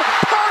rim.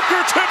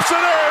 Parker tips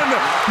it in.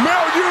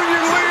 Mount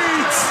Union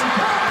leads.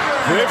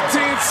 15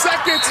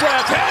 seconds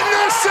left.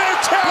 Henderson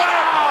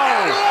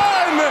tied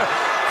and 1.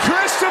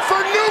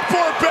 Christopher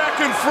Newport back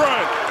in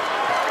front.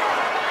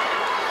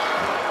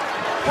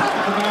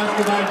 The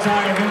basket by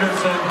Ty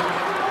Henderson.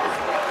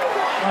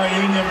 Our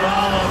Union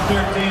ball on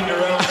 13 to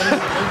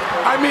relevant.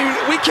 I mean,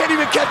 we can't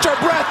even catch our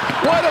breath.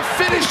 What a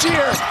finish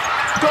here.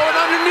 Going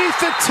underneath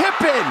the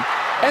tip-in.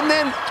 And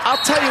then, I'll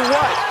tell you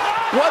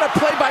what a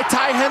play by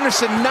Ty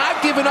Henderson,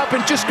 not giving up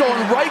and just going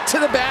right to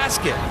the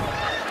basket.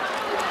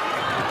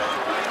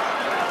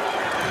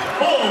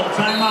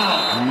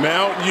 Timeout.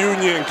 Mount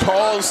Union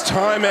calls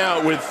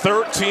timeout with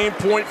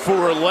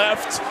 13.4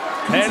 left.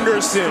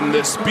 Henderson,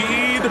 the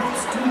speed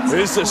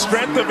is the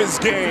strength of his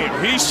game.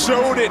 He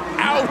showed it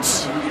out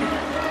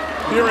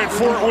here in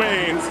Fort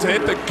Wayne to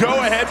hit the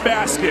go-ahead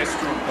basket.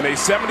 And a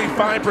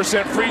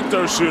 75% free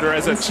throw shooter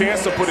has a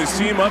chance to put his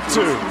team up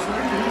 2.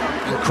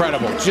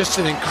 Incredible, just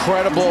an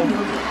incredible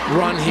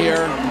run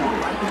here.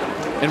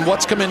 And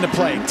what's come into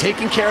play?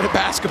 Taking care of the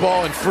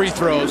basketball and free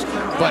throws,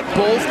 but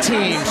both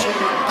teams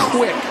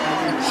quick,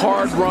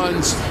 hard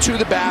runs to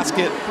the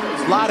basket.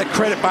 A lot of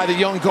credit by the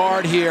young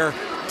guard here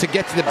to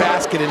get to the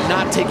basket and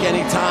not take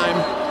any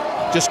time.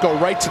 Just go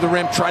right to the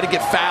rim, try to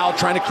get fouled,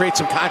 trying to create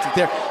some contact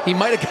there. He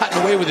might have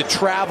gotten away with the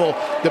travel,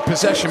 the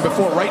possession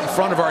before, right in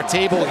front of our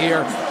table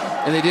here,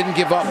 and they didn't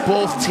give up.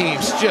 Both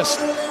teams, just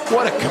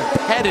what a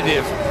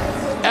competitive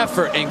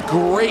effort and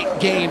great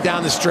game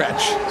down the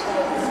stretch.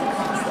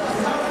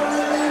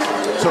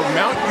 So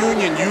Mount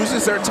Union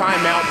uses their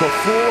timeout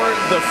before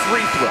the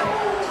free throw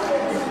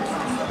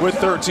with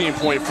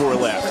 13.4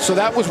 left. So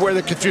that was where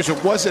the confusion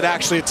was. It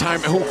actually a time?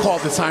 Who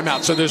called the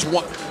timeout? So there's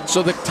one.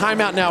 So the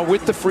timeout now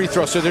with the free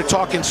throw. So they're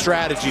talking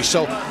strategy.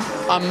 So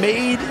a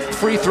made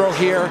free throw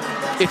here.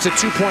 It's a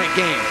 2-point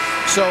game.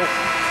 So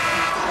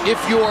if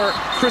you're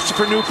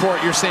Christopher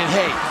Newport, you're saying,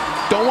 hey,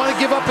 don't want to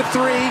give up a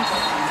 3.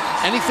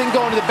 Anything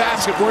going to the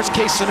basket. Worst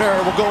case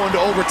scenario, we'll go into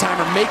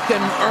overtime or make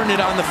them earn it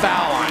on the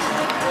foul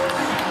line.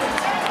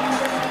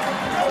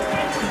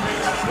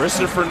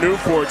 Christopher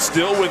Newport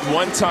still with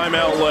 1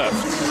 timeout left.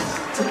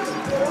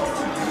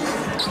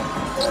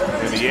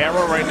 And the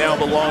arrow right now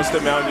belongs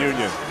to Mount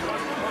Union.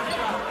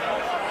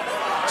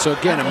 So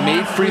again, a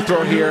made free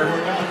throw here.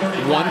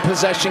 1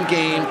 possession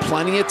game,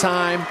 plenty of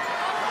time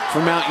for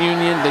Mount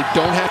Union. They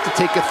don't have to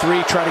take a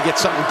 3, try to get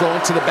something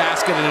going to the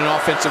basket and an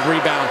offensive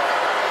rebound.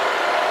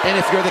 And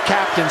if you're the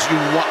captains, you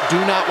do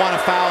not want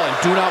to foul and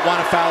do not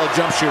want to foul a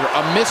jump shooter.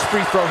 A missed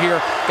free throw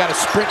here, got to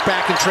sprint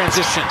back in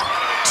transition.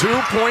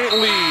 2-point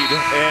lead,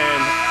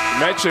 and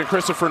mentioned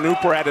Christopher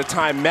Newport had a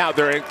timeout.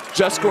 They're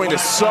just going to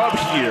sub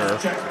here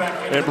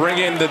and bring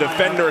in the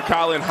defender,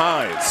 Colin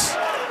Hines.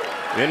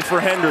 In for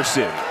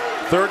Henderson,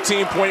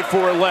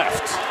 13.4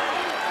 left.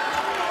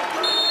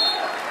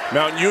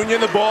 Mount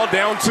Union, the ball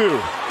down 2.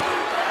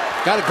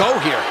 Got to go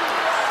here.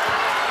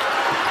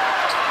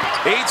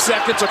 8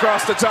 seconds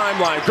across the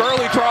timeline.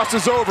 Gurley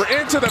crosses over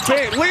into the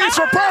paint, leads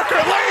for Parker,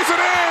 lays it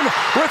in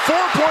with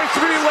 4.3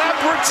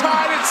 left. We're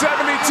tied at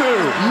 72.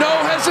 No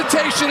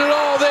hesitation at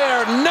all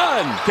there,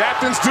 none.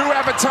 Captains do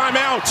have a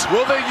timeout.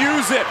 Will they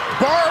use it?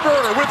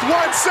 Barber with 1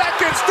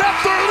 second, step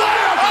through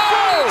layup.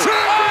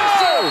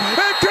 Championship.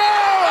 It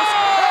goes.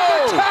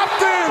 And the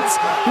Captains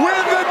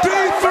win the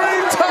D3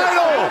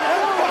 title.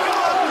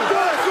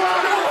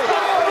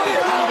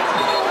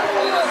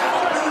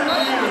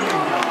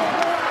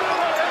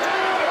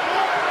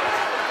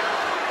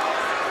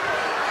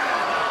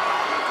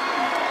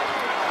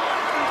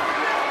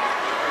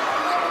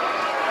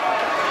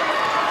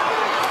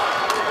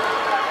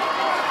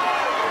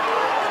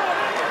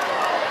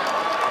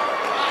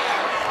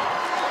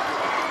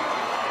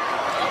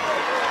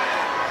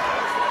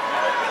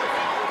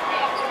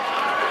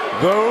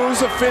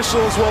 Those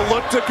officials will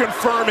look to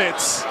confirm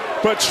it,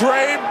 but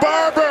Trey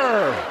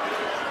Barber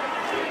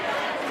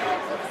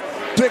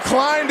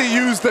declined to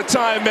use the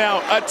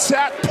timeout,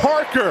 attacked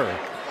Parker,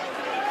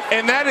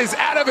 and that is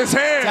out of his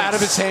hands. It's out of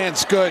his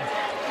hands, good.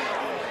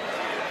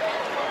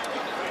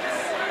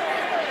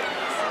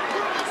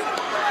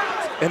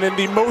 And in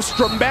the most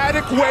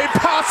dramatic way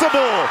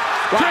possible,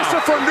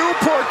 Christopher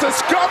Newport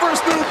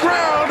discovers new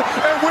ground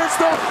and wins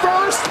their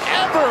first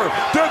ever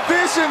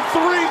Division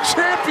III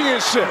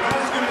championship.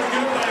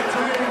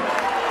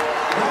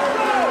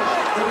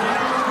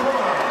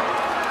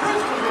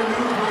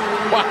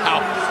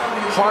 Wow,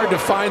 hard to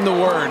find the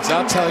words.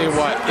 I'll tell you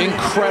what,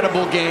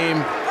 incredible game.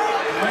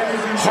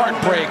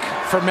 Heartbreak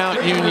for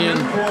Mount Union,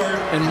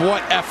 and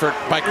what effort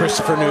by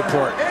Christopher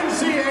Newport.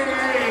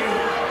 NCAA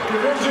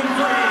Division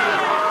III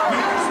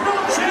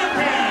National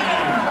Champion.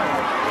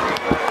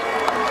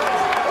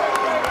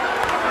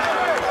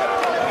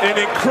 An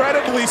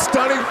incredibly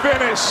stunning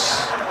finish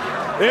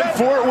in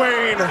Fort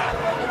Wayne.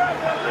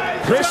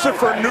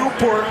 Christopher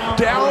Newport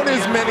down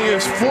as many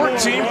as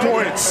 14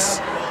 points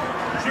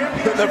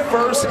in the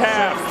first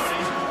half.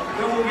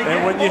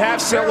 And when you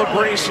have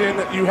celebration,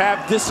 you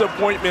have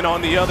disappointment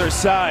on the other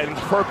side. And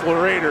the Purple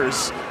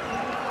Raiders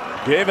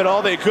gave it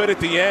all they could at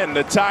the end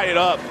to tie it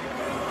up.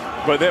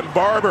 But then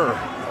Barber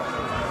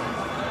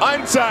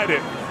untied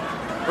it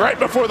right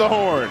before the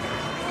horn.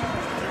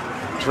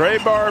 Trey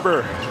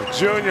Barber,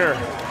 Jr.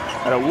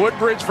 out of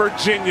Woodbridge,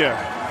 Virginia.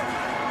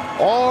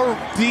 All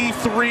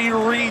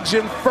D3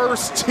 region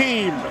first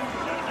team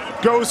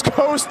goes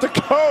coast to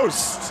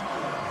coast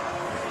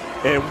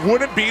and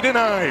wouldn't be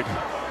denied.